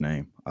Jokic's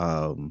name.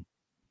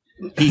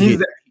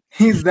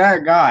 He's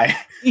that guy.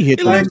 He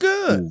looked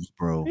good, moves,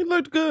 bro. He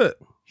looked good.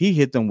 He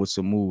hit them with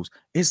some moves.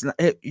 It's not,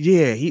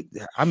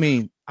 I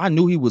mean, I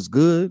knew he was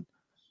good,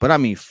 but I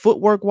mean,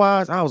 footwork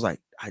wise, I was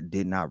like, I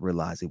did not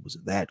realize it was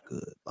that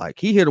good. Like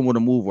he hit him with a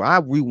move where I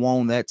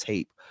rewound that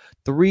tape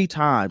 3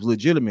 times,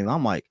 legitimately.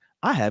 I'm like,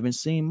 I haven't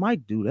seen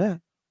Mike do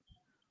that.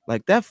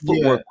 Like that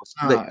footwork,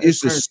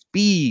 it's the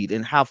speed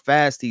and how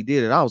fast he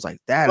did it. I was like,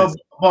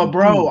 but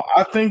bro,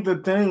 I think the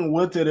thing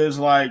with it is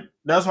like,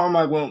 that's why I'm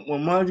like, when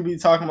Muggsy be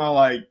talking about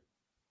like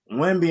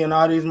Wemby and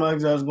all these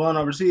mugs that's going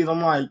overseas,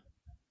 I'm like,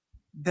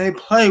 they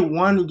play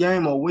 1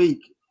 game a week,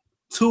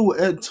 two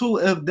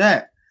if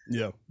that.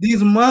 Yeah,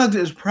 these mugs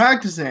is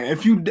practicing.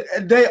 If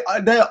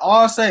they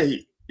all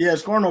say, yeah,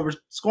 scoring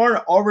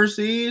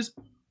overseas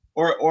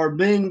or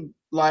being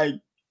like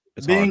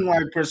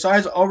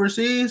precise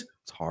overseas,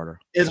 it's harder.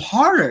 It's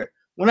harder.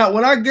 When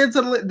I get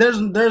to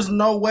there's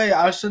no way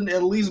I shouldn't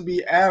at least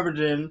be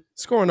averaging.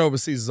 Scoring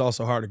overseas is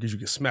also harder because you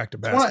get smacked the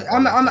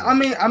basketball. I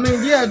mean,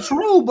 yeah,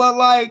 true, but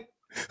like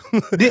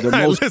the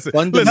most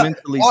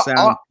fundamentally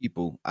sound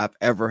people I've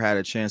ever had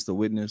a chance to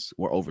witness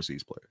were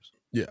overseas players.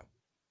 Yeah,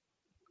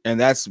 and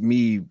that's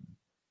me.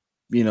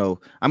 You know,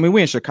 I mean,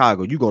 we're in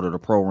Chicago. You go to the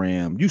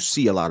pro-am, you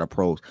see a lot of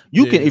pros.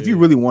 You can, if you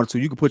really want to,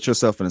 you can put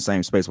yourself in the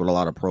same space with a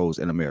lot of pros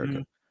in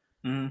America.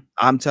 Mm-hmm.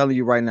 I'm telling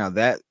you right now,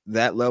 that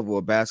level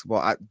of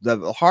basketball,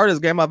 the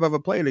hardest game I've ever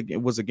played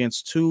was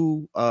against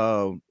 2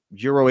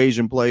 Euro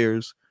Asian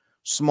players,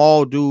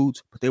 small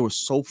dudes, but they were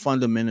so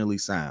fundamentally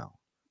sound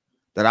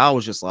that I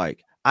was just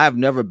like, I've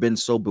never been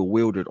so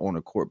bewildered on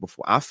a court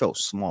before. I felt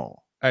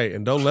small. Hey,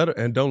 and don't let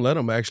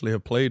them actually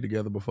have played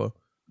together before.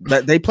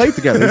 That they played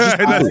together. So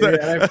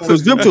it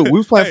was them 2. We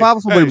was playing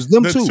 5-4, but it was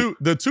them 2.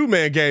 The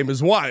 2-man game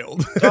is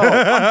wild.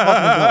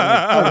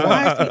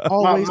 Why is he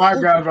always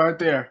my guys right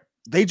there?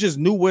 They just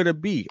knew where to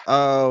be.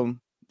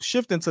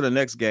 Shifting to the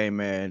next game,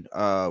 man.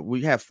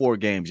 We had 4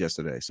 games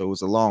yesterday, so it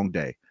was a long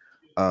day.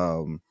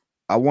 I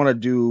want to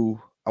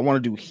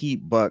do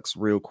Heat Bucks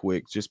real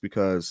quick, just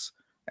because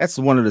that's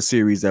one of the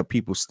series that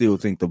people still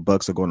think the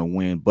Bucks are going to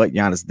win. But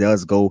Giannis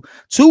does go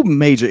 2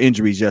 major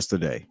injuries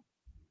yesterday.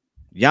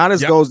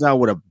 Giannis goes down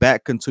with a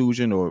back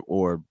contusion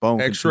or bone.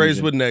 X-rays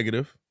with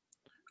negative.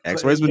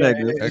 X-rays with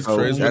negative.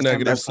 X-rays with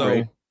negative.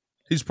 So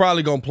he's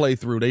probably gonna play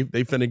through. They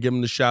finna give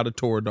him the shot of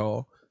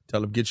Toradol.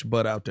 Tell him, get your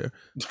butt out there.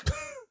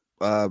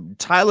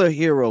 Tyler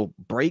Hero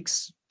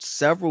breaks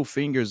several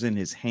fingers in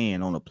his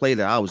hand on a play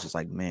that I was just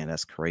like, man,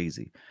 that's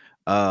crazy.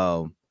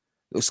 It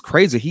was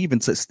crazy. He even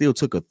still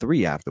took a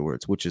 3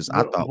 afterwards, which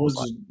I thought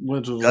was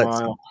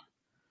wild.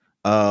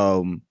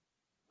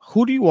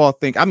 Who do you all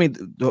think? I mean,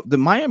 the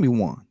Miami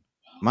won.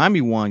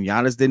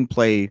 Giannis didn't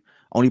play,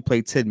 only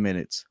played 10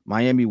 minutes.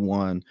 Miami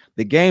won.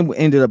 The game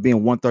ended up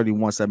being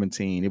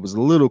 130-117. It was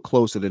a little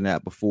closer than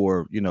that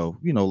before, you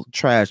know,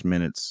 trash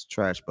minutes,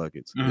 trash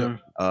buckets.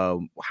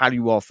 Mm-hmm. How do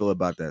you all feel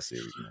about that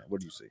series, man?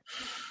 What do you see?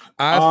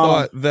 I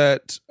thought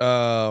that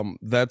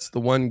that's the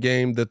one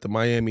game that the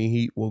Miami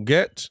Heat will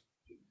get,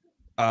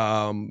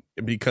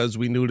 because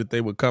we knew that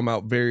they would come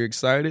out very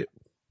excited,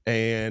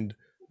 and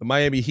the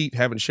Miami Heat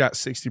haven't shot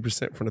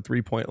 60% from the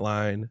 3-point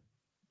line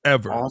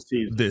ever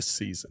this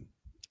season.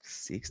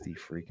 60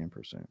 freaking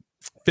percent.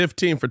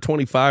 15 for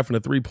 25 from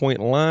the 3-point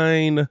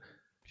line.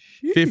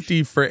 Sheesh.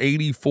 50 for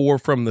 84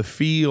 from the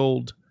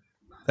field.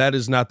 That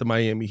is not the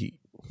Miami Heat.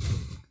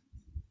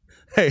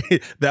 Hey,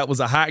 that was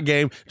a hot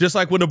game. Just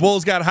like when the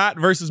Bulls got hot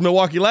versus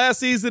Milwaukee last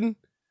season.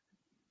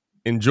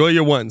 Enjoy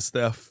your one,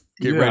 Steph.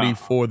 Get ready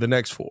for the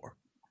next 4.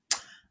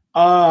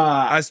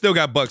 I still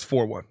got Bucks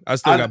 4-1. I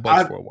got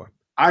Bucks 4-1.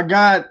 I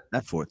got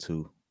that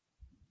 4-2.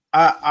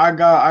 I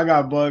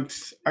got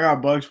Bucks. I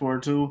got Bucks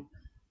 4-2.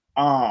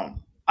 I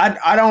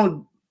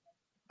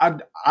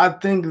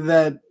think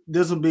that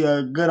this will be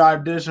a good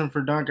audition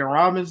for Duncan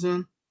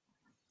Robinson.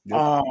 Yep.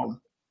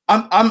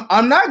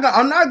 I'm not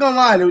gonna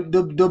lie.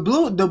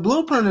 The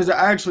blueprint is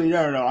actually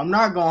there though. I'm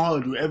not gonna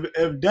hold you.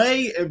 If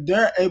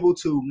they're able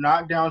to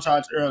knock down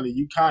shots early,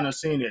 you kind of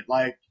seen it.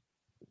 Like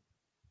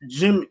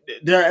Jimmy,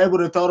 they're able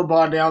to throw the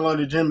ball down low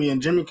to Jimmy,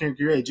 and Jimmy can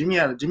create. Jimmy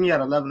had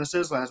 11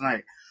 assists last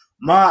night.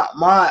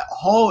 My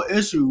whole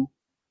issue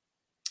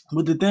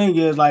with the thing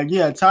is, like,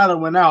 yeah, Tyler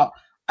went out.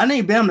 I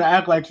need Bam to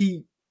act like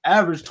he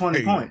averaged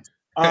 20 points.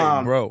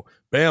 Hey, bro,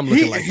 Bam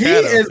looking like cat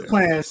out there. He is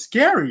playing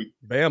scary.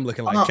 Bam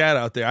looking like cat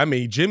out there. I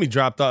mean, Jimmy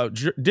dropped off.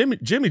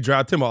 Jimmy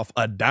dropped him off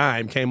a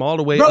dime. Came all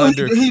the way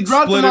under. He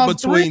split it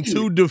between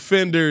 2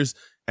 defenders,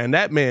 and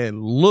that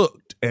man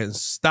looked and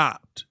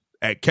stopped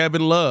at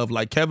Kevin Love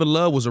like Kevin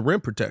Love was a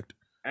rim protector.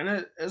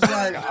 And it's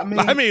like,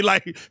 I mean,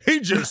 like he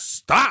just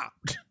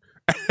stopped.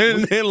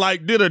 And then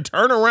like did a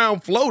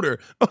turnaround floater.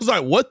 I was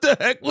like, what the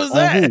heck was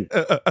that?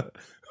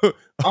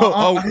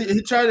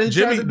 He tried to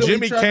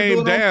Jimmy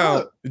came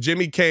down.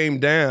 Jimmy came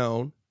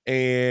down,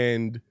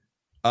 and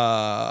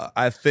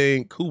I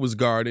think who was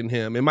guarding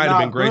him? It might have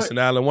been Grayson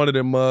Allen, one of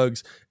them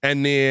mugs.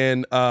 And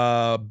then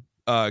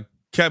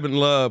Kevin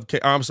Love,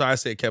 I'm sorry, I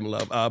said Kevin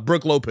Love.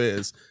 Brooke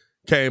Lopez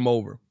came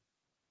over.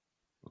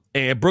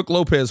 And Brooke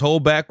Lopez's whole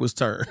back was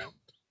turned,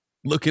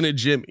 looking at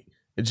Jimmy.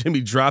 And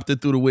Jimmy dropped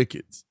it through the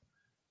wickets.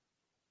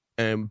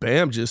 And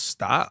Bam just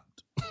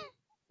stopped.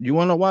 You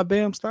want to know why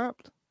Bam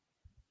stopped?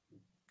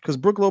 Because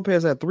Brooke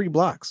Lopez had 3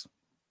 blocks.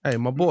 Hey,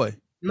 my boy.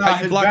 Nah,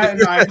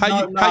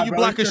 how you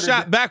block a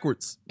shot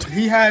backwards?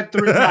 He had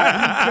 3. He could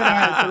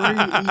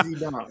have had 3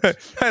 easy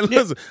dunks. Hey,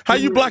 listen, how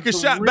you block a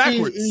shot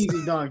backwards?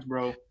 Easy dunks,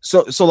 bro.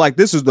 So like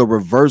this is the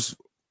reverse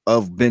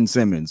of Ben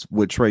Simmons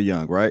with Trae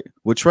Young, right?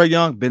 With Trae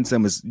Young, Ben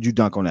Simmons, you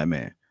dunk on that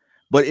man.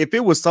 But if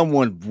it was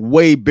someone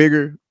way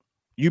bigger,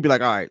 you'd be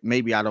like, all right,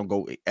 maybe I don't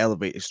go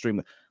elevate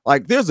extremely.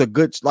 Like there's a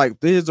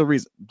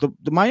reason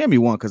the Miami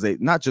won because they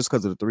not just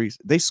because of the threes,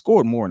 they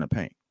scored more in the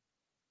paint.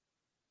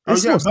 Oh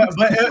yeah, but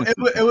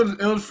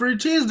it was free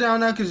cheese down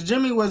there because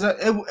Jimmy was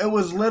it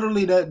was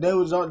literally that they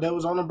was on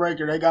the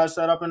breaker. They got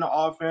set up in the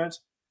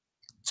offense,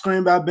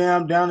 screen by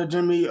Bam down to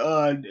Jimmy.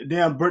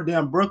 Damn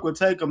Brooke would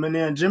take him, and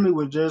then Jimmy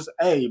would just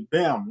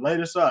Bam, lay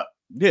this up.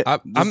 Yeah,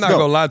 I'm not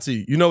gonna lie to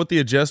you. You know what the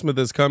adjustment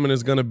that's coming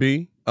is gonna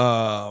be?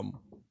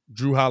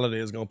 Drew Holiday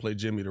is gonna play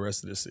Jimmy the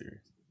rest of this series.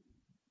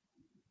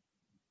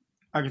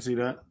 I can see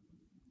that.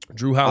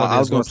 Drew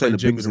Holiday is going to play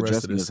Jimmy the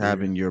rest of this is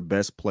having your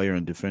best player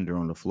and defender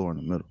on the floor in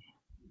the middle.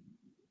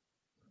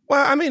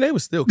 Well, I mean, they were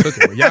still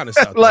cooking with Giannis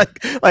out there.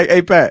 like,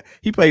 hey, Pat,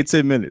 he played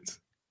 10 minutes.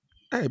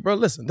 Hey, bro,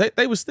 listen,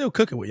 they were still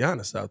cooking with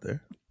Giannis out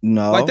there.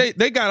 No. Like,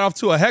 they got off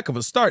to a heck of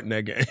a start in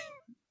that game.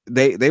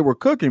 They were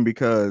cooking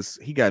because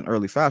he got an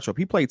early foul trouble.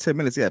 He played 10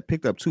 minutes. He had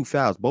picked up 2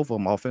 fouls, both of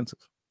them offensive.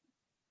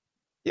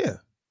 Yeah.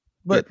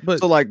 But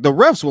so, like, the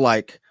refs were,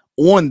 like,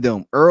 on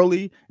them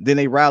early, then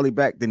they rally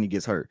back, then he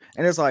gets hurt.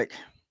 And it's like,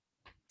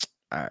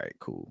 all right,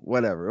 cool,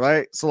 whatever,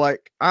 right? So,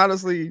 like,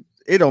 honestly,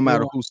 it don't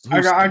matter who's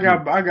I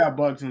got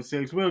Bucks and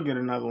 6. We'll get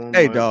another one.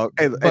 Hey, dog.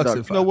 Hey, dog.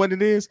 You 5. know what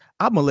it is?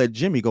 I'm gonna let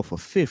Jimmy go for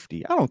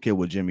 50. I don't care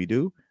what Jimmy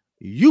do.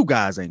 You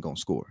guys ain't gonna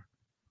score.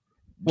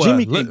 Well,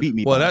 Jimmy can't beat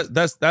me. Well,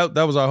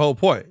 that was our whole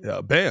point.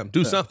 Bam,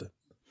 do something.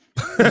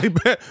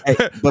 But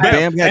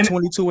Bam had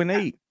 22 and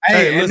 8.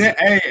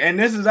 And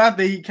this is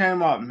after he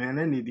came up. Man,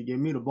 they need to give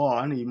me the ball.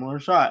 I need more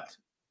shots.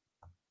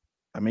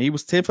 I mean, he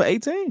was 10 for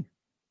 18.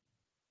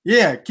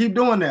 Yeah, keep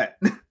doing that.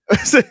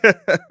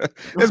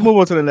 Let's move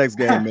on to the next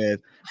game, man.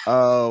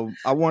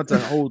 I want to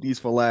hold these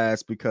for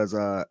last because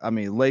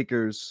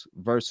Lakers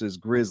versus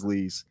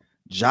Grizzlies.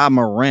 Ja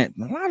Morant,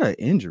 a lot of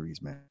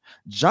injuries, man.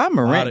 Ja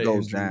Morant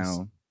goes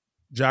down.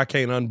 Ja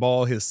can't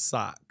unball his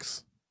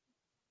socks.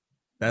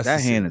 That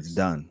hand is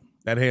done.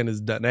 That hand is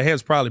done. That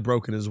hand's probably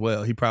broken as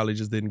well. He probably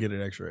just didn't get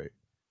an X-ray.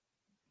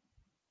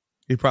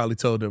 He probably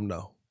told them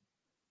no.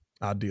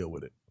 I'll deal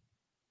with it.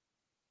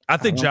 I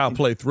think Ja will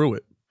play through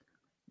it.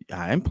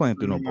 I ain't playing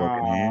through no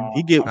broken hand.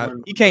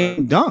 He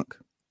can't dunk.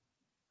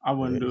 I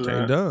wouldn't do that.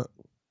 Can't dunk.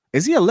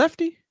 Is he a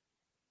lefty?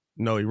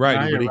 No, he's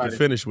righty, but he can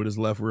finish with his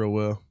left real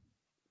well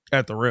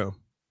at the rim.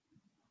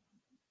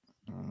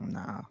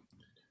 Nah.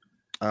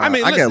 I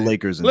mean, I got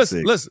Lakers in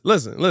 6.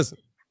 Listen.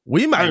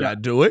 We might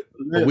not do it,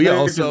 but we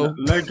also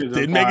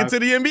didn't make it to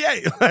the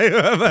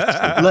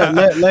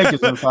NBA.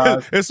 Lakers in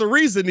 5. It's a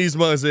reason these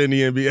months are in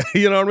the NBA.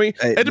 You know what I mean?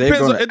 Hey, it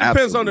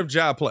depends on if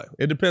Ja play.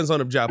 It depends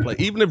on if Ja play.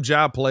 Even if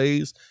Ja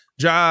plays,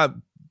 Ja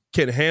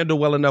can handle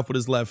well enough with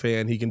his left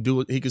hand. He can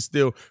do it. He can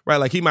still, right?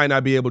 Like, he might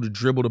not be able to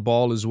dribble the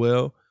ball as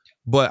well.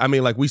 But, I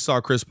mean, like, we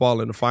saw Chris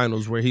Paul in the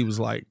finals where he was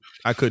like,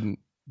 I couldn't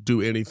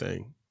do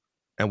anything.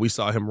 And we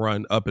saw him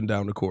run up and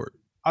down the court.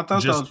 I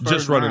thought that was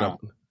just running up.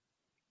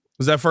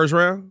 Was that first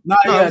round? That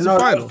was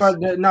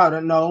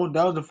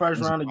the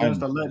first round against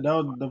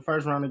the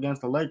first round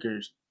against the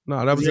Lakers.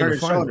 No, that was in the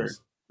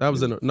finals. That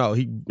was in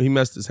he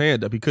messed his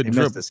hand up. He couldn't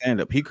dribble. Messed his hand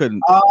up. He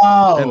couldn't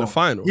in the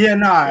finals.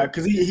 Yeah,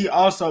 because he had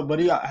also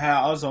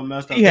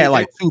messed up. He had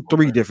like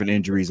 2-3 different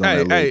injuries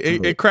on that.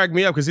 It cracked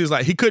me up because he was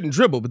like, he couldn't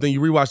dribble, but then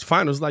you rewatch the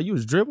finals, like, you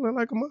was dribbling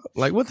like a mother.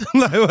 Like, what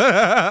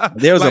the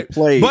There was a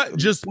play. But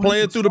just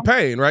playing through the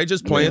pain, right?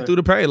 Just playing through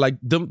the pain. Like,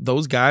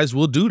 those guys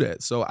will do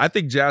that. So I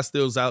think Ja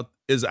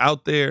is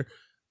out there.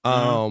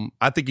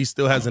 I think he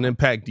still has an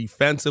impact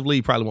defensively.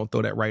 He probably won't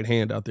throw that right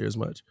hand out there as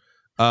much.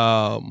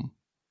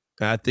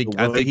 I think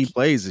he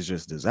plays is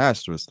just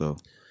disastrous, though.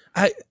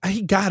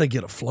 He gotta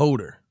get a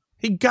floater.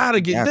 He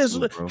gotta get this.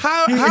 I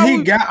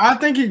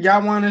think he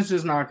got one. It's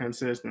just not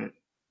consistent.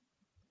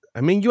 I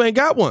mean, you ain't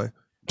got one.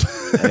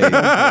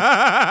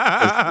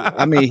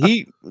 I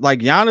mean,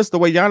 Giannis. The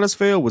way Giannis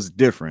fell was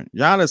different.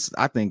 Giannis,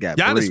 I think,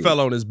 Giannis fell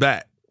on his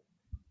back.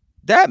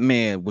 That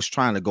man was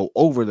trying to go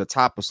over the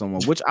top of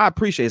someone, which I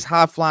appreciate. It's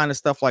high flying and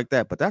stuff like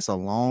that, but that's a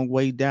long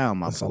way down,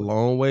 That's a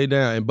long way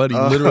down, and buddy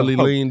literally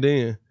leaned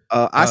in.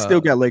 I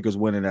still got Lakers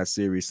winning that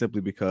series simply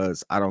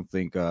because I don't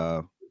think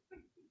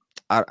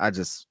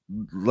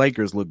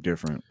Lakers look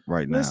different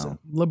right now.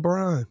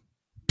 LeBron.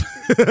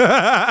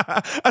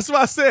 That's what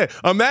I said.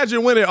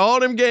 Imagine winning all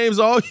them games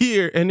all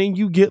year, and then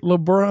you get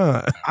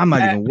LeBron. I'm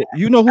not even.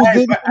 You know who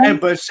did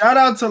it? But shout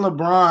out to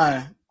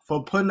LeBron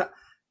for putting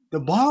the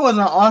ball was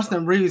in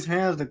Austin Reeves'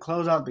 hands to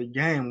close out the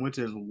game, which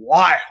is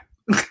wild.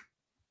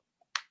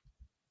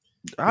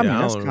 I mean,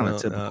 that's don't kind know.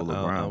 of typical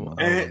LeBron. I don't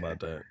know about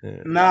that.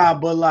 Yeah. Nah,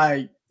 but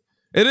like,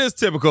 It is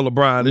typical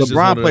LeBron. It's just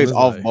one LeBron of them, plays it's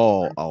off like-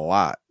 ball a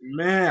lot.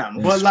 man,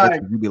 And but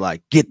like, you be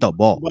like, get the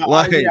ball. but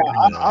Like,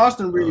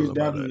 Austin Reeves know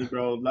about definitely,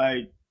 bro.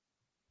 Like,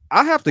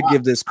 I have to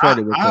give this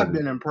credit. where I've credit.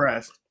 been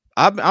impressed.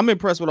 I'm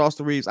impressed with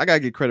Austin Reeves. I gotta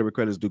give credit where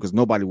credit's due because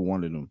nobody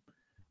wanted him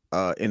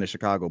in the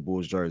Chicago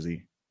Bulls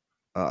jersey.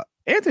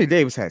 Anthony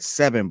Davis had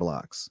 7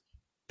 blocks,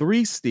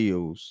 3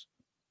 steals,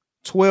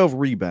 12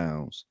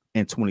 rebounds,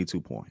 and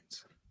 22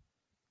 points.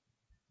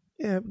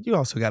 Yeah, you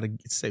also got to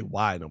say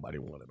why nobody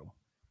wanted him.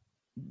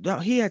 No,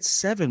 he had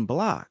 7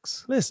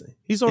 blocks. Listen,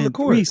 he's on and the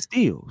court. 3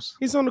 steals.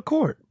 He's on the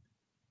court.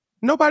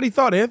 Nobody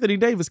thought Anthony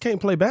Davis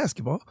can't play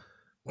basketball.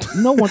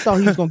 No one thought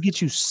he was gonna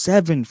get you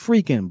 7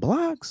 freaking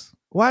blocks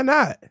Why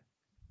not?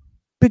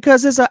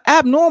 because it's an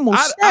abnormal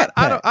stat.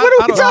 I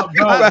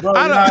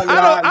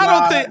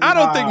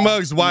don't think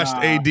Muggs watched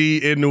AD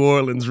in New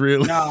Orleans.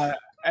 Really, Nah,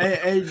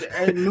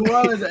 New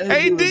Orleans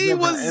AD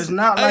was it's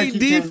not like a he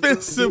can't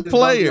defensive beat the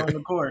player. on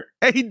the court.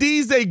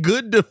 AD's a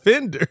good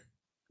defender.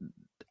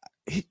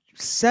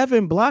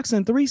 7 blocks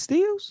and 3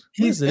 steals.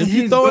 Listen, if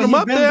you throwing him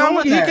up there,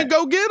 he can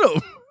go get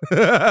him.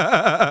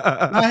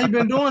 Nah, he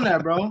been doing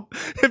that, bro.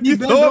 If you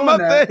throw him up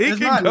there, he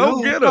can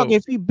go get him.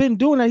 If he been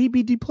doing that, he'd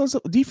be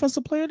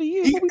defensive player of the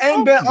year. He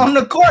ain't been on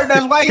the court.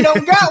 That's why he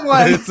don't got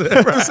one.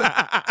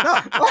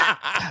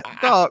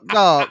 No.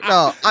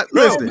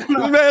 Listen, This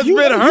man's you're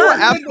been hurt.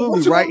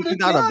 absolutely right. He's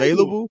not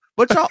available,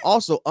 but y'all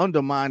also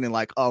undermining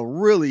like a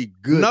really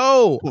good.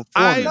 Listen,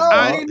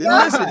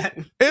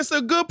 it's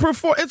a good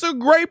it's a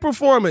great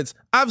performance.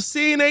 I've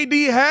seen AD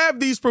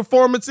have these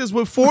performances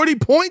with 40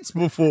 points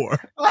before.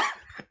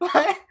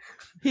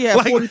 He had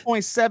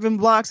 40.7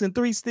 blocks and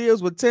 3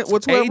 steals with 12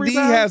 AD rebounds.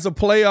 has a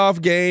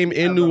playoff game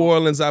in New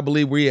Orleans, I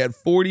believe, where he had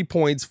 40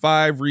 points,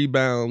 5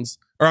 rebounds,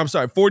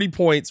 40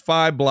 points,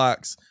 5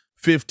 blocks,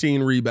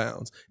 15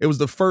 rebounds. It was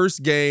the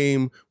first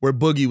game where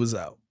Boogie was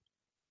out.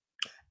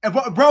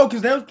 Bro,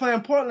 because they was playing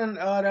Portland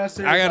that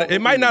series.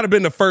 It might not have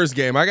been the first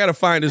game. I got to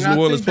find his New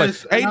Orleans play.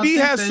 AD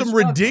has some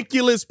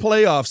ridiculous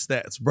playoff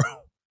stats, bro.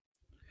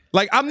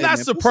 Like, I'm not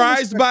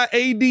surprised by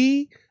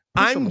AD.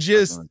 I'm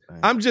just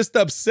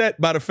upset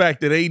by the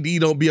fact that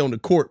AD don't be on the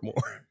court more.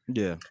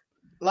 Yeah.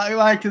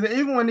 Like, because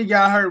even when he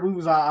got hurt, we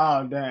was like,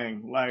 oh,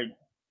 dang. Like,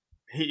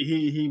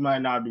 he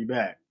might not be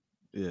back.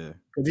 Yeah.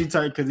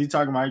 Because he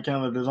talking about he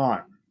can't lift his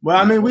arm. Well,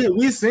 I mean,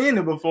 we seen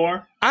it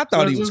before. I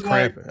thought he was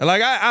cramping.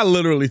 Like I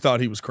literally thought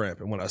he was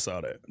cramping when I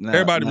saw that.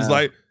 Everybody was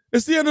like,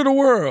 it's the end of the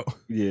world.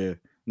 Yeah.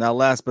 Now,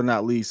 last but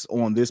not least,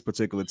 on this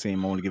particular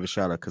team, I want to give a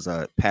shout out because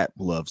Pat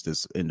loves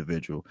this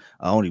individual.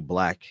 Only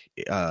black,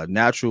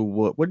 natural.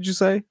 What did you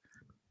say?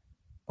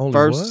 Only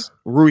first,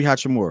 what? Rui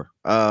Hachimura.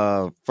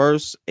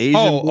 First Asian.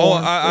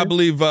 I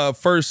believe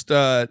first.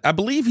 I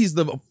believe he's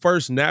the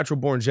first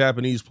natural-born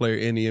Japanese player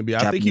in the NBA.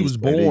 I think he was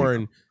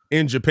born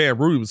in Japan.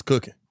 Rui was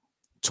cooking.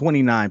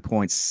 29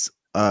 points,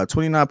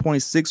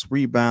 29.6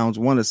 rebounds,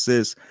 1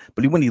 assist,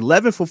 but he went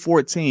 11 for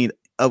 14.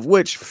 Of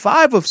which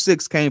 5 of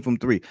 6 came from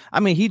 3.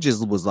 I mean, he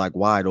just was like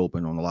wide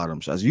open on a lot of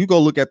them shots. You go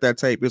look at that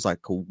tape; it's like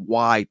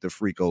wide the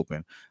freak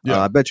open.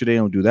 Yeah. I bet you they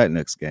don't do that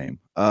next game.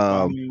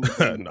 No,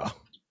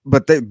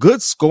 but the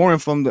good scoring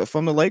from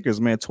the Lakers,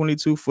 man.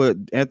 22 for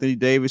Anthony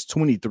Davis,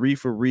 23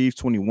 for Reeves,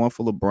 21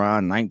 for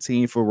LeBron,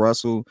 19 for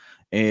Russell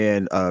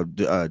and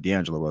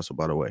D'Angelo Russell,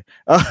 by the way.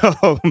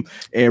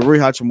 And Rui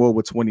Hachimura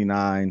with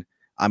 29.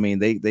 I mean,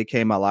 they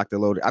came out locked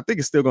and loaded. I think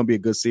it's still going to be a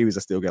good series. I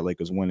still got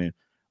Lakers winning.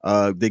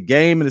 The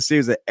game in the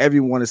series that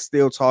everyone is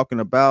still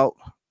talking about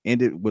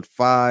ended with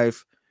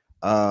 5.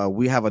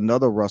 We have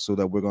another Russell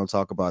that we're going to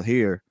talk about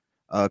here.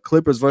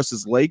 Clippers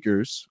versus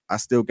Lakers. I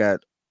still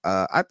got.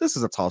 This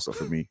is a toss up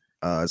for me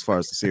as far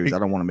as the series. I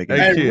don't want to make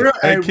it.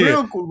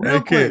 Real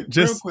quick.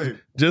 Just some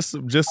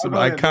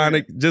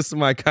iconic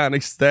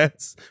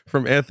stats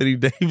from Anthony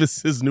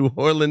Davis's New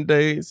Orleans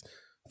days.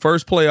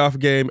 First playoff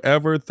game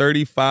ever.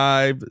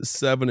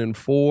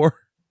 35-7-4.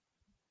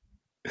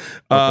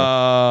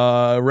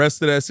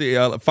 Rest of that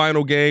series,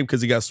 final game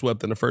because he got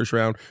swept in the first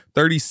round.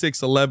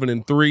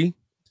 36-11-3.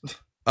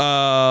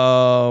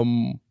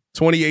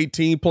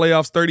 2018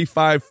 playoffs.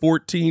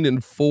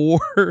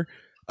 35-14-4.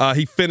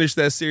 He finished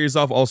that series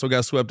off. Also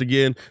got swept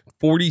again.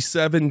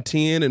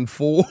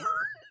 47-10-4.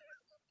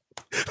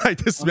 Like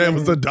this man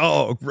was a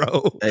dog,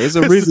 bro. Hey, it's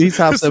a reason he's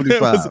top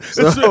 75.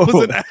 This man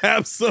was an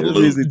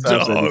absolute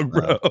dog,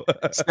 bro.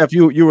 Steph,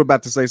 you were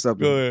about to say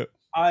something. Go ahead.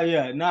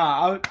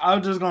 I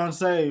was just gonna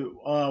say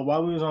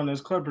while we was on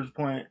this Clippers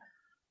point,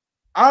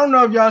 I don't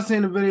know if y'all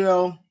seen the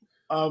video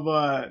of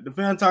the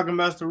fan talking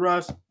Master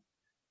Russ.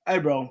 Hey,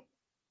 bro,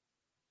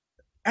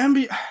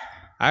 NBA.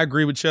 I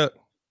agree with Chuck.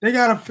 They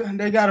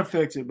gotta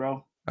fix it,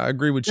 bro. I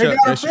agree with Chuck.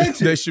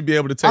 They should be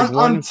able to take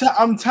one.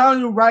 I'm telling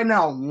you right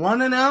now,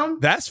 one of them.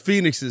 That's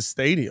Phoenix's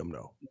stadium,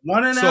 though.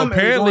 One of them. So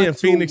apparently, in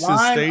Phoenix's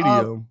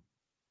stadium,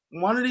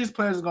 one of these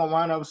players is gonna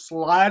wind up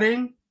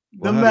sliding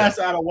the mess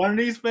out of one of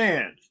these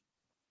fans.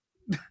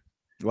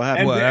 What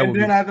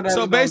happened?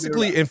 So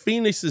basically, in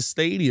Phoenix's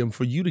stadium,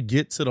 for you to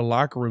get to the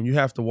locker room, you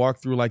have to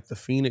walk through like the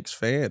Phoenix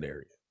fan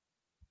area.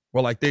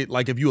 Or like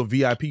if you a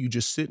VIP, you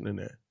just sitting in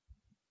there.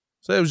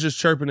 So it was just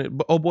chirping it.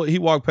 But oh boy, he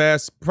walked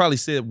past, probably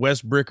said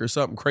West Brick or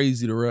something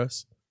crazy to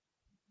Russ.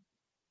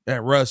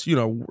 And Russ,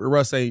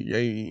 Russ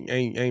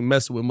ain't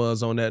messing with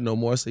Muzz on that no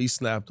more. So he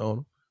snapped on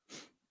him.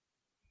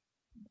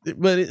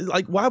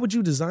 But why would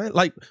you design?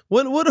 Like,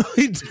 what are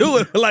we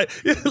doing? like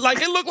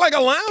it looked like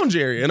a lounge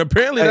area, and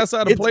apparently that's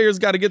how the players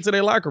got to get to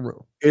their locker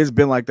room. It's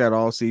been like that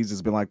all season.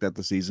 It's been like that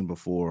the season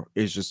before.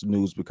 It's just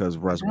news because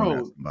Russ went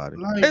at somebody.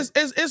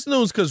 It's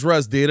news because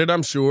Russ did it,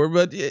 I'm sure.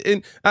 But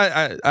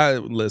I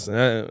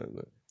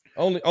listen.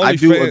 I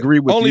do agree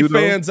with only you. Only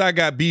fans I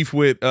got beef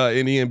with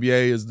in the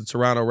NBA is the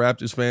Toronto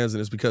Raptors fans,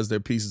 and it's because they're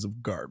pieces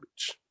of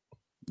garbage.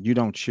 You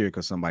don't cheer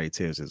because somebody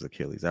tears his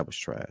Achilles. That was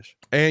trash.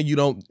 And you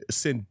don't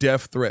send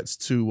death threats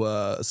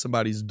to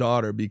somebody's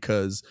daughter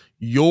because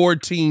your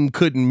team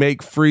couldn't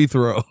make free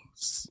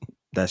throws.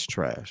 That's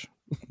trash.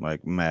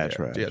 Like mad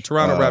trash. Yeah,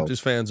 Toronto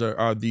Raptors fans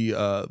are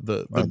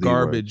the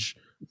garbage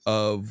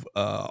of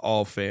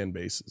all fan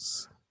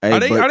bases. Hey,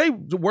 are they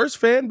the worst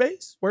fan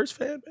base? Worst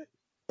fan base?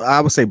 I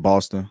would say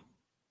Boston.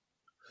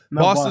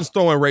 No, Boston's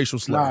throwing racial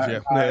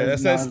slurs.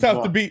 That's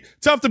tough to beat.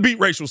 Tough to beat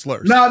racial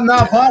slurs. No,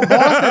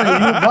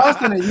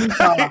 Boston and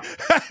Utah.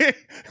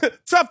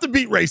 Tough to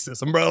beat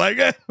racism, bro. Like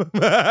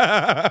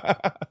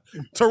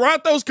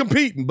Toronto's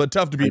competing, but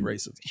tough to beat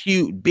racism.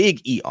 Huge,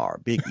 big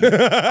ER.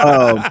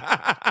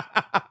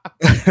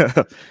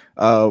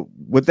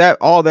 With that,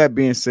 all that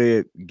being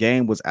said,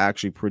 game was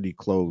actually pretty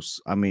close.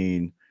 I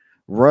mean,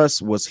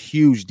 Russ was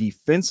huge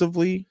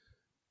defensively.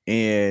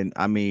 And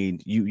I mean,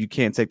 you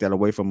can't take that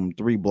away from him.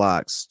 3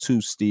 blocks, 2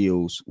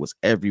 steals, was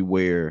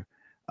everywhere.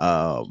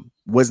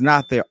 Was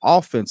not there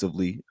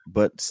offensively,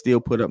 but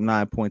still put up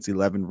 9 points,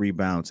 11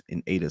 rebounds,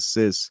 and 8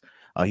 assists.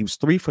 He was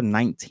 3 for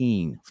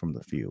 19 from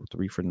the field.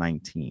 3 for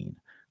 19.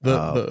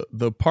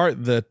 The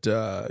part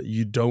that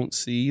you don't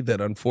see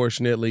that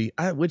unfortunately,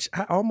 which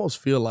I almost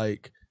feel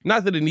like,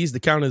 not that it needs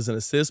to count as an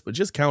assist, but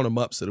just count them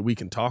up so that we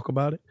can talk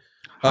about it.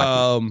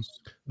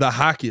 The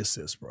hockey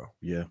assist, bro.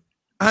 Yeah.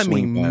 I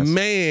mean,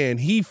 man,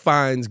 he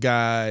finds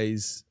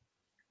guys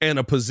in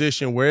a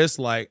position where it's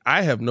like,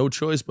 I have no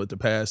choice but to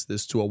pass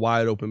this to a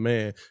wide open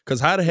man.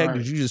 Because how the heck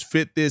did you just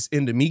fit this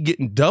into me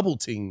getting double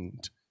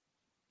teamed?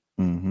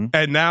 Mm-hmm.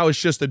 And now it's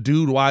just a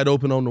dude wide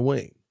open on the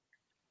wing.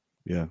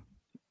 Yeah.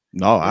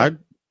 No,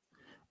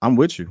 I'm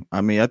with you.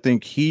 I mean, I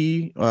think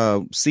he,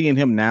 seeing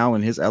him now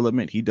in his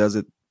element, he does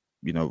it,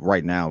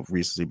 right now,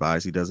 recency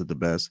bias, he does it the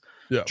best.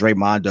 Yeah.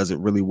 Draymond does it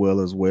really well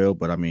as well,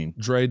 but I mean,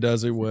 Dre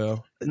does it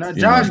well. No,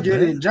 Josh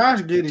Giddey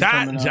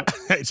coming up.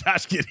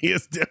 Josh Giddey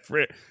is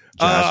different.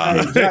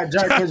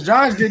 Because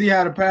Josh Giddey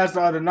had a pass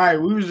the other night.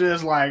 We was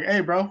just like,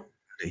 hey, bro.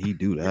 He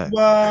do that.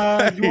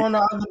 You on the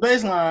other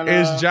baseline.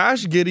 Is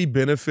Josh Giddey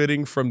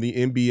benefiting from the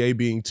NBA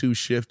being too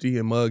shifty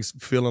and Muggs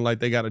feeling like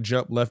they got to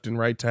jump left and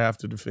right to have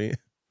to defend?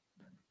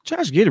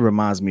 Josh Giddey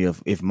reminds me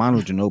of if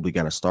Manu Ginobili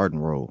got a starting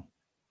role.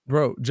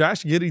 Bro,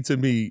 Josh Giddey to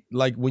me,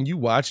 like when you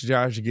watch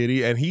Josh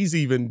Giddey, and he's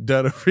even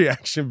done a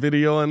reaction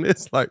video on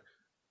this, like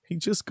he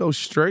just goes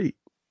straight.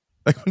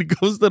 Like when he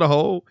goes to the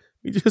hole,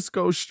 he just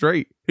goes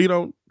straight. He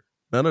don't,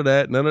 none of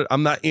that,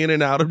 I'm not in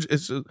and out. I'm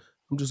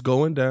just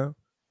going down.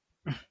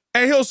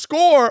 And he'll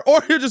score,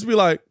 or he'll just be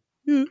like,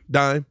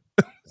 dime.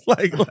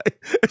 like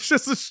it's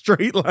just a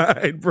straight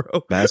line,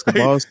 bro.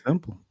 Basketball is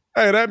simple.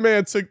 Hey, that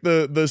man took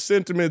the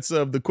sentiments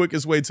of the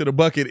quickest way to the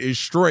bucket is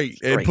straight.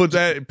 And put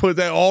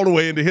that all the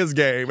way into his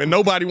game, and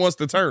nobody wants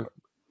to turn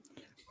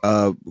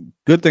him.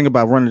 Good thing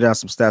about running down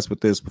some stats with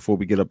this before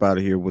we get up out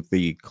of here with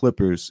the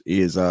Clippers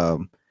is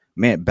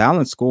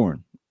balanced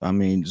scoring. I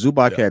mean,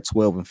 Zubac had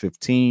 12 and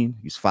 15.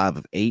 He's 5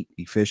 of 8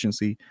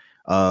 efficiency.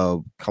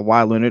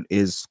 Kawhi Leonard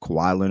is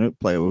Kawhi Leonard.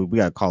 We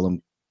gotta call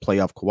him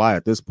playoff Kawhi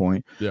at this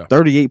point. Yeah.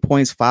 38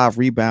 points, 5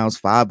 rebounds,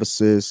 5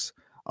 assists,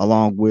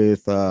 along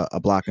with a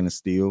block and a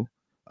steal.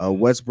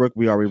 Westbrook,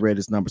 we already read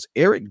his numbers.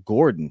 Eric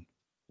Gordon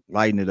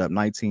lighting it up,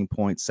 19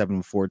 points, 7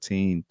 of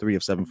 14, 3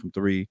 of 7 from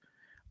 3.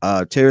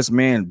 Terrence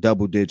Mann,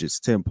 double digits,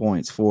 10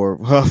 points, 4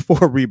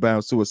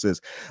 rebounds, 2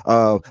 assists.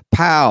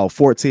 Powell,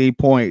 14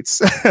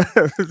 points.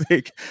 I'm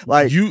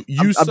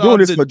doing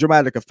this for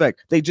dramatic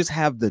effect. They just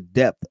have the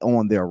depth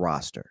on their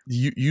roster.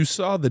 You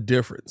saw the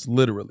difference,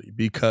 literally,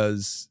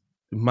 because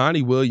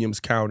Monty Williams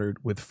countered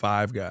with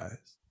 5 guys.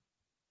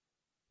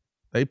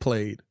 They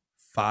played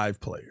 5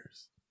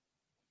 players.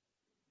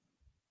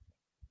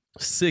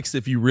 6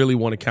 if you really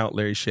want to count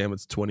Larry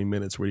Shamet's 20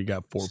 minutes where he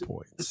got 4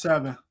 points.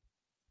 7.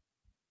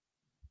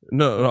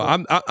 No,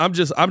 I'm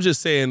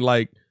just saying,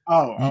 like,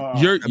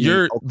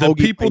 you're the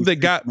people that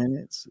got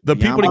minutes. The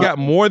people that got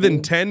more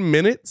than 10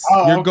 minutes.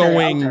 You're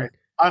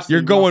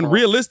going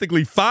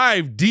realistically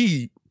 5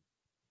 deep,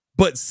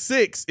 but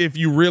 6 if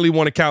you really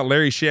want to count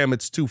Larry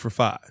Shamet's 2 for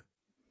 5.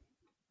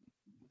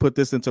 Put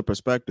this into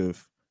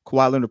perspective.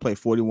 Kawhi Leonard played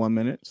 41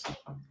 minutes.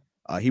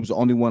 He was the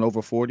only one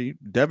over 40.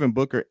 Devin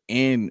Booker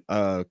and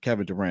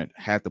Kevin Durant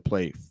had to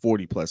play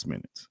 40 plus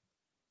minutes.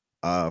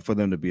 for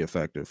them to be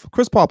effective.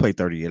 Chris Paul played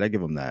 38. I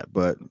give him that.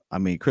 But I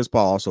mean, Chris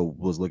Paul also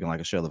was looking like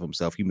a shell of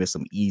himself. He missed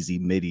some easy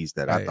middies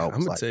that I thought was I'm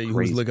gonna like tell you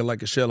crazy. who's looking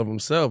like a shell of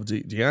himself.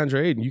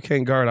 DeAndre Ayton. You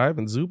can't guard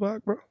Ivan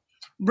Zubac, bro.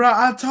 Bro,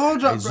 I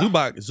told you. Hey,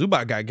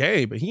 Zubac got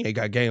game, but he ain't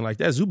got game like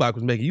that. Zubac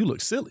was making you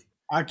look silly.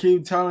 I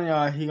keep telling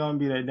y'all he gonna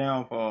be that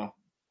downfall.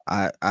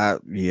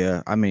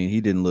 Yeah. I mean,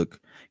 he didn't look.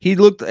 He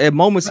looked at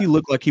moments. He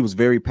looked like he was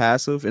very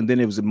passive, and then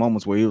it was in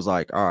moments where he was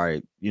like, "All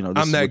right, you know,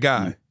 this I'm is that what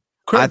guy."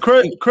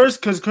 Chris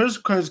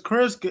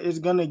is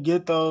gonna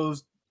get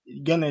those.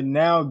 Gonna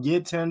now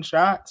get 10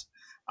 shots.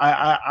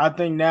 I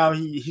think now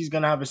he's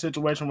gonna have a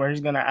situation where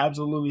he's gonna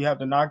absolutely have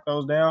to knock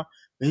those down,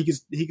 but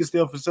he can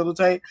still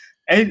facilitate.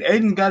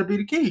 Aiden's got to be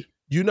the key.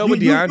 You know what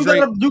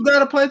DeAndre? You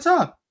gotta play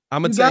tough.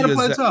 I'm gonna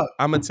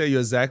tell you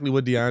exactly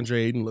what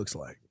DeAndre Ayton looks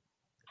like.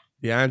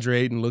 DeAndre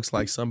Ayton looks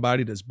like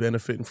somebody that's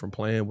benefiting from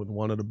playing with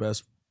one of the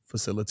best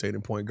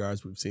facilitating point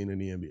guards we've seen in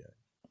the NBA.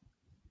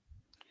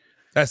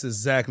 That's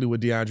exactly what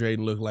DeAndre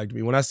Ayton looked like to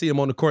me. When I see him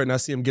on the court and I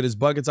see him get his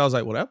buckets, I was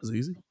like, well, that was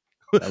easy.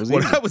 That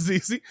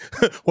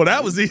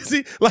was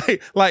easy.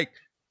 Like,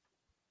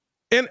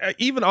 and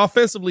even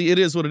offensively, it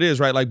is what it is,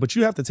 right? Like, but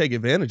you have to take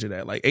advantage of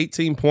that. Like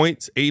 18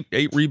 points, eight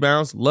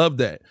rebounds. Love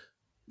that.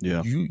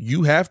 Yeah.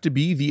 You have to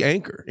be the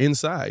anchor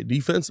inside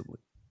defensively.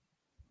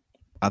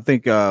 I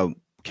think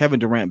Kevin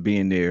Durant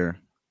being there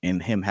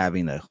and him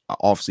having an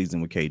off season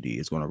with KD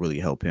is going to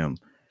really help him,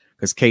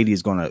 because KD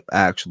is going to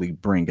actually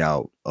bring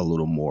out a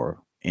little more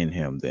in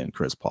him than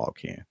Chris Paul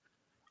can.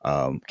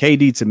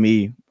 KD to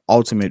me,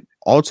 ultimate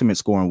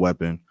scoring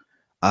weapon.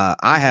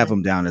 I have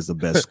him down as the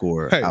best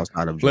scorer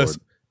outside of Jordan.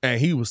 Listen, and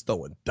he was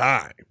throwing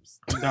dimes.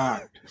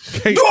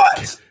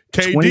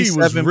 KD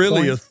was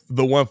really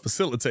the one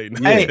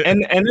facilitating. Hey,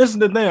 and this is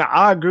the thing.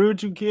 I agree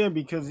with you, kid,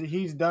 because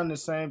he's done the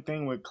same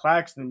thing with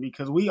Claxton,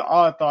 because we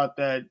all thought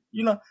that,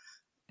 you know,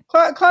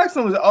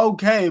 Claxton was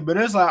okay, but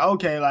it's like,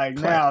 okay, like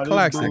now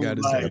Claxton got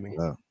his game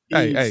together.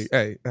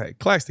 Hey,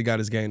 Claxton got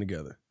his game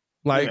together.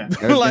 Like,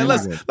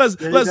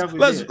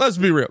 let's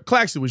be real.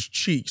 Claxton was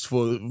cheeks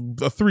for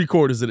the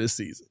 3/4 of this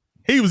season.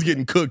 He was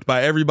getting cooked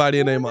by everybody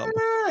in their mama.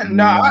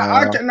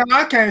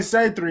 I can't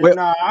say three.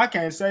 Well, I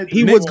can't say three.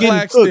 He was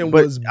getting cooked,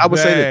 but I would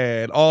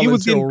say that all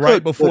until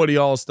right before the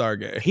All-Star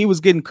game. He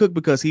was getting cooked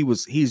because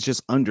he's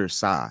just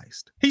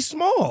undersized. He's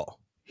small.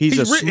 He's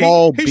a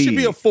small He should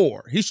be a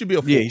 4. He should be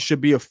a 4. Yeah, he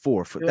should be a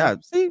 4 for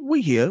that. See,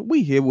 we here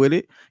with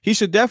it. He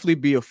should definitely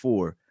be a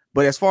 4.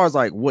 But as far as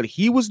like what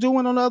he was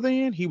doing on the other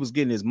end, he was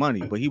getting his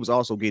money, but he was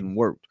also getting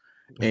worked.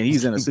 And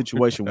he's in a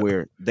situation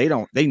where they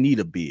need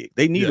a big.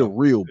 They need a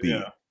real big.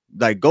 Yeah.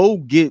 Like go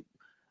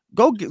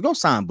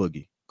sign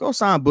Boogie. Go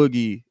sign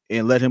Boogie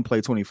and let him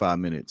play 25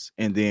 minutes.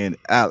 And then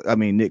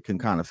Nick can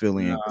kind of fill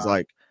in. It's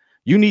like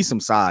you need some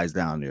size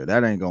down there.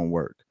 That ain't gonna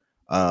work.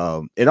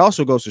 It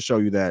also goes to show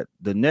you that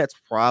the Nets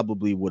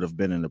probably would have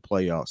been in the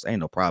playoffs.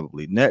 Ain't no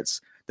probably.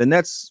 The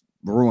Nets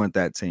ruined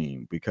that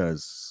team,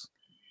 because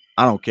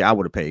I don't care. I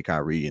would have paid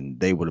Kyrie and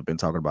they would have been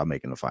talking about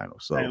making the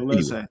finals. So hey,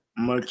 listen,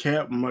 anyway.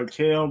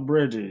 Mikal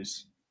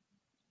Bridges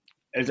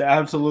is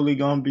absolutely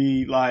gonna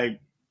be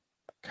like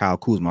Kyle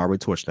Kuzma already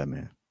torched that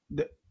man.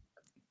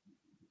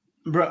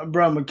 Bro,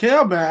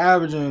 Mikal been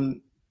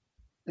averaging.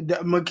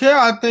 Mikal,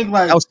 I think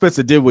like how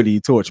Spencer did what he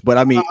torched, but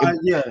I mean,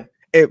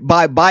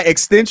 by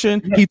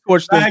extension, he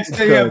torched them.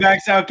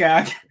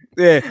 Okay.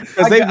 Yeah,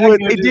 because they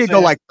did go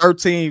like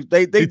 13.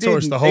 They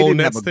torched the whole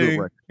Nets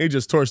team. He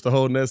just torched the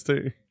whole Nets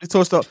team. He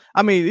torched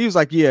he was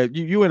like, yeah,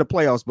 you in the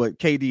playoffs, but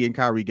KD and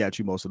Kyrie got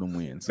you most of them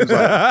wins. Like,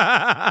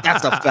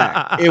 that's a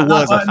fact. It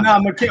was a fact.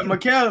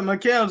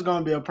 Mikal's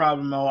gonna be a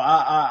problem though.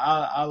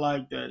 I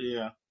like that.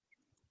 Yeah.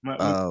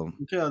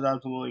 Mikal's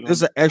absolutely. This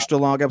is an extra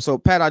long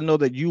episode. Pat, I know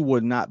that you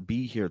would not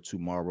be here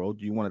tomorrow.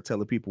 Do you want to tell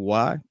the people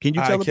why? Can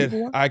you tell the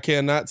people why? I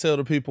cannot tell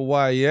the people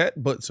why yet,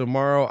 but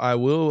tomorrow I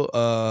will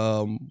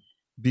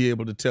be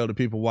able to tell the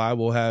people why.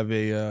 We'll have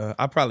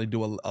I'll probably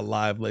do a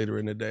live later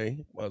in the day.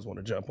 I just want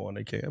to jump on,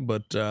 they can,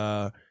 but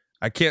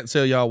I can't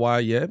tell y'all why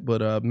yet,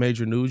 but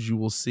major news you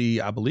will see,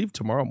 I believe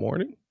tomorrow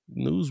morning,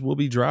 news will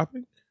be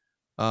dropping.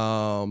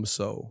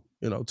 So,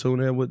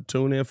 tune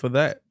in for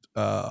that.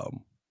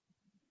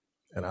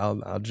 And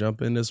I'll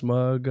jump in this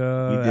mug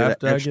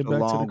after I get back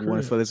to the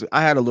crib. For this.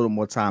 I had a little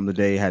more time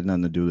today, had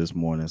nothing to do this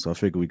morning, so I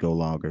figured we'd go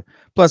longer.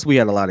 Plus, we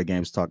had a lot of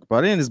games to talk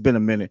about, and it's been a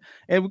minute,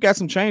 and we got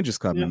some changes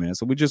coming, man.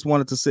 So we just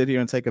wanted to sit here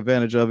and take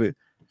advantage of it.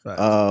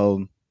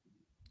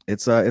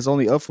 It's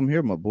only up from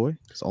here, my boy.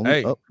 It's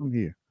only up from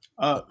here.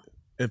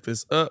 If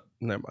it's up,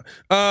 never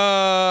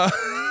mind.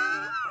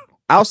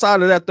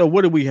 Outside of that, though,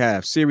 what do we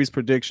have? Series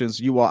predictions.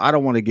 You all, I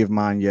don't want to give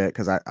mine yet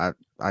because I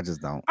just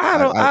don't. I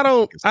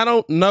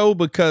don't know,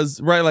 because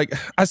like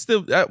I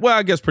still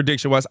I guess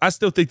prediction wise, I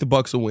still think the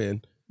Bucks will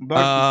win.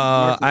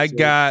 I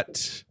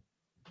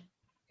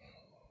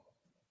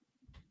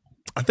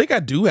think I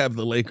do have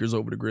the Lakers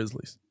over the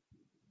Grizzlies.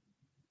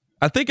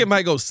 I think it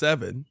might go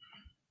 7,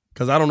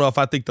 because I don't know if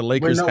I think the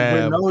Lakers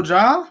have no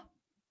Ja.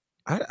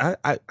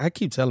 I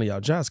keep telling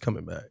y'all, Ja's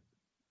coming back.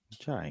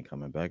 Ja ain't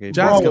coming back.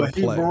 Ja's gonna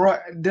play.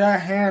 That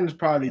hand's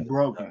probably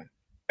broken.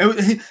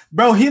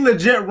 Bro, he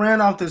legit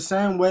ran off the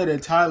same way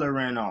that Tyler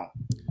ran off.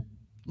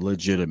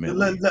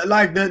 Legitimately.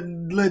 Like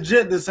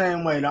legit the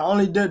same way. The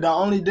only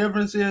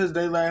difference is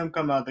they let him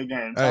come out the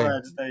game. So I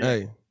had to stay.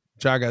 Hey,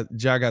 Ja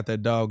got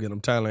that dog in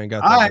him. Tyler ain't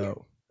got All that right.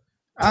 dog.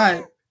 All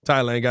right.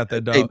 Tyler ain't got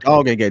that dog. Hey,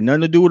 dog ain't got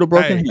nothing to do with a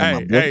broken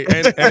hand. Hey, my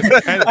boy.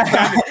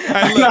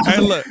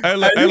 look.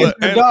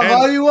 Dog,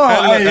 all you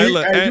want.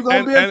 Hey, you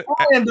gonna be a and-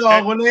 crying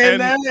dog when they in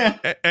down there.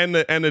 And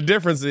the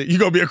difference is you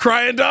gonna be a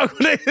crying dog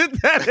when they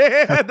hit that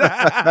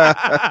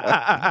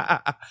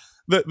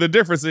hand. The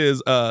difference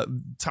is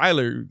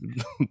Tyler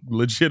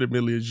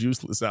legitimately is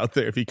useless out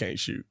there if he can't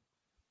shoot.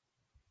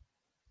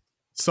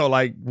 So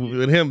like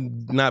with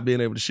him not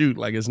being able to shoot,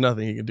 like it's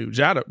nothing he can do.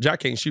 Ja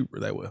can't shoot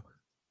that well.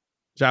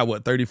 Ja,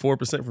 what,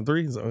 34% from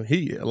three? So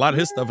a lot of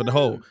his stuff in the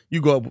hole. You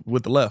go up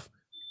with the left.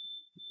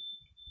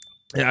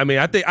 Yeah, I mean,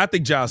 I think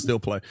Ja still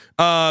play.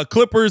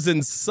 Clippers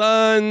and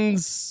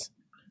Suns.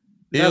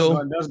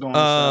 That's going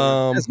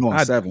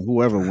 7.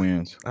 Whoever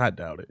wins. I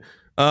doubt it.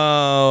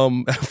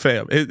 Fam,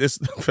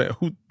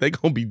 they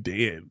gonna be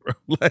dead, bro.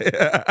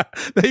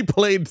 They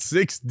played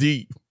 6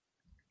 deep.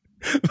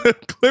 The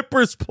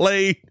Clippers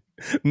played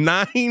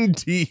 9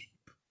 deep.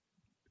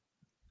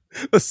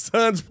 The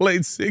Suns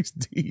played 6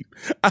 deep.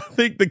 I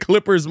think the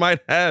Clippers might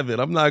have it.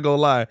 I'm not gonna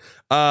lie.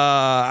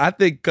 I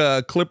think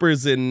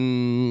Clippers I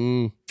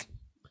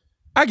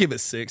give it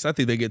 6. I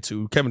think they get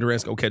 2. Kevin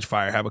Durant's gonna catch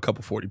fire, have a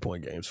couple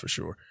 40-point games for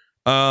sure.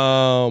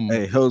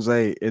 Hey,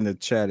 Jose in the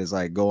chat is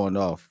like going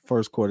off.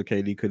 First quarter,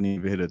 KD couldn't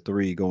even hit a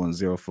 3, going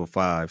 0 for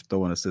 5,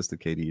 throwing assist to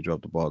KD. He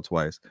dropped the ball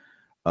twice.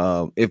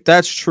 If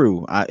that's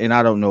true, I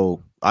don't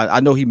know.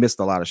 I know he missed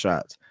a lot of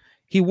shots.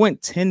 He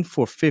went 10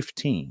 for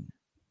 15.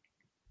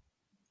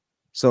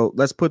 So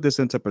let's put this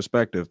into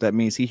perspective. That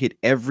means he hit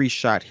every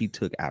shot he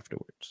took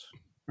afterwards.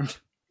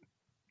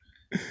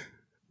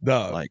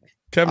 Dog, like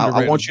Kevin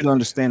Durant, I want you to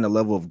understand the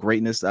level of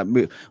greatness. I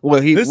mean,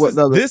 well, This is why-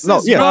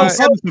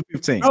 7 for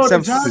 15. No, 7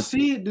 did y'all for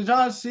see? 15. Did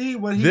y'all see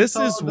what he? This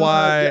told is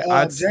why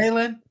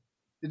Jalen.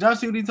 Did y'all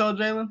see what he told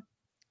Jalen?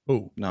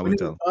 Who? No, When we he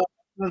tell.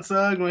 was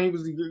Suggs, when he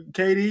was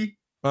KD.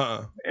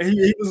 Uh-uh.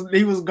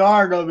 He was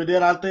guard of it.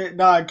 Then I think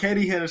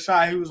KD hit a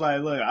shot. He was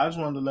like, "Look, I just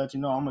wanted to let you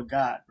know I'm a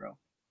god, bro."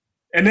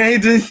 And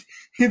then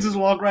he just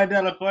walked right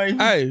down the court.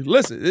 Hey,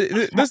 listen,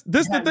 this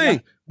the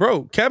thing,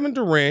 bro. Kevin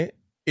Durant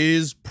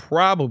is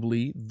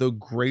probably the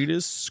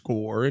greatest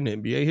scorer in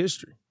NBA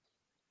history.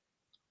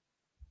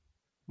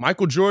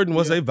 Michael Jordan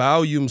was a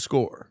volume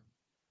scorer.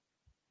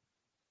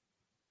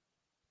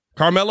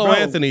 Carmelo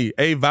Anthony,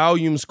 a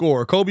volume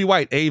scorer. Kobe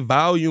White, a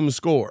volume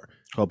scorer.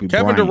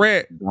 Kevin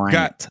Durant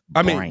got,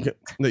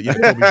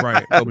 Kobe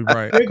Bryant.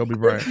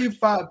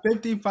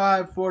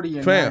 55, 40,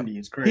 and Fam, 90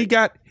 is crazy.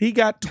 He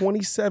got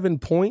 27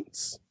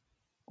 points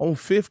on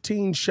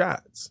 15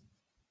 shots.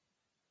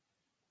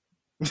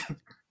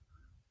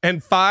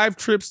 And 5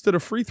 trips to the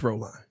free throw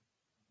line.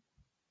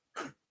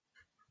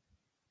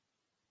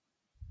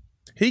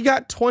 He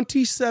got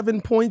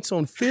 27 points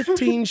on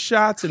 15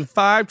 shots and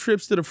 5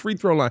 trips to the free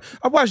throw line.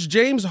 I watched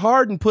James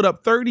Harden put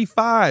up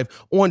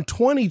 35 on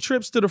 20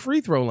 trips to the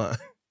free throw line.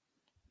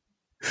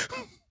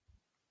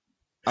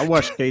 I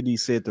watched KD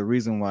said the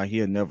reason why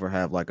he'll never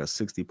have like a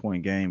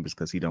 60-point game is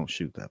because he don't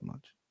shoot that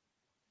much.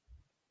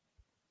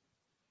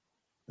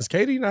 Does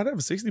KD not have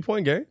a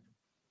 60-point game?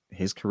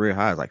 His career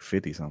high is like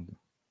 50 something.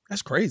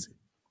 That's crazy.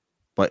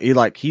 But he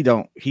said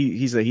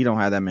he don't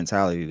have that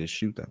mentality to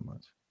shoot that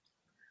much.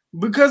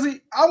 Because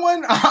I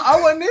wouldn't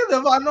either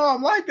if I know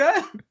I'm like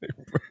that.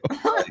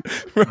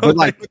 Bro, But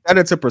like put that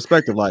into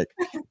perspective, like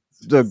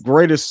the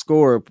greatest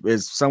scorer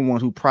is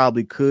someone who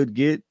probably could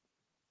get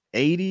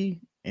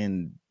 80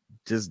 and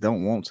just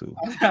don't want to.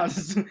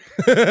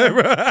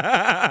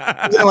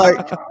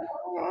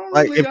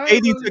 like if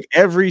KD took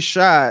every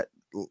shot,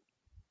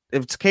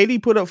 if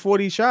KD put up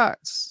 40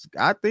 shots,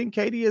 I think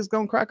KD is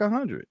gonna crack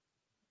 100.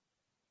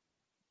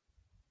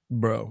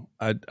 Bro,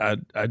 I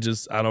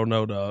don't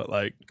know, dog.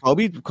 Like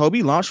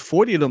Kobe launched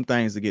 40 of them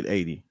things to get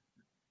 80.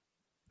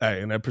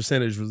 Hey, and that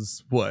percentage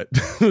was what?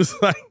 It was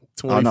like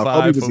 25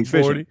 Kobe was from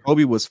efficient. 40.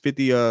 Kobe was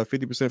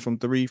 50% from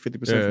 3, 50% from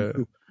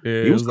 2.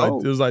 Yeah, He was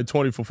it was like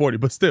 20 for 40,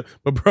 but still,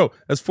 bro,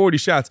 that's 40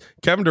 shots.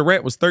 Kevin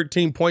Durant was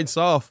 13 points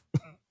off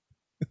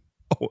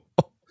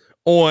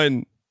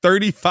on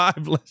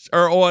 35 less,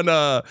 or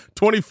on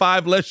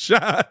 25 less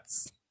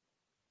shots.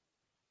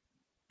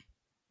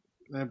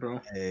 Hey,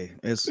 bro. Hey,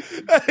 it's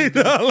Hey,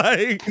 no,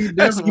 like he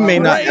may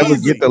not ever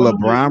crazy. get the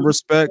LeBron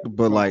respect,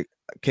 but like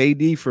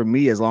KD for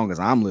me, as long as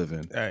I'm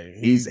living, Hey,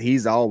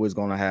 he's always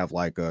gonna have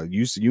like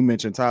you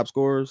mentioned top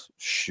scorers.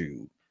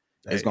 Shoot,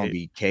 it's gonna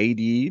be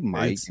KD,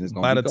 Mike. And it's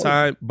gonna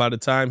by the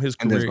time his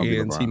And there's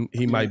career gonna be ends,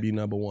 he might be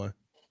number one.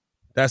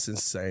 That's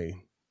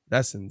insane.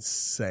 That's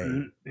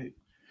insane.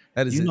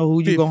 That is you know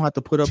who you gonna have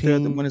to put up there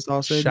when it's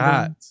all said and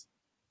done? shots.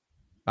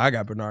 I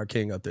got Bernard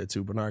King up there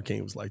too. Bernard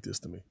King was like this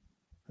to me.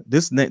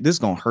 This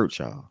gonna hurt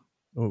y'all.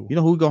 Ooh. You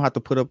know who we gonna have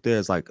to put up there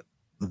as like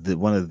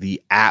one of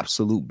the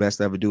absolute best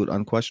to ever do it,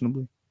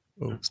 unquestionably.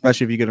 Ooh.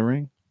 Especially if you get a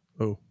ring.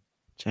 Who?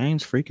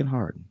 James freaking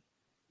Harden.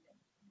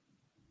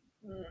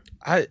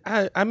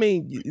 I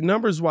mean,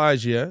 numbers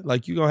wise, yeah,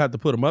 like you're gonna have to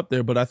put him up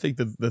there. But I think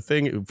the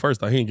thing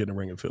first, he ain't getting a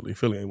ring in Philly.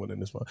 Philly ain't winning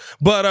this one.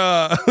 But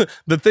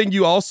the thing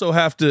you also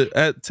have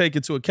to take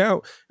into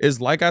account is,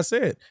 like I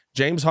said,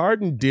 James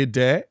Harden did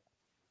that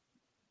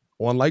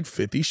on like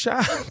 50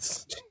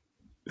 shots.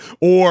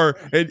 Or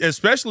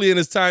especially in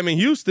his time in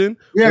Houston.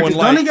 Yeah,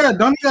 because he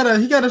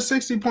got a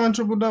 60-point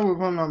triple-double,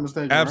 if I'm not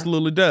mistaken.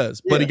 Absolutely right?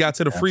 does. But he got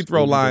to the free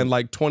throw line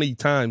like 20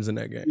 times in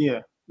that game.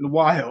 Yeah,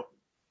 wild.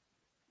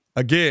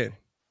 Again,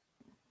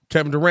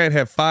 Kevin Durant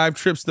had 5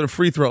 trips to the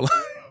free throw line.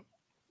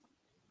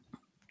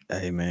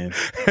 Hey, man.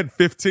 Had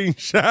 15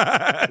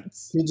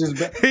 shots.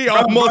 He bro,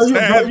 almost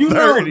had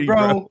 30,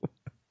 bro.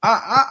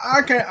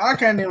 I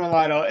can't even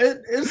lie, though.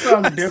 It's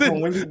something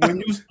different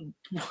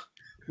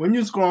when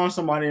you score on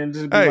somebody and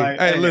just be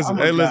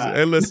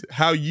listen.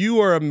 How you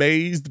are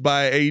amazed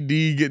by AD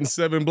getting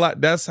 7 blocks,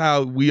 that's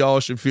how we all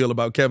should feel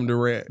about Kevin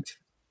Durant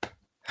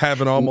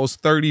having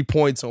almost 30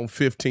 points on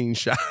 15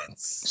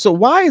 shots. So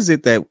why is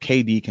it that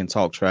KD can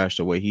talk trash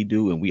the way he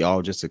do and we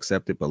all just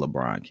accept it, but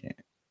LeBron can't?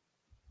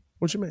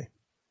 What you mean?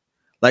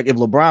 Like if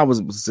LeBron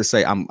was to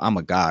say, I'm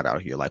a god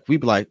out here, like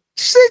we'd be like,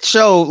 shit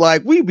show,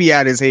 like we'd be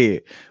at his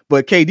head.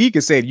 But KD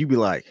could say it, you'd be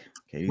like,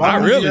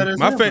 not really.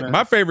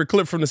 My favorite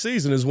clip from the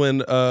season is when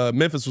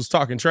Memphis was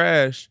talking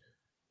trash,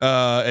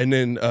 and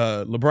then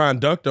LeBron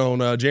dunked on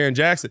Jaren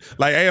Jackson.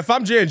 Like, hey, if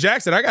I'm Jaren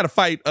Jackson, I got to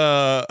fight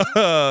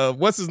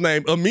what's his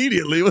name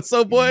immediately. What's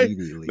up, boy?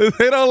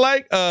 They don't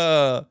like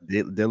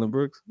Dylan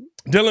Brooks.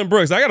 Dylan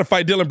Brooks. I got to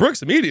fight Dylan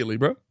Brooks immediately,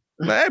 bro.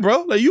 Like, hey,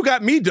 bro, like you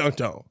got me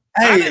dunked on.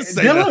 Hey,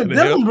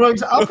 Dylan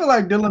Brooks. I feel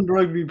like Dylan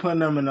Brooks be putting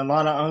them in a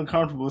lot of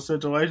uncomfortable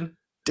situations.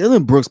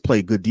 Dylan Brooks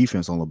played good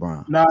defense on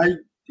LeBron. Nah,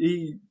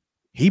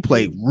 he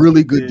played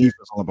really good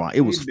defense on LeBron.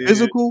 It was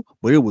physical,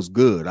 but it was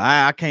good.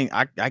 I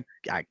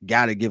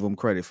gotta give him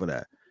credit for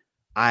that.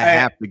 I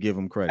have to give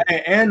him credit.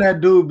 And that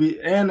dude we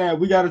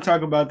got to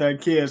talk about that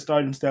kid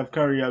starting Steph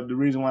Curry up. The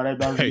reason why they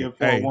about to get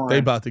 4-1. They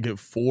about to get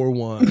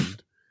 4-1.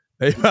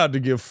 They about to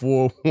get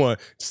 4-1.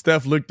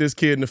 Steph looked this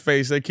kid in the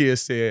face. That kid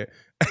said,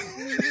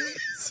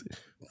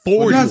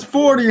 40. That's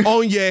 40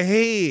 on your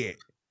head.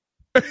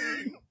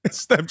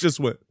 Steph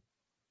just went.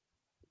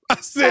 I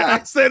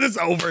said it's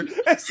over.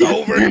 It's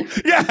over.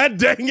 God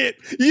dang it.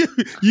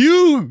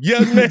 You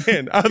young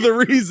man are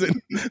the reason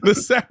the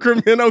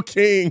Sacramento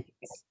Kings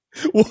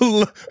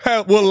will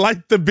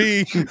light the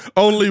beam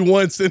only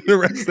once in the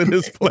rest of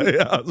this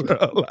playoffs,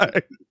 bro.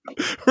 Like,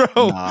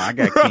 bro, I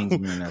got Kings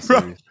in that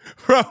series.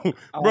 Bro,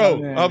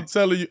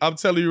 I'm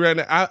telling you right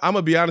now, I'm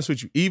gonna be honest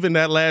with you. Even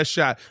that last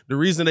shot, the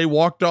reason they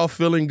walked off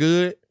feeling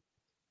good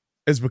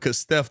is because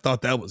Steph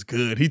thought that was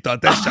good. He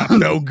thought that shot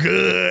no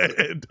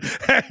good.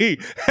 Hey,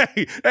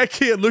 that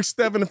kid looked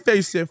Steph in the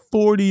face, said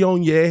 40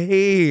 on your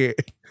head.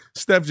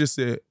 Steph just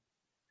said,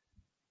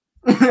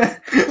 I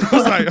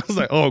was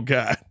like, oh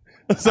God.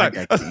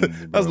 I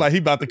was like, he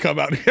about to come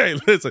out. Hey,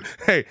 listen.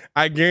 Hey,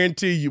 I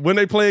guarantee you, when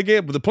they play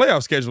again, but the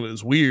playoff schedule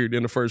is weird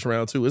in the first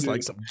round too. It's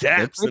like some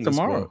gaps in this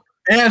world.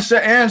 And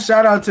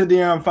shout out to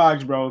De'Aaron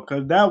Fox, bro,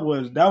 because that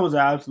was an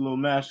absolute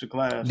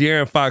masterclass.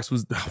 De'Aaron Fox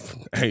was,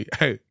 hey.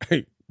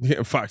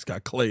 De'Aaron Fox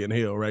got Clay in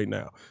hell right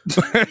now.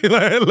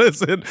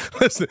 listen.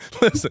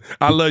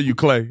 I love you,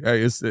 Clay.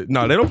 Hey,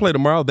 no, they don't play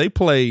tomorrow. They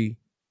play.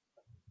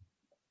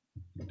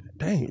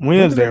 Dang,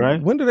 Wednesday,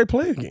 right? When do they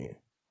play again?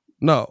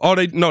 No,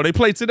 they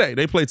play today.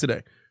 They play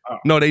today. Oh.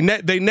 No, they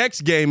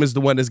next game is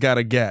the one that's got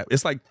a gap.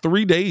 It's like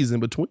 3 days in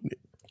between it.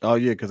 Oh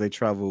yeah, because they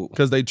travel.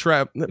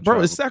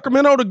 Bro, it's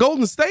Sacramento to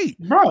Golden State.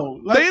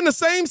 Bro, they in the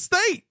same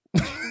state.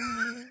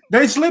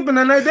 They sleeping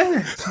and they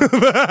dance.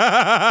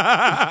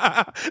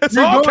 It's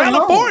all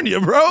California,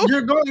 home. Bro.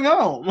 You're going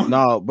home.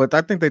 No, but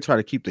I think they try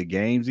to keep the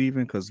games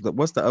even because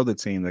what's the other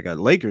team that got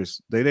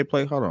Lakers? They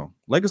play. Hold on,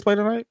 Lakers play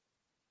tonight.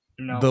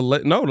 No, the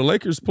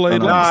Lakers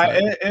played.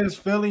 It's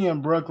Philly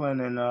and Brooklyn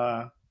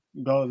and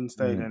Golden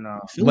State and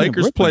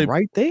Lakers play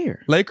right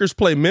there. Lakers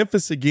play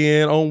Memphis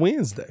again on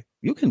Wednesday.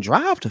 You can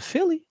drive to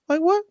Philly.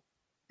 Like what?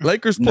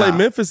 Lakers play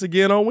Memphis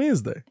again on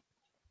Wednesday.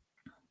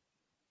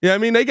 Yeah, I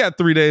mean they got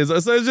 3 days, so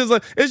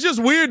it's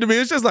just weird to me.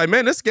 It's just like,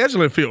 man, this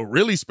scheduling feel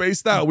really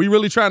spaced out. We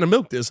really trying to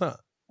milk this, huh?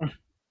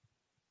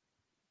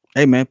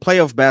 Hey man,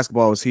 playoff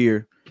basketball is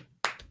here.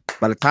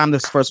 By the time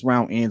this first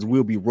round ends,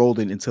 we'll be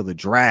rolling into the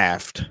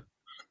draft.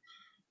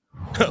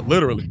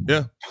 Literally,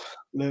 yeah.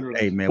 Literally.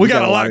 Hey man, we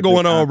got a lot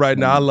going on right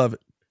now. I love it.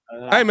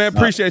 Hey man,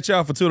 appreciate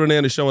y'all for tuning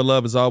in and showing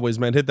love as always,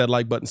 man. Hit that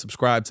like button,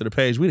 subscribe to the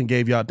page. We done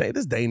gave y'all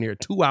this day near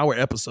 2-hour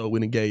episode. We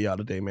done gave y'all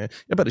today, man.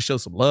 You better show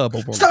some love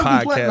over on the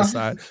podcast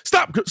side.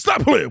 Stop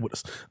playing with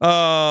us.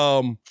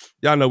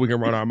 Y'all know we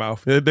can run our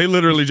mouth. They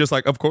literally just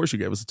like, of course you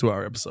gave us a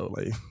 2-hour episode.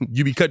 Like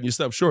you be cutting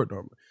yourself short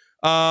normally.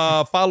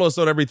 Follow us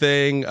on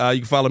everything. You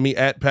can follow me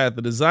at Pat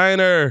the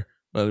Designer.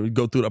 We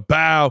go through the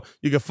bow.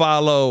 You can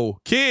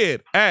follow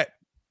Kid at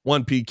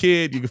 1P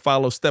Kid. You can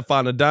follow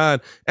Stefan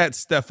Nadine at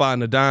Stefan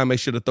Nadine. Make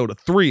sure to throw the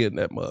 3 in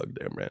that mug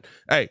there, man.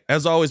 Hey,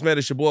 as always, man,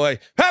 it's your boy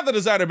Pat the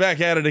Designer back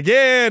at it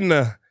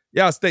again.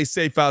 Y'all stay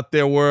safe out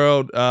there,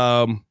 world.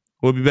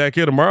 We'll be back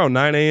here tomorrow,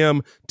 9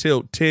 a.m.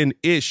 till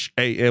 10-ish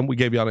a.m. We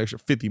gave y'all an extra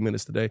 50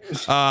 minutes today.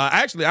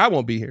 Actually, I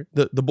won't be here.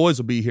 The boys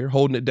will be here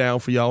holding it down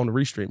for y'all on the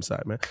Restream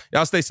side, man.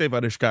 Y'all stay safe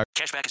out there, Chicago.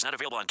 Cashback is not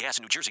available on gas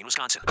in New Jersey and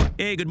Wisconsin.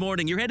 Hey, good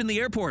morning. You're heading to the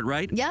airport,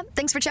 right? Yep,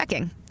 thanks for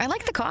checking. I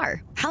like the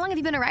car. How long have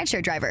you been a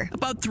rideshare driver?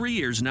 About 3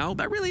 years now.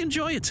 I really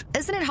enjoy it.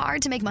 Isn't it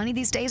hard to make money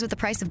these days with the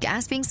price of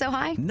gas being so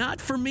high? Not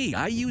for me.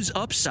 I use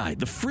Upside,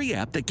 the free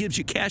app that gives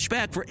you cash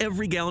back for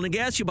every gallon of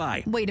gas you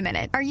buy. Wait a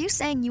minute. Are you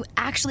saying you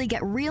actually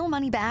get real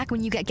money back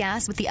when you get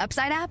gas with the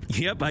Upside app?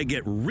 Yep, I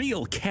get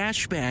real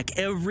cash back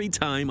every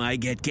time I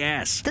get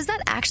gas. Does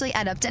that actually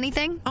add up to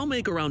anything? I'll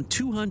make around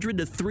 $200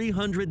 to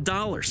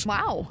 $300.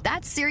 Wow,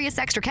 that's serious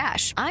extra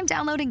cash. I'm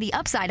downloading the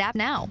Upside app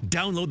now.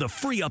 Download the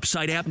free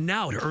Upside app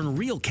now to earn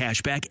real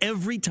cash back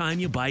every time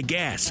you buy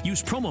gas.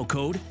 Use promo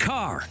code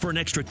CAR for an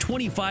extra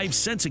 25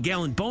 cents a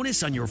gallon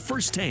bonus on your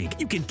first tank.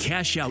 You can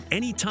cash out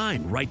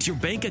anytime right to your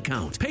bank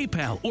account,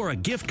 PayPal, or a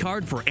gift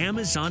card for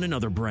Amazon and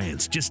other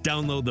brands. Just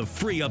download the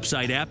free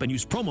Upside app and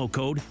use promo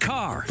code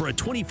CAR for a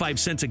 25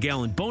 cents a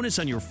gallon bonus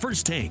on your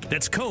first tank.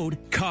 That's code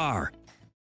CAR.